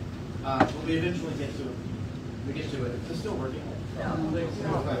thing. But we eventually get to it. We get to it. Is it still working? No. I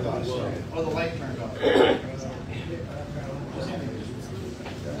thought so. Oh, the light turned off.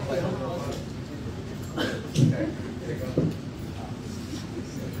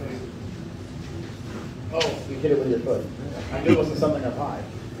 Oh, you hit it with your foot. I knew it wasn't something up high.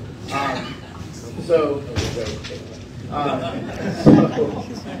 So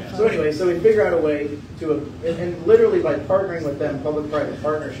anyway, so we figure out a way to, and literally by partnering with them, public-private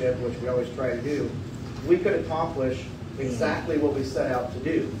partnership, which we always try to do, we could accomplish exactly what we set out to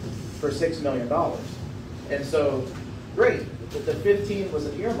do for $6 million. And so, great, the 15 was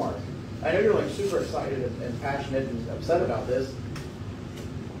an earmark. I know you're like super excited and passionate and upset about this,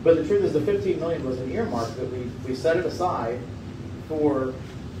 but the truth is the 15 million was an earmark that we set it aside to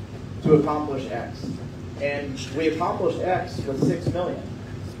accomplish X. And we accomplished X with 6 million.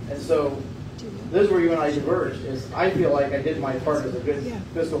 And so this is where you and I diverged, is I feel like I did my part as a good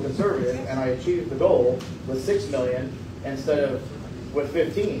fiscal conservative, and I achieved the goal with 6 million instead of with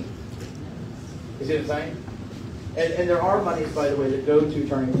 15. You see what I'm saying? And there are monies, by the way, that go to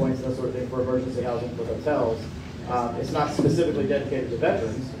Turning Points and that sort of thing for emergency housing for hotels. It's not specifically dedicated to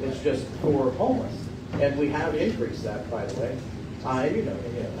veterans, it's just for homeless. And we have increased that, by the way. And you know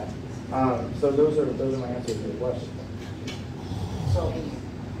that. So those are my answers to the question. So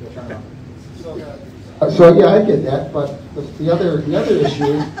yeah, I get that, but the other issue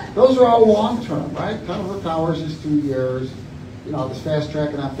is those are all long term, right? Tunnel to Towers is 2 years. You know, this fast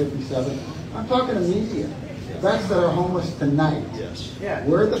tracking on 57. I'm talking immediate. Vets that are homeless tonight. Yes. Yeah.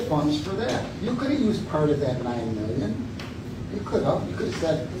 Where are the funds for that? You could have used part of that $9 million. You could have. You could have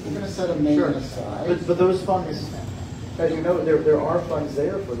said we're going to set $1 million aside. But those funds, as you know, there are funds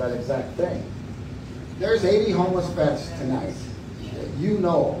there for that exact thing. There's 80 homeless vets tonight that you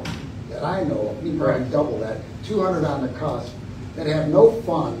know, that I know, me probably double that, 200 on the cusp, that have no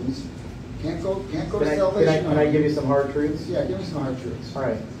funds, can't go to Salvation. Can I give you some hard truths? Yeah, give me some hard truths. All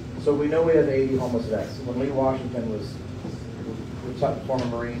right. So we know we have 80 homeless vets. When Lee Washington was former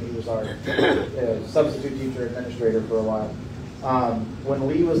Marine, he was our substitute teacher administrator for a while. When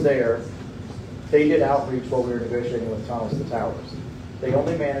Lee was there, they did outreach while we were negotiating with Tunnels to Towers. they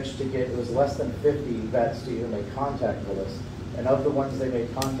only managed to get, it was less than 50 vets to even make contact with us. And of the ones they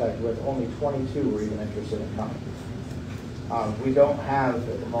made contact with, only 22 were even interested in coming. We don't have,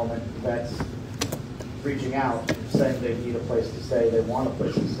 at the moment, vets reaching out, saying they need a place to stay, they want a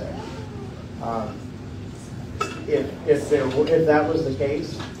place to stay. If that was the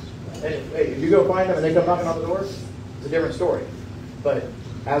case, if you go find them and they come knocking on the door, it's a different story. But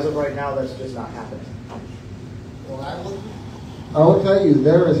as of right now, that's just not happening. Well, I will tell you,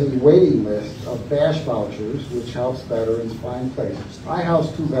 there is a waiting list of BASH vouchers, which helps veterans find places. I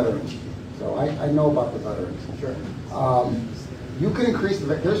house 2 veterans, so I know about the veterans. Sure. You can increase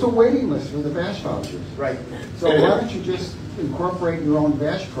there's a waiting list for the BASH vouchers. Right. So why don't you just incorporate your own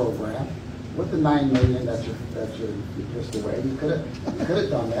BASH program with the $9 million that you're just away? You could have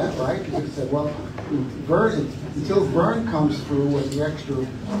done that, right? You could have said, well, until Vern comes through with the extra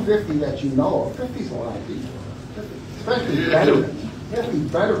 50 that you know of. 50's a lot of people, especially veterans. 50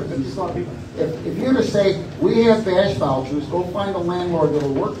 veterans. If you were to say, we have BASH vouchers, go find a landlord that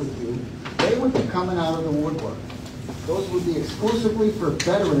will work with you, they would be coming out of the woodwork. Those would be exclusively for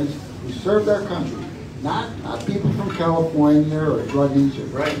veterans who served our country, not people from California or druggies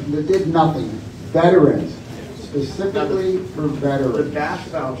that did nothing. Veterans, specifically for veterans. The BASH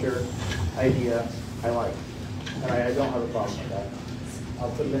voucher idea, I like, and I don't have a problem with that.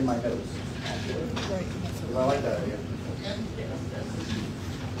 I'll put it in my notes, actually, because I like that idea.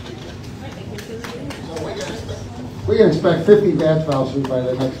 We can expect 50 BASH vouchers by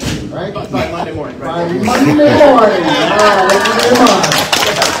the next meeting, right? By Monday morning, right? By Monday morning.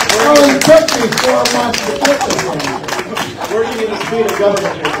 It only took me 4 months to get this one. Working in the speed of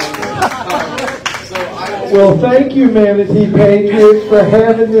government. Well, thank you, Manatee Patriots, for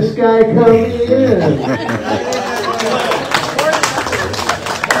having this guy come in.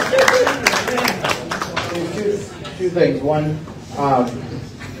 Two things. One,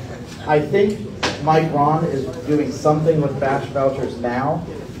 I think Mike Ron is doing something with BASH vouchers now,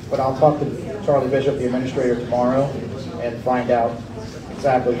 but I'll talk to Charlie Bishop, the administrator, tomorrow and find out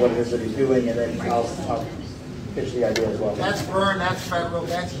exactly what it is that he's doing, and then I'll pitch the idea as well. That's Vern, that's federal,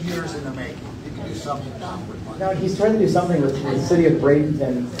 that's years in the making. You can do something now with money. No, he's trying to do something with the city of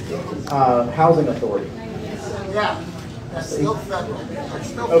Bradenton Housing Authority. Yeah, that's still federal. That's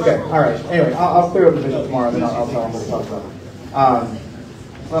still Okay, federal. all right. Anyway, I'll clear up the vision tomorrow, and then I'll tell him what to talk about.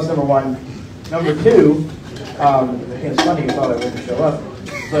 That's number one. Number two, it's funny you thought I wouldn't show up,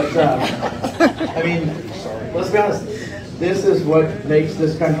 but I mean, let's be honest. This is what makes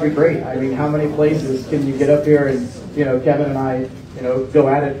this country great. I mean, how many places can you get up here and, Kevin and I, go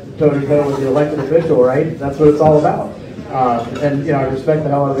at it toe-to-toe with the elected official, right? That's what it's all about. And, I respect the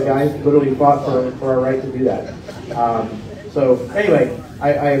hell out of the guys who literally fought for our right to do that. So, anyway,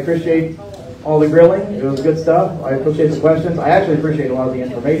 I appreciate all the grilling. It was good stuff. I appreciate the questions. I actually appreciate a lot of the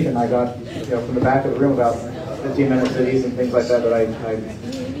information I got, from the back of the room about 15-minute cities and things like that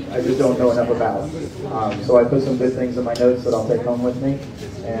I just don't know enough about. So I put some good things in my notes that I'll take home with me,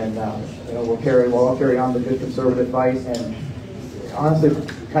 and we'll all carry on the good conservative fight. And honestly,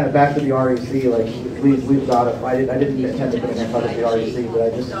 kind of back to the REC, like we've got it. I didn't intend to put in front of the REC, but I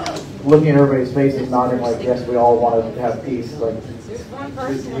just looking at everybody's faces, nodding like yes, we all want to have peace. Like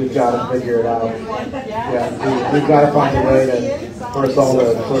we've got to figure it out. Yeah, we've got to find a way for us all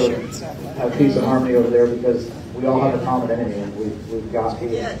to sort of have peace and harmony over there, because we all have a common enemy, and we have to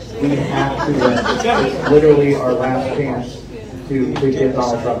win. It's literally our last chance to get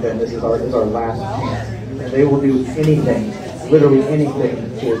Donald Trump in. This is our last chance, and they will do anything, literally anything,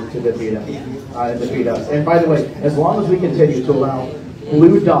 to defeat him and defeat us. And by the way, as long as we continue to allow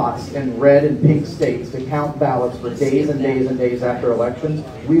blue dots in red and pink states to count ballots for days and days and days after elections,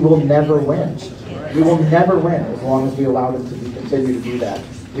 we will never win. We will never win as long as we allow them to continue to do that.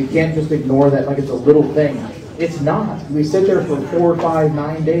 We can't just ignore that like it's a little thing. It's not. We sit there for 4, 5,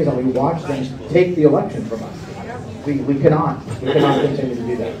 9 days and we watch them take the election from us. We cannot continue to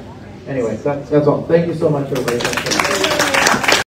do that. Anyway, that's all. Thank you so much, everybody.